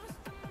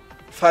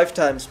 5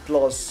 times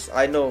plus.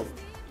 I know.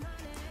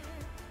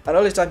 And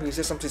all the time he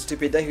say something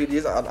stupid, then he'll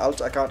use an alt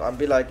account and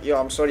be like, yo,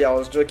 I'm sorry, I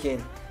was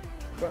joking.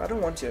 But I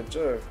don't want your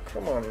joke.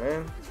 Come on,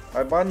 man.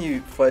 I ban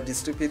you for the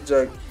stupid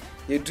joke.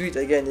 You do it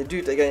again, you do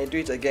it again, you do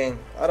it again.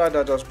 I'd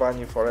rather just ban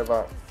you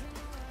forever.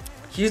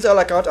 He used the alt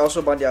account, I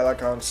also ban the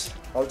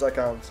alt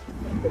account.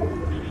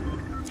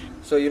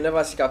 So you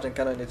never see Captain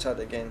Kano in the chat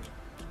again.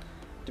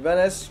 To be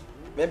honest,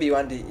 maybe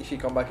one day if you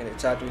come back in the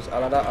chat with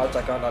another alt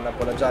account and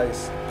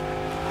apologize.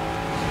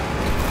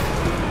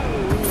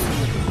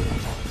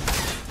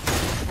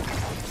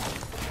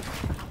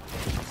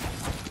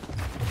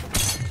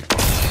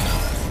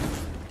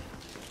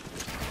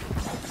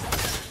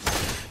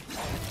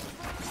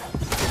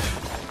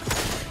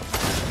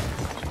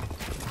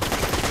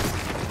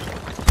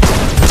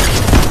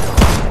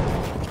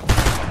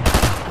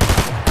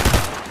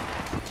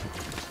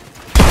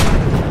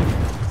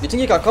 You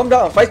think you can come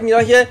down and fight me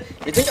right here?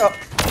 You think I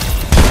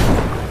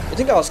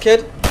was scared?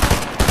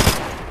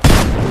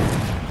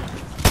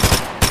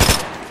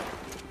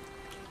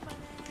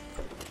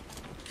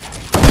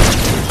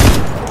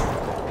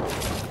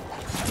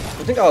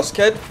 You think I was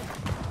scared?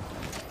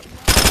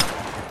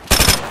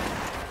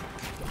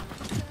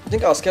 You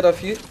think I was scared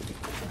of you?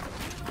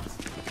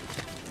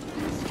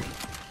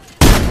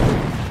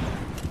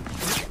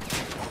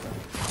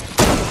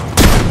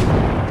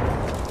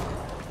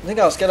 I think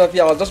I was scared of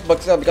you. I was just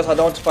boxing up because I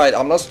don't want to fight.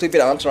 I'm not stupid.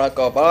 I want to rank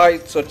up.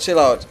 Alright, so chill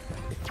out.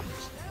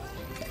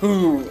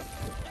 Ooh.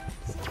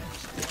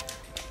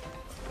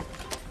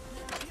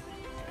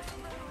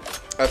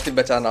 I feel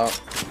better now.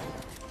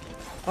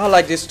 I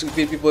like these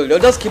stupid people. They'll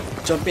just keep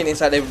jumping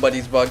inside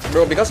everybody's box.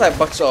 Bro, because I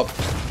box up,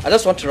 I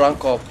just want to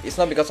rank up. It's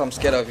not because I'm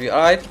scared of you.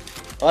 Alright?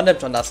 I want them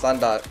to understand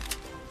that.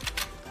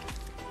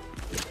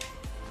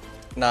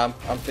 Nah,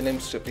 I'm feeling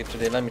stupid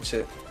today. Let me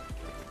chill.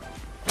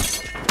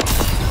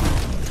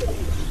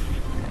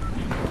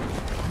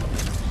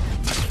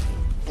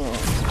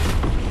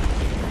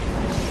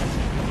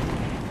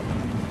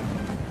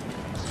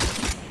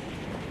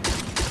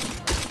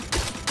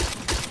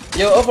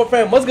 Yo, Alpha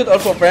Prime, what's good,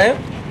 Alpha Prime?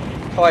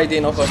 How are you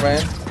doing, Alpha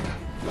friend?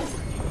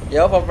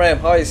 Yeah, Alpha friend,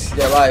 how is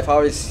your life?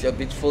 How is your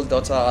beautiful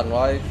daughter and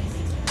wife?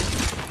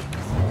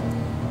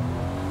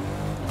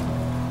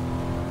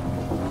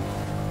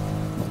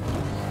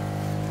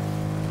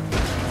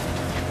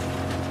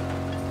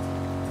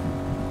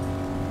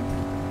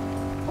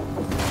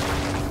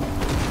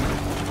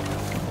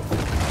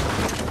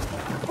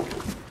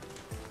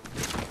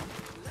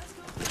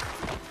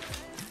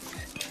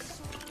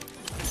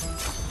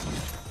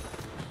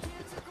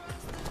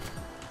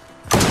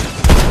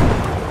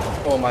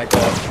 Oh my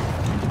god.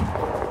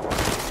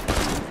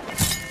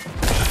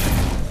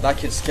 That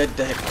kid scared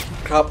the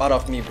crap out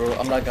of me, bro.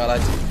 I'm not gonna lie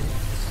to you.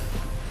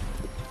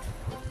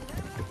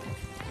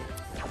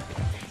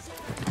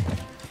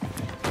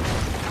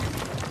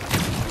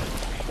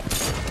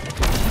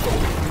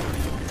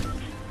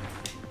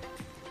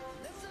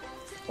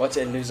 What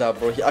a loser,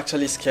 bro. He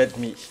actually scared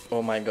me.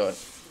 Oh my god.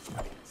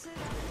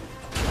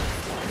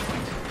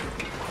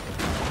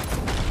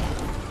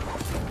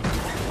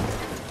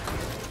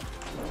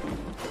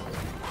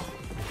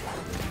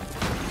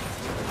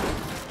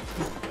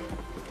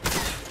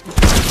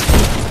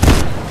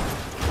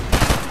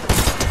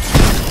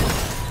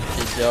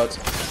 Idiot.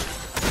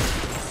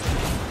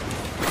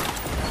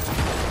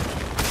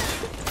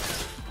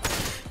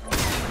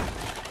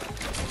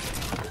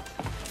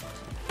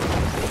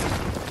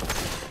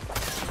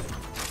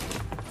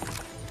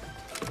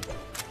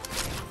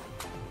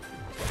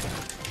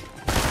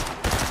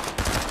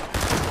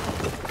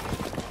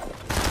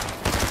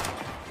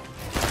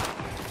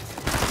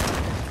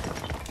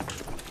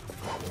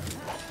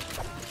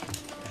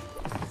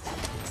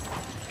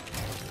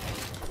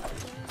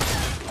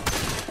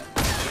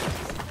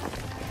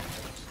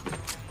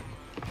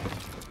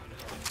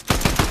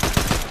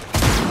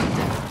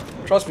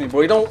 Trust me,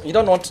 bro. You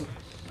don't want to.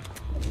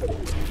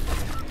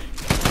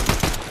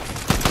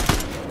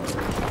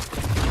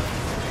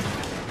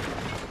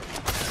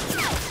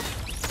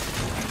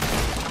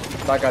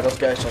 That guy just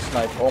gets a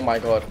snipe. Oh my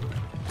god.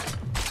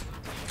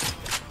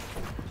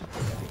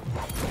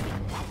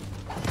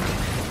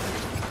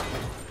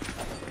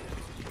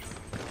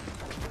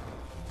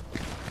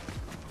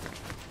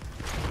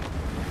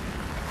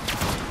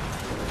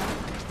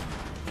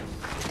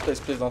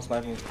 Please don't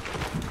snipe me.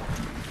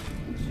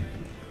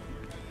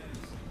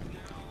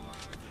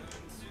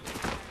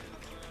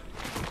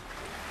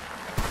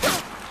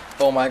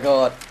 Oh my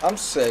god, I'm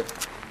sick.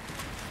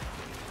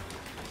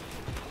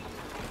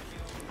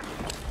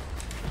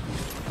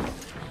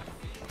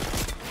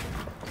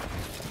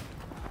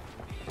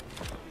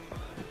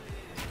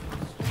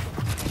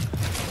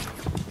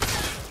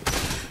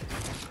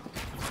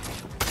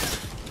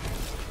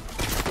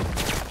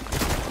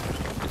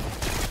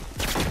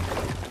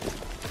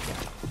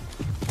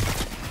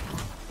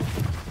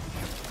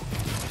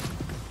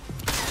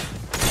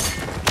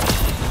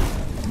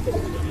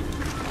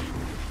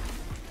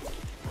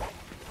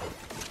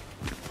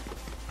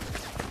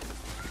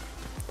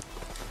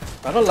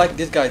 I don't like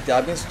these guys, they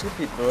are being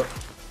stupid, bro.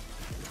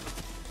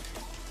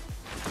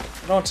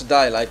 I don't want to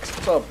die, like,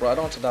 what's up, bro? I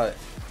don't want to die.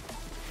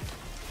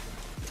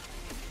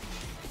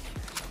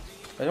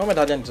 I don't know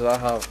that do I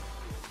have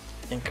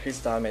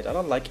increased damage. I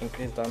don't like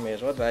increased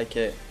damage. What do I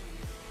care?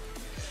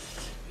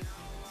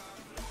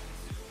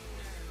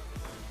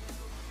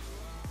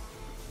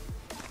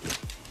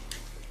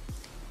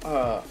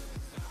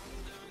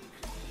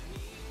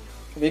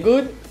 We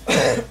good?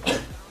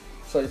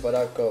 Sorry for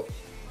that cough.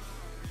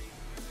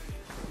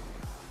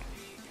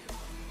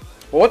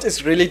 What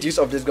is really the use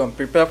of this gun?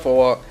 Prepare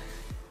for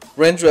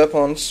ranged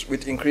weapons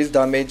with increased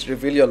damage.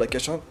 Reveal your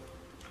location.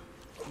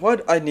 Why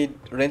do I need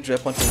ranged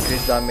weapons to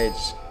increase damage?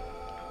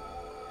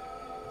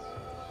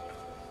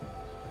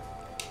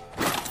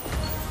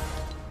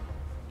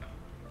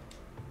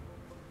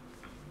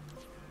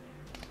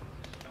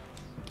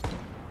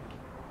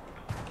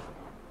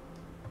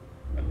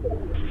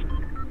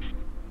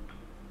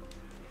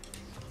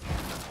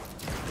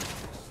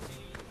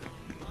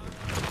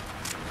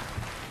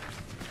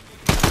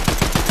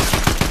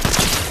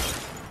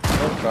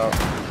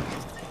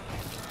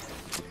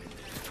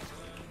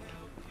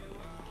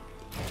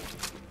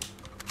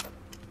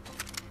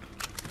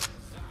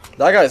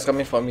 That guy is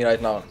coming for me right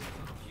now.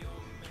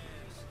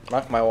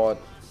 Mark my word.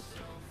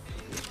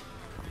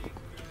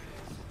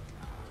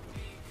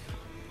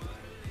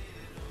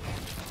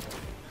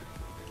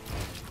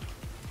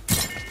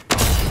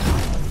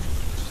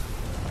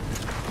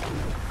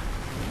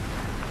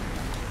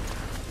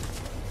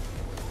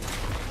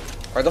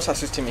 I just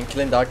assist him in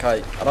killing that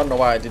guy. I don't know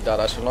why I did that.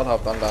 I should not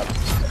have done that.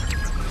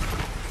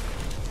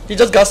 He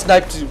just got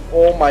sniped too.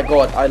 Oh my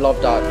god, I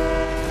love that.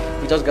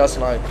 He just got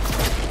sniped.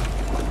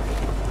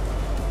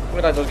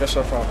 Where did I just get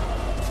shot from?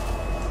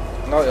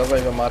 Now it doesn't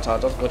even matter.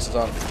 Just go to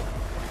zone.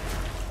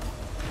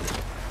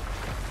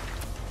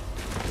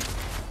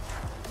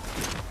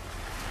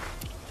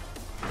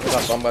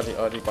 There's somebody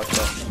already back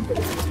up.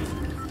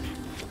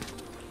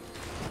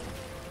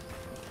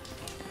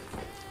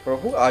 Bro,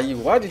 who are you?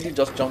 Why did you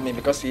just jump me?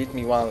 Because he hit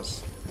me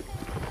once.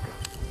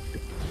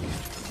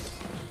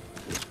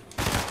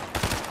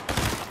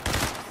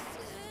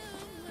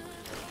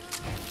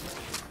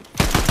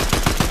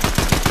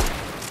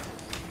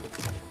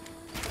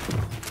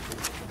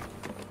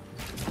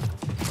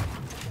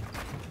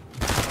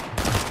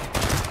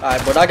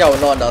 Alright, but that guy will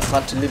not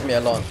understand to leave me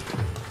alone.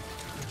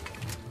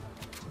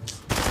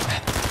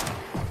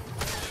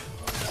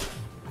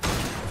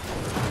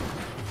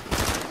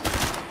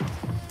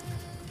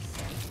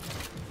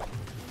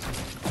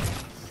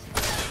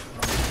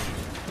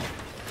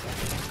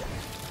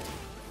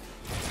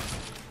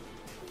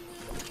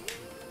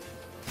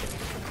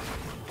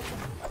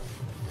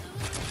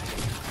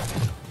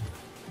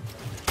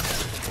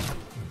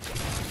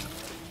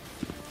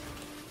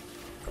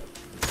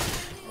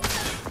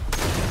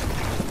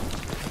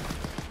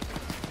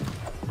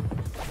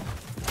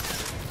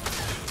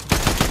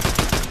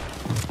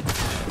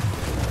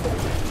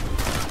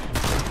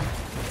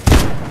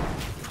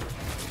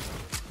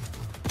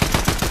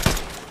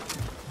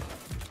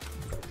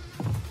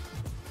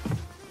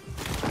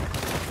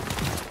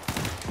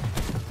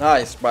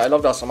 Nice, but I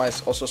love that someone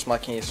is also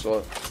smacking his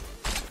sword.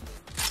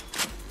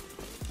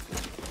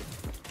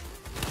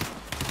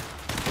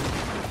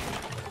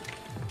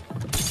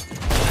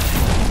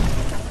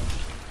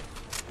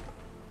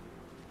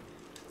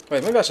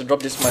 Wait, maybe I should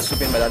drop this my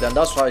stupid medallion.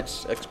 That's why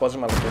it's exposing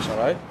my location,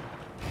 right?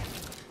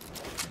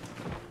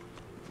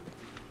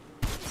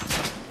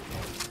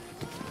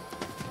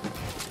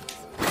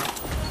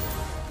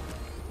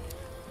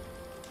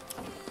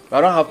 But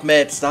I don't have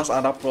meds. That's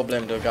another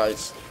problem, though,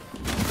 guys.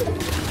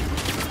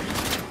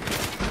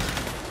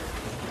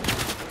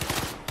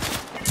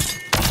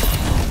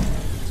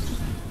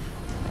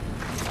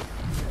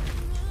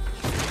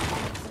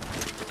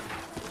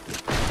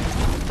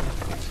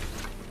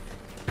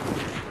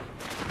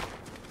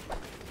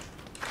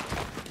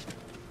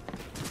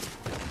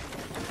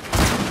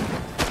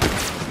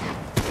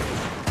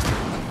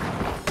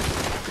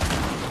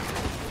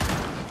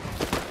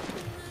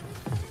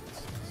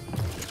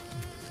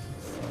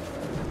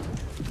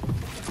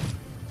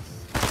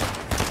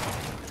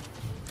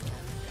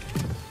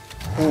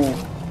 Ooh.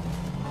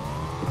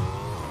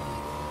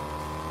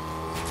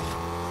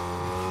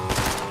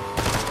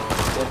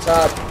 What's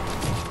up?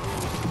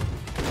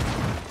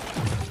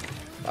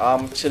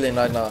 I'm chilling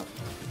right now.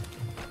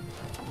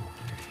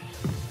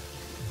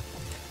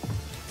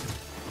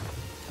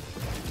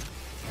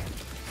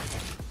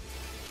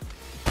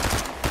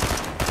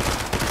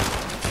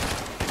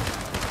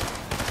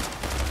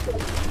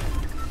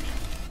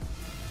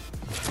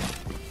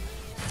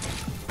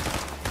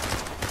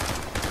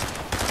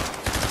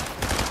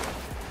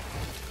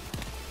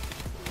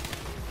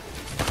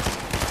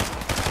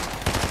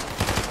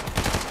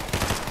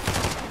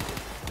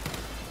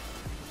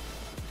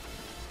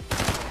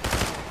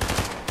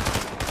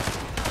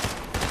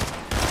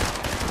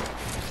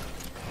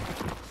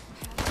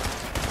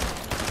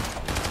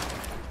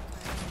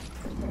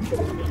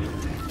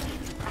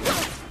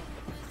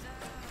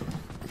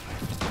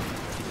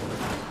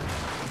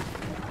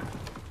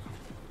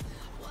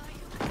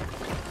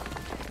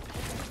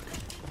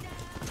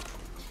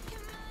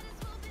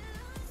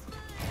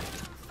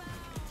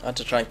 I had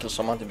to try and kill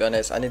someone, to be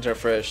honest. I need to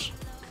refresh.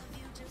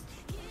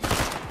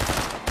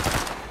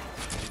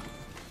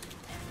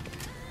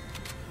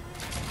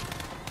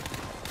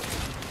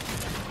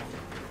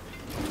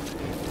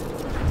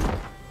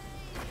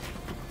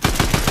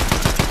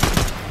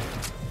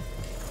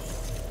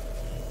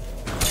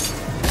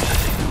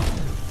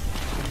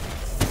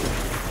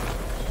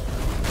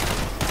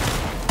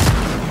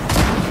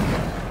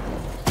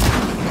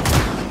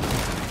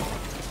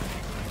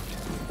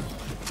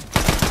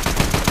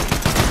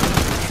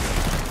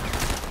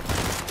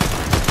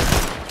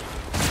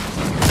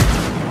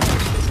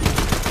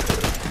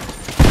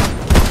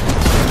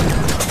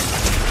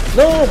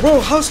 No, bro,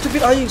 how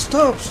stupid are you?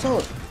 Stop,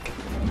 stop.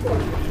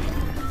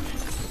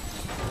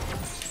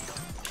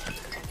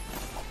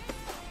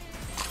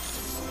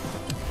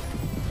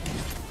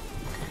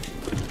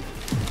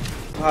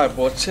 Alright,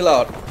 bro, chill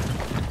out.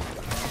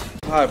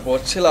 Alright, bro,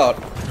 chill out.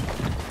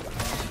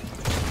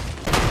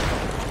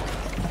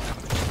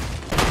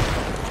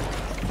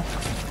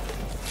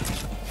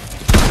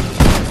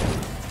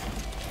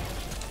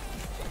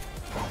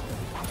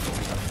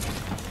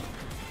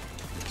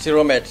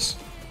 Zero meds.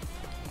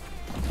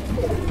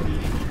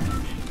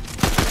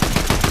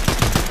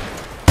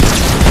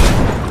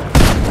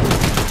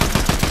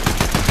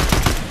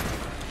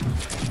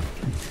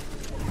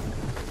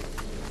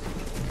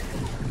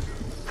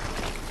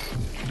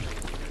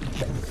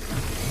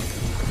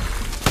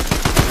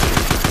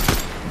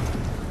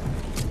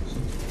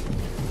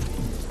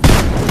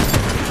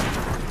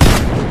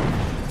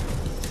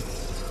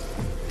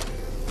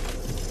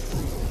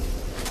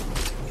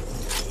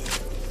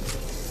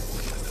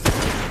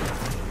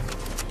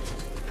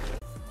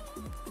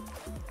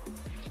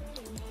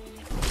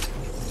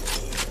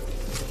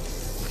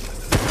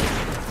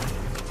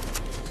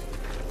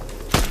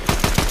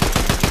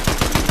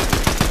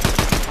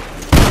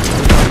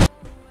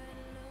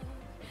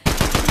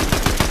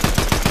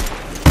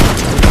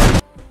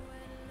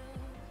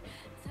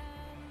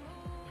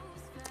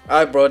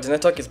 Alright, bro, the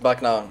network is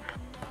back now.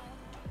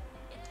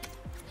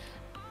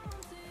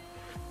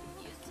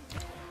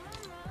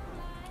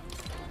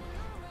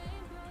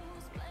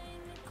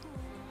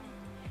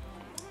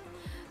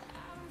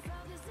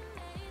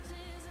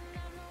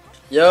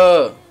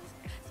 Yo,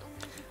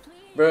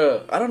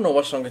 bro, I don't know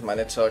what's wrong with my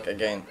network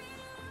again.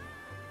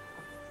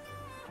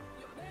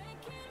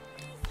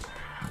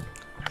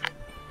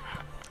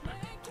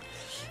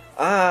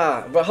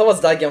 But how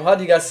was that game? How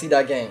do you guys see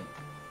that game?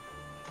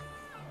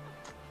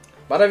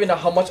 But I don't even know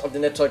how much of the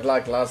network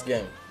lagged last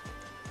game.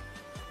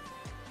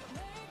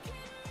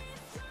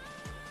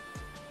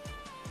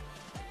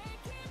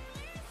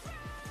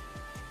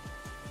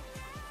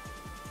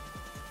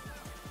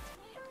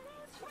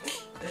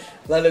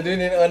 Like doing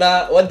it,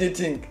 Ona, what do you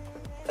think?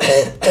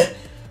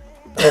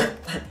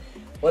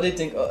 What do you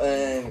think?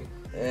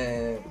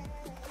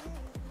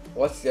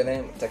 What's your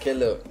name?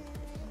 Takelo.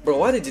 Bro,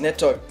 why did the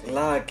network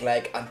lag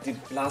like at the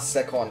last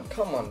second?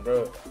 Come on,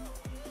 bro.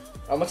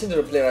 I'm watching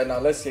the replay right now.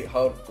 Let's see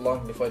how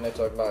long before the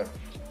network lag.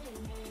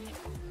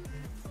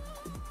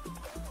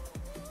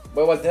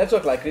 But was the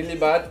network like really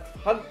bad?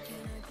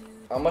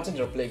 I'm watching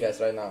the replay,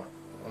 guys, right now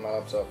on my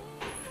laptop.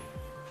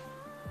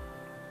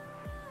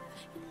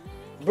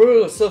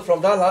 Bro, so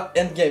from that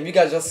end game, you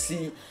guys just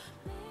see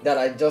that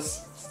I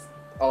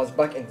was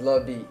back in the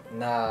lobby.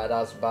 Nah,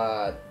 that's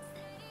bad.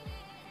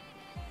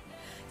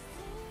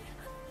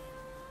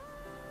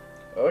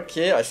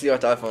 Okay, I see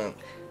what happened.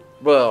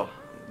 Bro,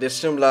 the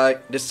stream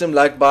lag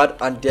bad,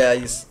 and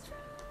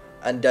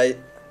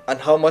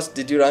how much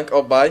did you rank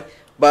up by?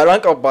 But I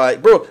rank up by,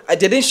 bro, they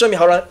didn't show me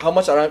how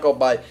much I rank up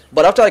by.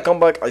 But after I come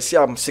back, I see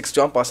I'm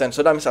 61%.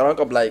 So that means I rank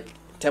up like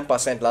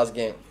 10% last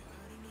game.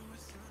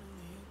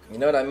 You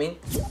know what I mean?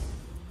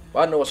 But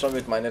I don't know what's wrong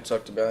with my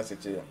network, to be honest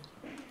with you.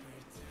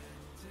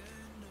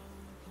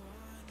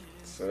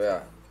 So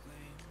yeah.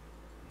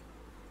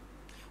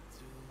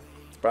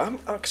 But I'm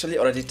actually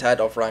already tired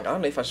of rank. I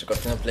don't know if I should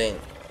continue playing.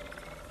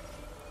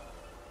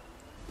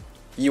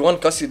 You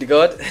won't cause you the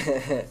god?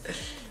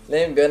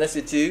 Let me be honest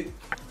with you.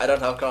 I don't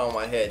have crown on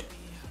my head.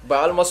 But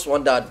I almost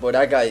won that, but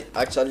that guy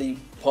actually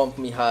pumped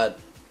me hard.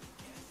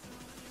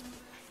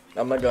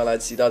 I'm not gonna lie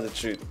to you, that's the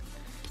truth.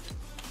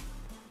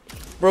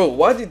 Bro,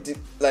 why did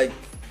like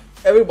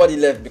everybody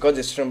left because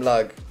the stream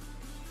lag?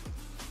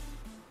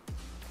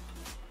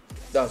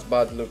 That's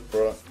bad look,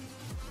 bro.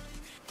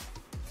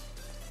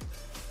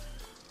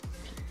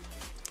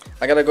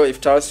 I gotta go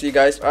iftar. See you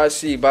guys. Alright,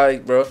 see you. Bye,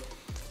 bro.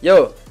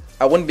 Yo,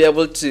 I won't be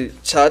able to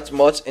chat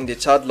much in the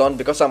chat long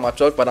because I'm at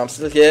work, but I'm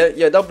still here.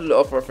 Yeah, double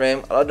up for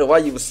fame. I don't know why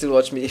you would still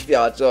watch me if you're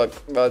at work,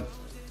 but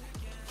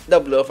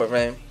double up for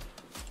fame.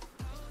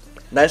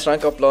 Nice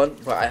rank up long,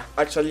 but I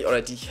actually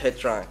already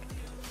hit rank.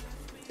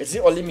 Is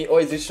it only me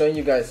or is it showing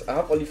you guys? I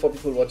have only 4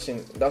 people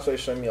watching. That's what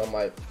it's showing me on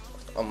my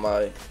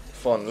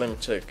phone. Let me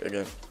check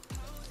again.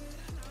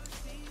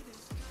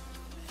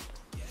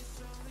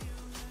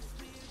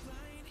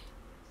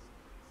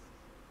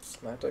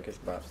 My network is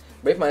bad.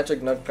 But if my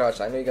network not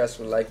crash, I know you guys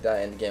will like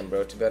that end game,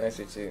 bro. To be honest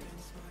with you,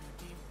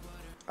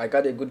 I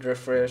got a good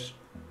refresh,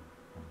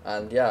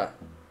 and yeah.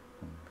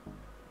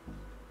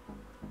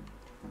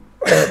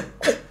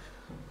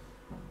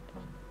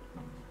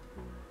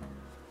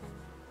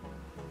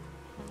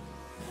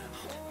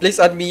 Please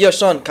add me. Yo,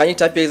 Sean, can you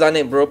type your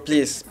username, bro?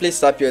 Please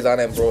type your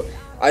username, bro.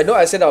 I know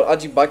I said I'll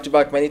add you back to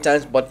back many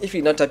times, but if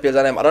you not type your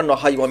username, I don't know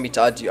how you want me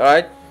to add you.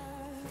 Alright?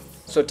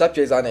 So type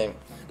your username.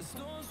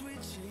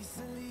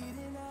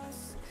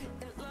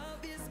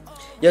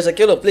 Yes,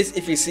 Akelo, please,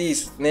 if you see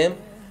his name,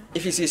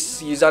 if you see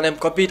his username,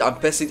 copy it and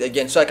paste it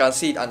again so I can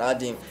see it and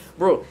add him.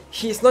 Bro,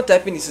 he's not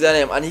typing his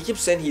username and he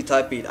keeps saying he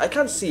type it. I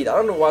can't see it. I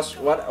don't know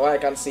why I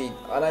can't see it.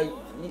 And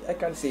I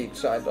can't see it,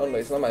 so I don't know.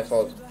 It's not my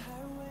fault.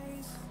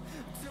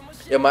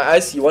 Yeah, my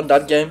eyes, you want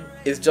that game?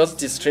 It's just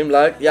the stream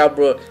lag. Yeah,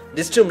 bro,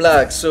 the stream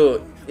lag,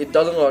 so it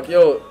doesn't work.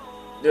 Yo,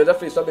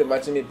 definitely stop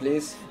inviting me,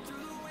 please.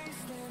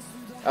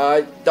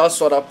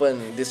 That's what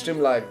happened. The stream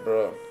lag,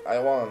 bro. I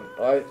won,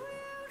 right?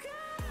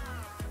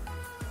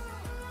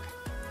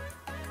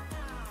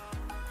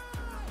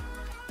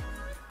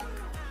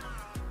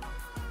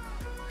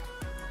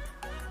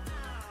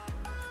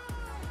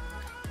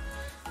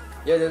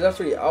 Yeah,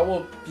 definitely. I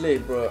will play,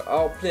 bro.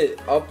 I'll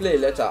play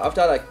later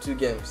after like 2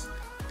 games.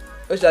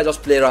 Or should I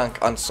just play rank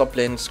and stop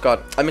playing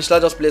squad? I mean, should I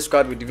just play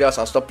squad with the viewers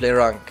and stop playing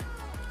rank?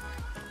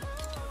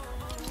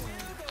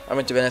 I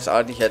mean, to be honest, I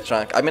already hit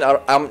rank. I mean,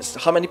 I'm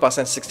how many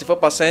percent?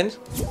 64%?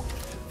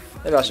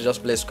 Maybe I should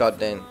just play squad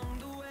then.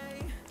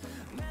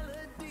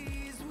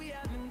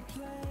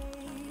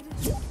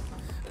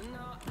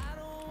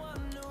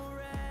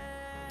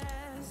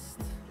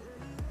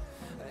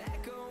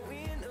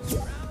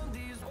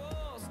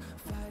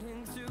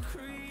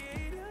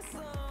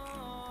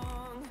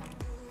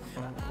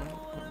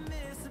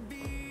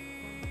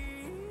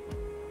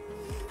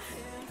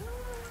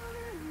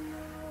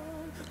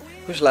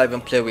 Who should I even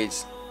play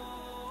with?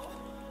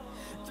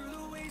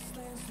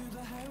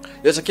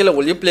 Yes, Akela,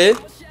 will you play?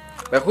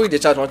 But who in the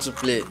chat wants to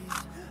play?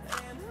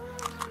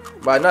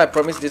 But I know I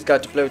promised this guy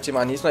to play with him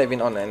and he's not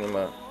even on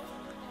anymore.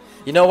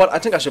 You know what? I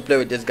think I should play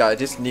with this guy,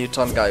 this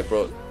Newton guy,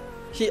 bro.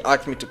 He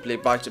asked me to play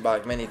back to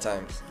back many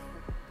times.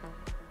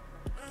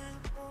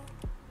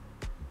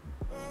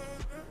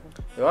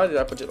 Why did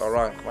I put it on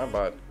rank? My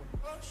bad.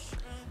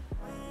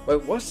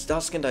 Wait, what's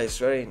that skin that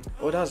he's wearing?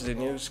 Oh, that's the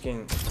new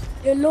skin.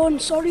 Hey, Lone,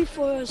 sorry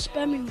for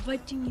spam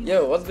inviting you.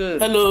 Yo, what's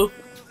good? Hello.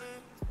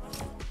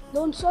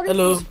 Lone, sorry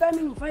Hello. for spam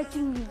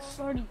inviting you.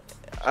 Sorry.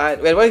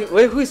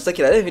 Wait, who is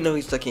talking? I don't even know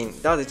who's talking.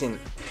 That's the thing.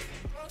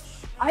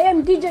 I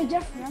am DJ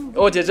Jeffrey.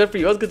 Oh, DJ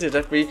Jeffrey, what's good, DJ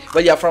Jeffrey?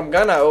 But you're from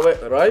Ghana,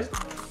 right?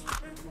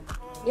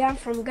 Yeah, I'm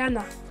from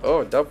Ghana.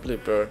 Oh, double,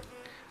 bro.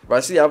 But I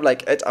see you have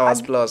like 8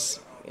 hours plus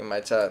in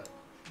my chat.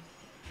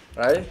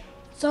 Right?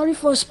 Sorry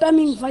for spam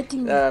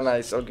inviting you. Nah,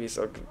 it's all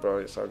good, bro.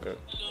 It's all good.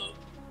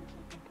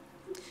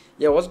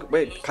 Yeah, what's good?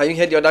 Wait, can you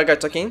hear the other guy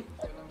talking?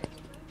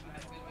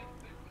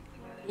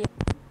 Yeah.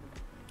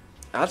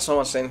 I had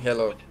someone saying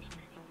hello.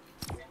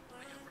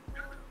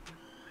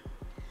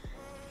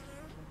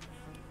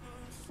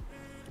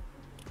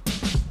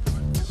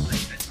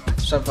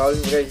 Some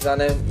probably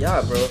username.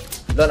 Yeah, bro.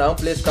 Learn I won't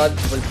play squad,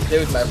 will play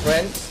with my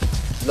friends.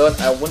 Learn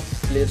I won't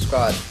play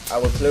squad, I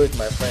will play with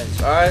my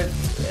friends. Alright?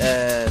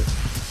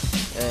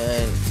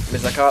 And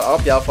Mr. Carl, I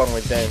hope you have fun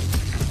with them.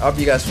 I hope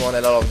you guys won a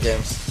lot of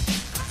games.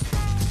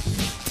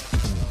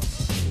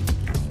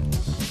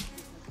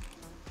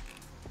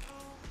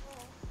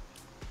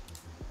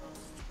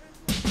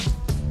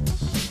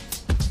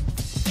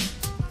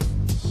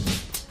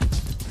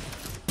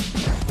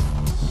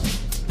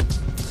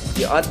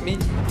 You add me?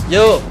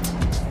 Yo!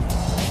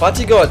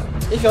 Party God,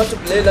 if you want to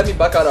play, let me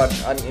back out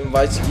and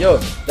invite you. Yo,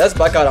 let's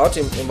back out. I want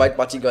to invite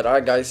Party God.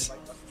 Alright, guys.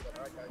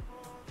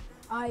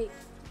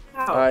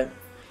 Alright.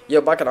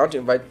 Yo, back out. I want to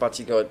invite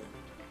Party God.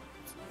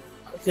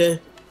 Okay.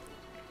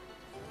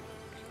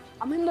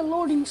 I'm in the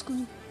loading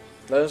screen.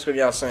 Loading screen,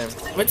 yeah, same.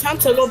 Return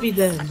to lobby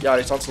then. Yeah,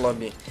 return to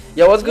lobby.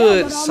 Yeah, what's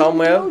good,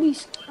 Samuel?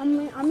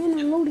 I'm in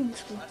a loading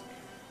screen.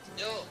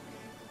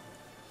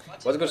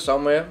 What's good,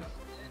 Samuel?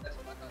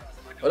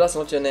 Oh, that's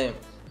not your name.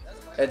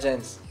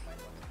 Agents.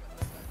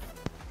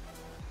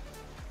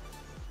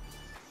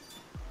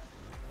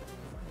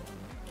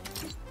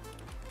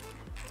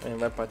 And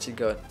my Party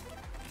God.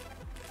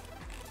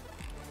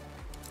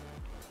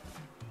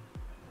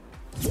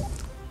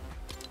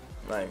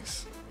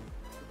 Nice.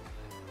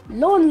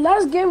 Lone,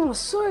 last game was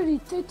so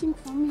irritating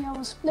for me. I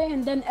was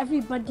playing, then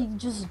everybody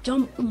just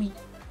jumped me.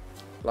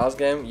 Last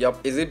game?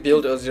 Yup. Is it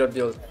build or zero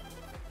build?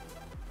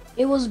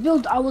 It was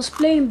built. I was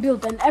playing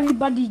build, and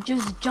everybody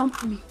just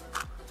jumped me.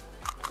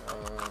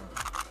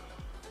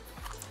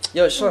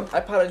 Yo, Sean,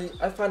 I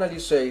finally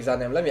saw his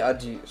name. Let me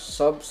add you.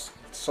 Subs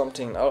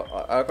something.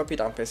 I'll copy it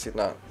and paste it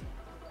now.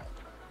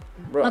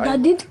 Bro, But I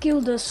did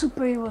kill the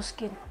superhero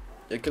skin.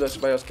 You killed a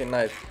superhero skin,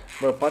 nice.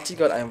 Bro, Party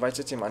God, I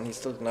invited him and he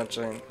still did not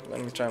join. Let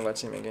me try and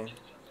invite him again.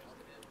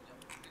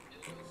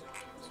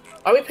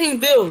 Are we playing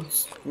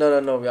builds?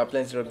 No, we are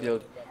playing zero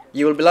build.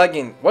 You will be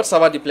lagging. What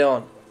server do you play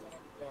on?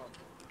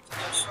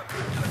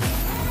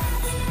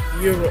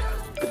 Europe.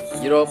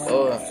 Europe,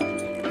 oh.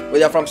 Well,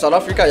 you're from South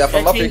Africa? You're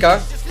from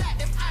Africa?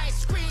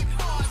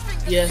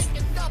 Yeah.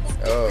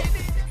 Oh.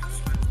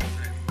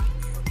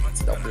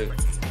 Double.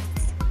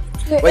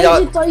 Wait, Wait,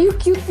 Agent, are you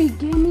QP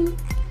gaming?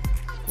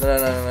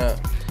 No.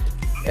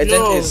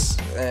 Agent No. is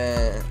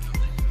wait,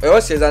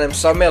 what's his name?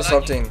 Samuel or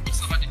something.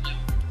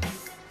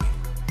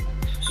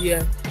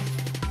 Yeah.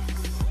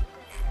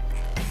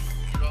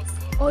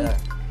 Oh, Yeah.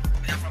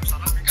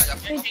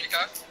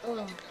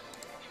 Oh.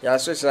 Yeah,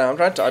 so it's, I'm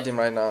trying to add him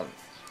right now.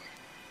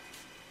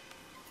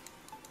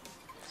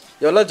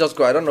 Yo, let's just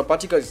go. I don't know.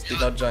 Party God did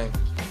not join.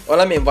 Oh,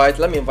 let me invite.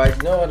 You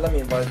know what? Let me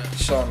invite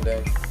Sean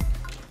then.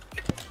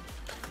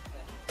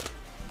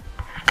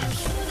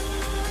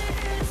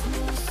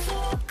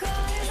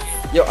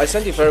 Yo, I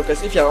sent you a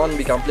request. If you're on,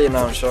 we can play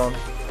now, Sean.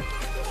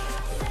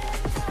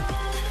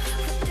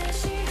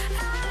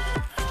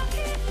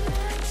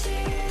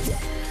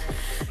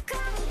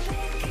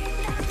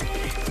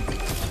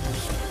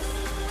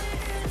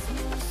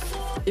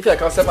 If I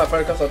can accept my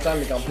friend request sometime,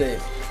 we can play.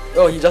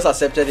 Oh, he just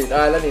accepted it.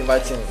 Alright, let me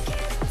invite him.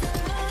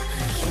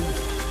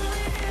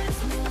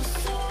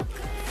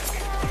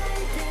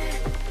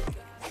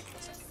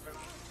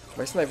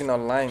 But it's not even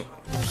online.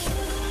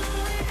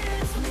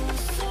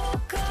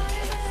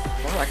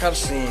 Oh, I can't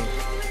see him.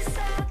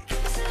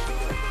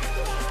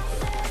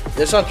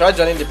 Yeah, Sean, try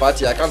joining the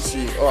party. I can't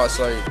see. Oh,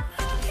 sorry.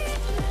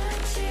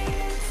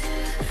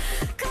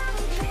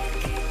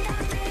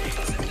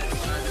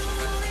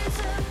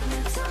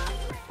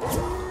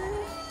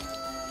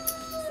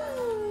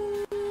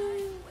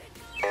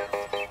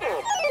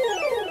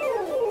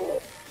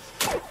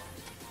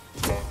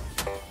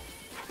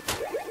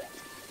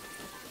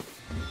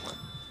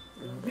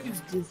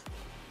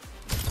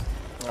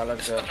 I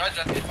like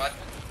that.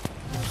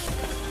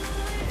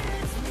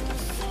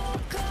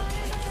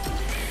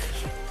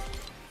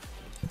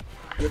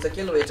 It's a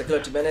killer,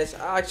 to be honest.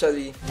 I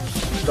actually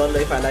don't know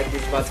if I like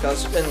this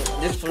podcast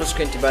and this full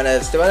screen, to be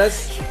honest.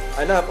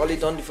 I know I've only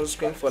done the full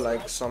screen for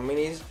like some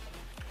minutes.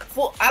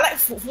 I like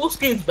full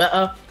screens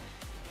better.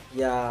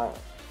 Yeah,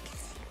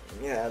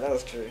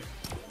 that's true.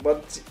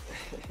 But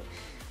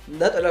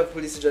not a lot of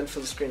police join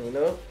full screen, you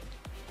know?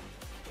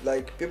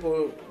 Like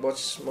people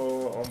watch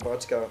more on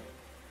vertical.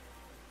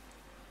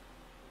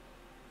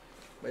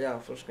 But yeah,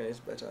 full screen is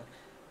better.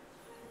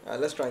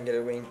 Let's try and get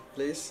a win,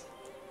 please.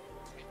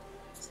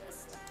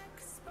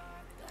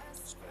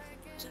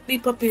 Be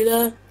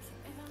popular.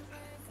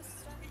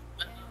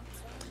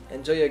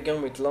 Enjoy your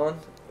game with Lon.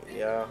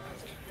 Yeah.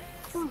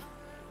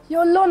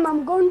 Yo, Lon,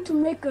 I'm going to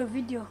make a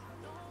video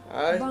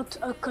Alright. about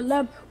a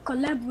collab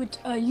with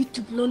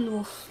YouTube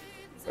Lonewolffn.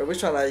 Wait,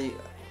 which one are you?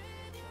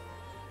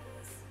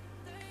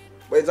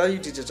 Wait, is that you,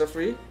 DJ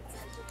Jeffrey?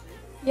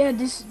 Yeah,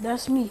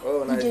 that's me,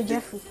 Oh, nice. DJ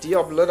Jeffrey. Do you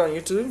upload on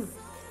YouTube?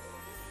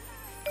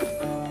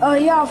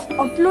 Yeah, I've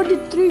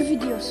uploaded 3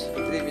 videos.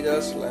 3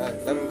 videos?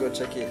 Let me go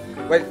check it.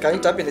 Wait, can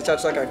you type in the chat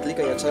so I can click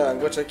on your channel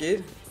and go check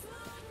it?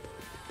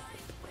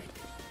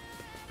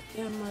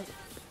 Yeah,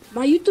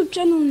 my YouTube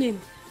channel name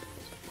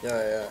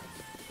Yeah.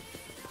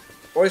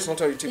 Oh, it's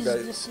not on YouTube, is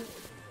guys. the same.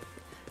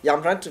 Yeah,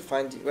 I'm trying to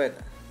find you. Wait.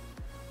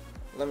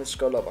 Let me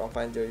scroll up and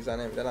find your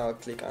username. Then I'll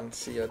click and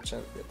see your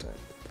channel.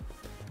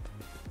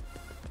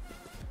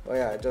 Oh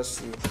yeah, I just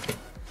see.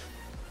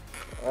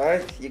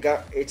 Alright, you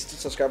got 82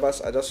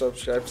 subscribers. I just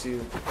subscribed to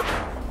you.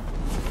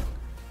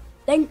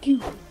 Thank you.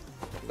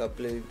 That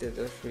play did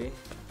it free.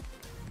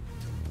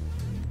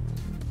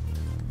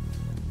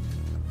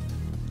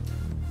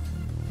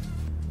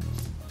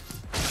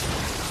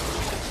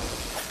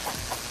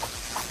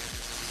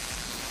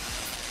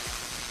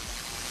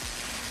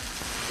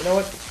 You know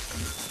what?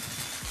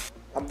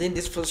 I'm doing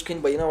this full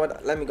screen, but you know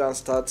what? Let me go and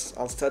start.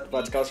 I'll start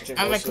vertical stream.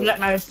 I'm gonna also. collect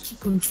my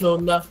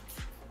controller.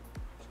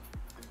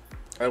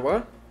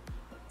 What?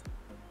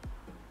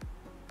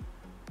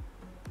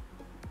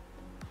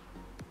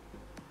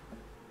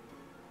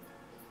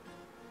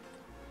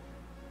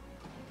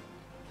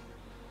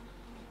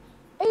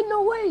 Hey,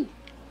 no way.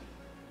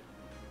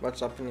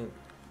 What's happening?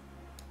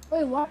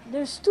 Wait, what?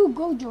 There's 2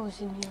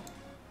 Gojos in here.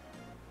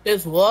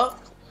 There's what?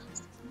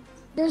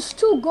 There's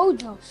 2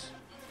 Gojos.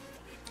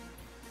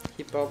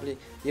 He probably.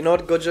 You know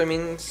what Gojo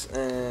means?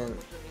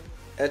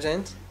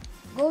 Agent?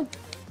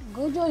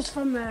 Gojo is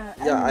from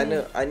Yeah,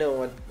 anime. I know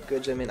what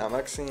Gojo means. I'm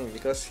asking him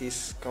because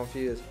he's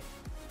confused.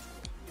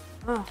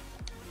 Ah,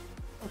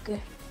 okay.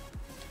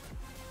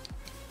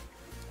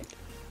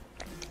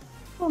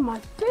 Oh, my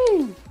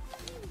pain.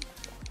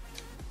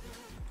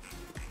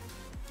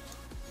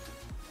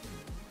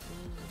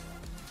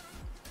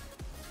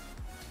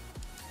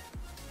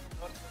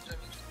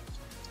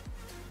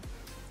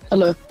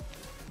 Hello.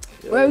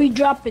 Where are we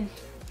dropping?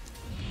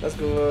 Let's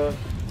go.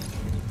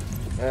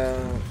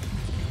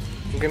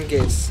 Grim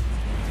Gates.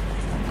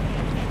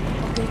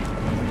 Okay.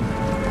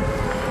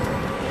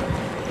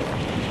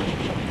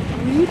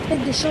 Will you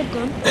take the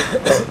shotgun?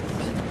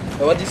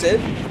 What you said?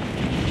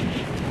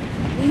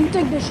 Will you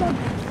take the shotgun?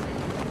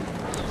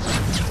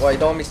 Why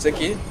don't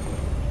mistake it?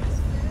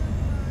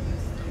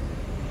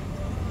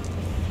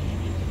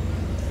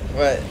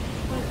 Right.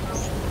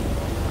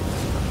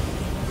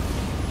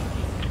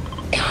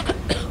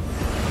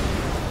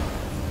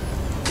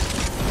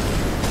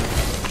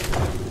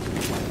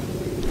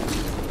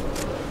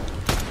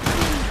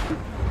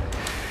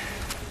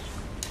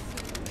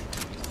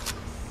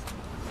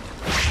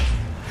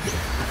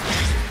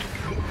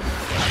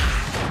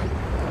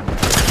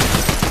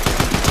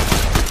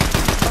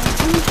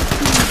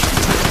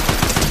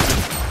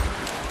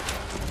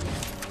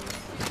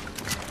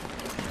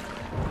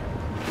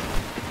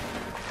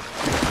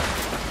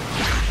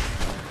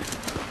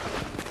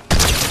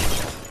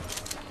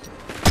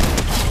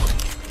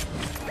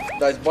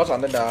 There's bots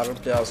and then there are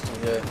players too,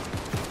 yeah.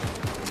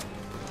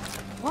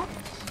 What?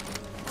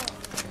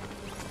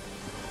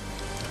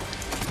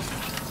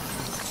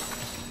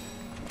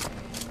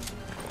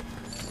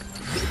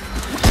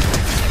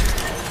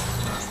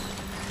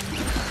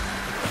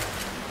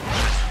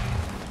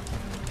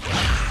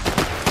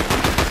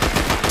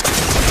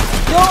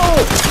 Yo!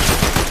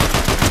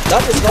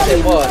 That is not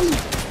a bot.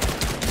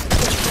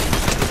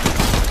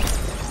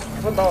 I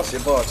thought that was a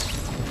bot.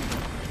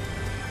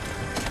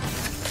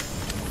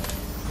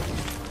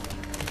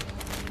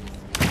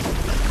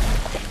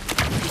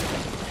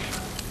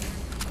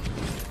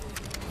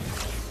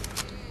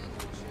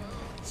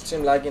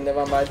 Stream lagging,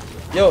 never mind.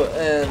 Yo,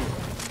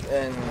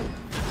 and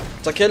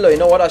Takelo, you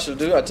know what I should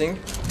do? I think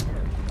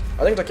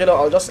Takelo,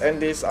 I'll just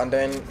end this and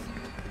then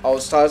I'll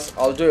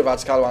do a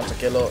vertical one,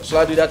 Takelo. Should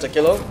I do that,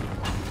 Takelo?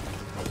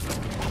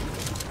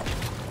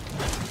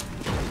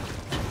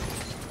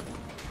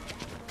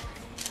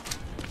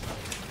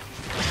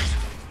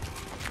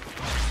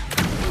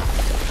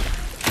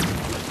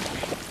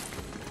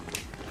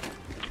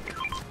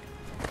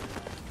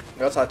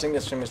 Because I think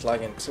the stream is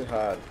lagging too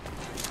hard.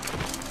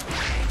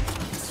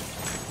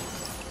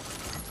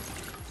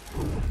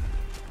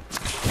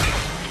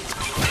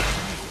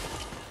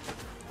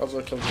 Also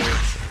kill me.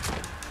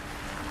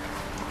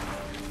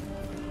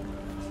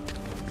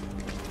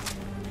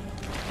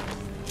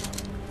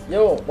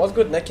 Yo, what's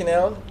good, Necky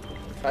Nail?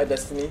 Hi,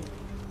 Destiny.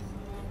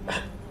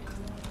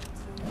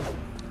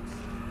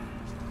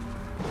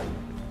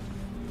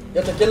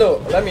 Yo,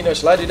 Tequilo, let me know.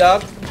 Shall I do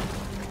that?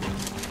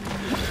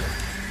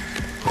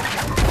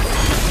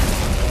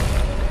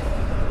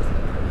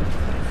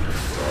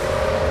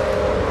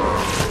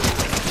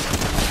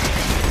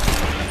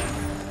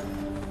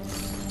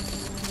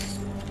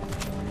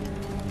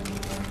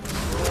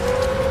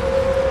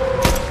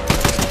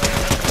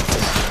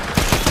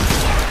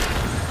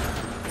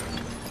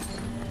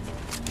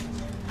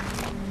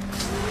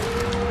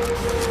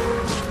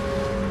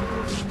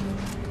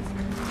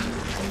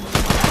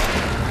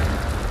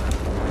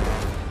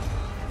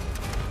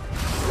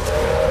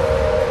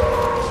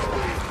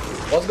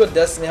 What's good,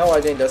 Destiny? How are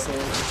you doing, Destiny?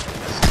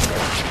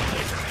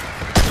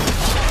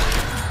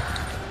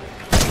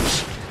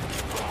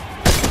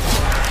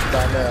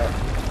 Down there.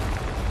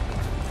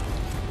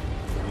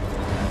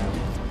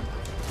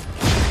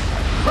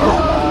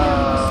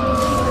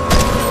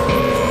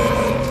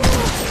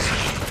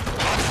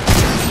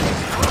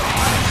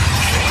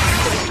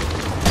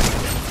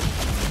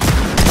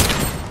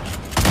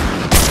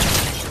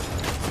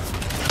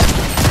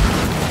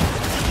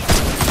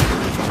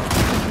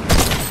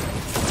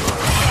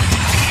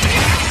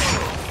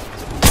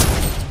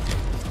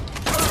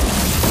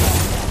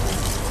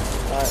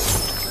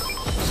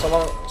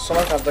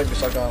 Someone can take the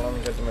shotgun. Let me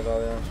get the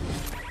medallion.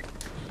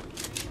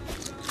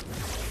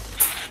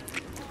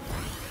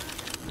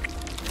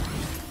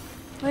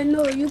 I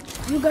know you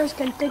guys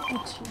can take it.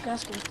 You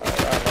guys can take it.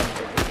 Let me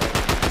take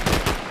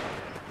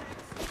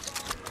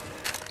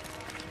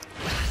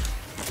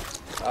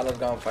it. Let's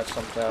go and fight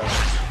some players.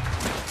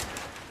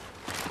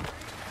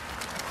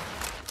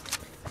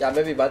 Yeah,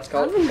 maybe bad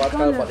call,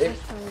 but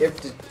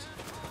if the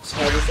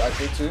Chinese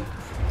agree to,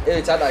 if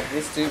the chat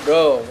agrees to,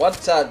 bro,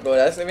 what chat, bro?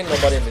 There's even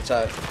nobody in the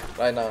chat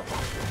right now.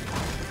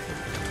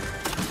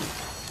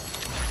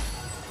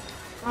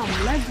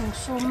 I'm lagging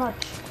so much.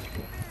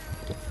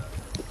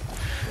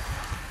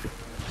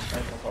 I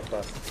can pop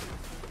that.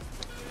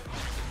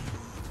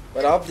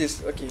 But I have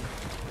this, okay.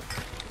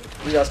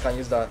 You guys can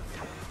use that.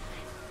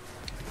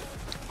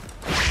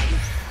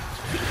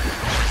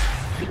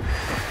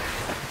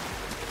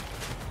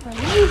 I'm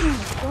lagging,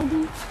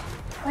 Cody.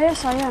 Oh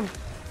yes, I am.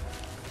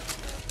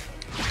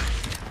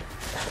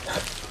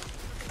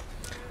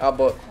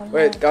 But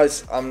wait,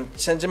 guys, I'm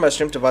changing my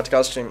stream to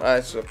vertical stream.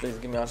 Alright, so please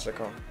give me a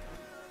second.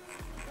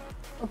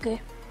 Okay.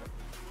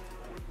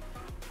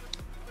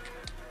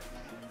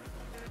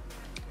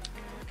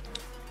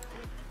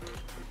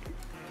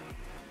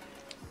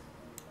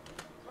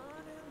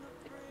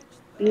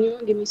 You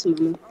give me some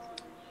money.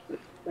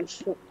 I'm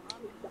sure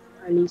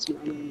I need some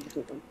money.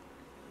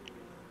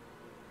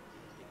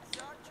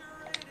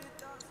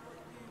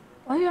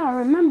 Oh yeah, I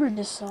remember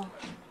this song.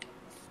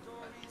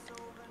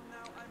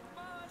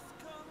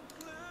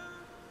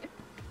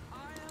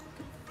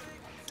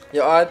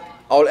 Yo, alright,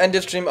 I'll end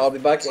this stream. I'll be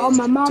back in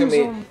my mom's 2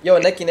 minutes. home. Yo,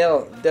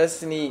 Nekinel,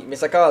 Destiny,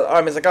 Mr. Carl.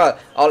 Alright, Mr. Carl,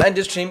 I'll end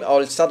this stream.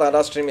 I'll start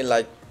another stream in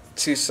like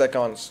 2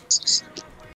 seconds.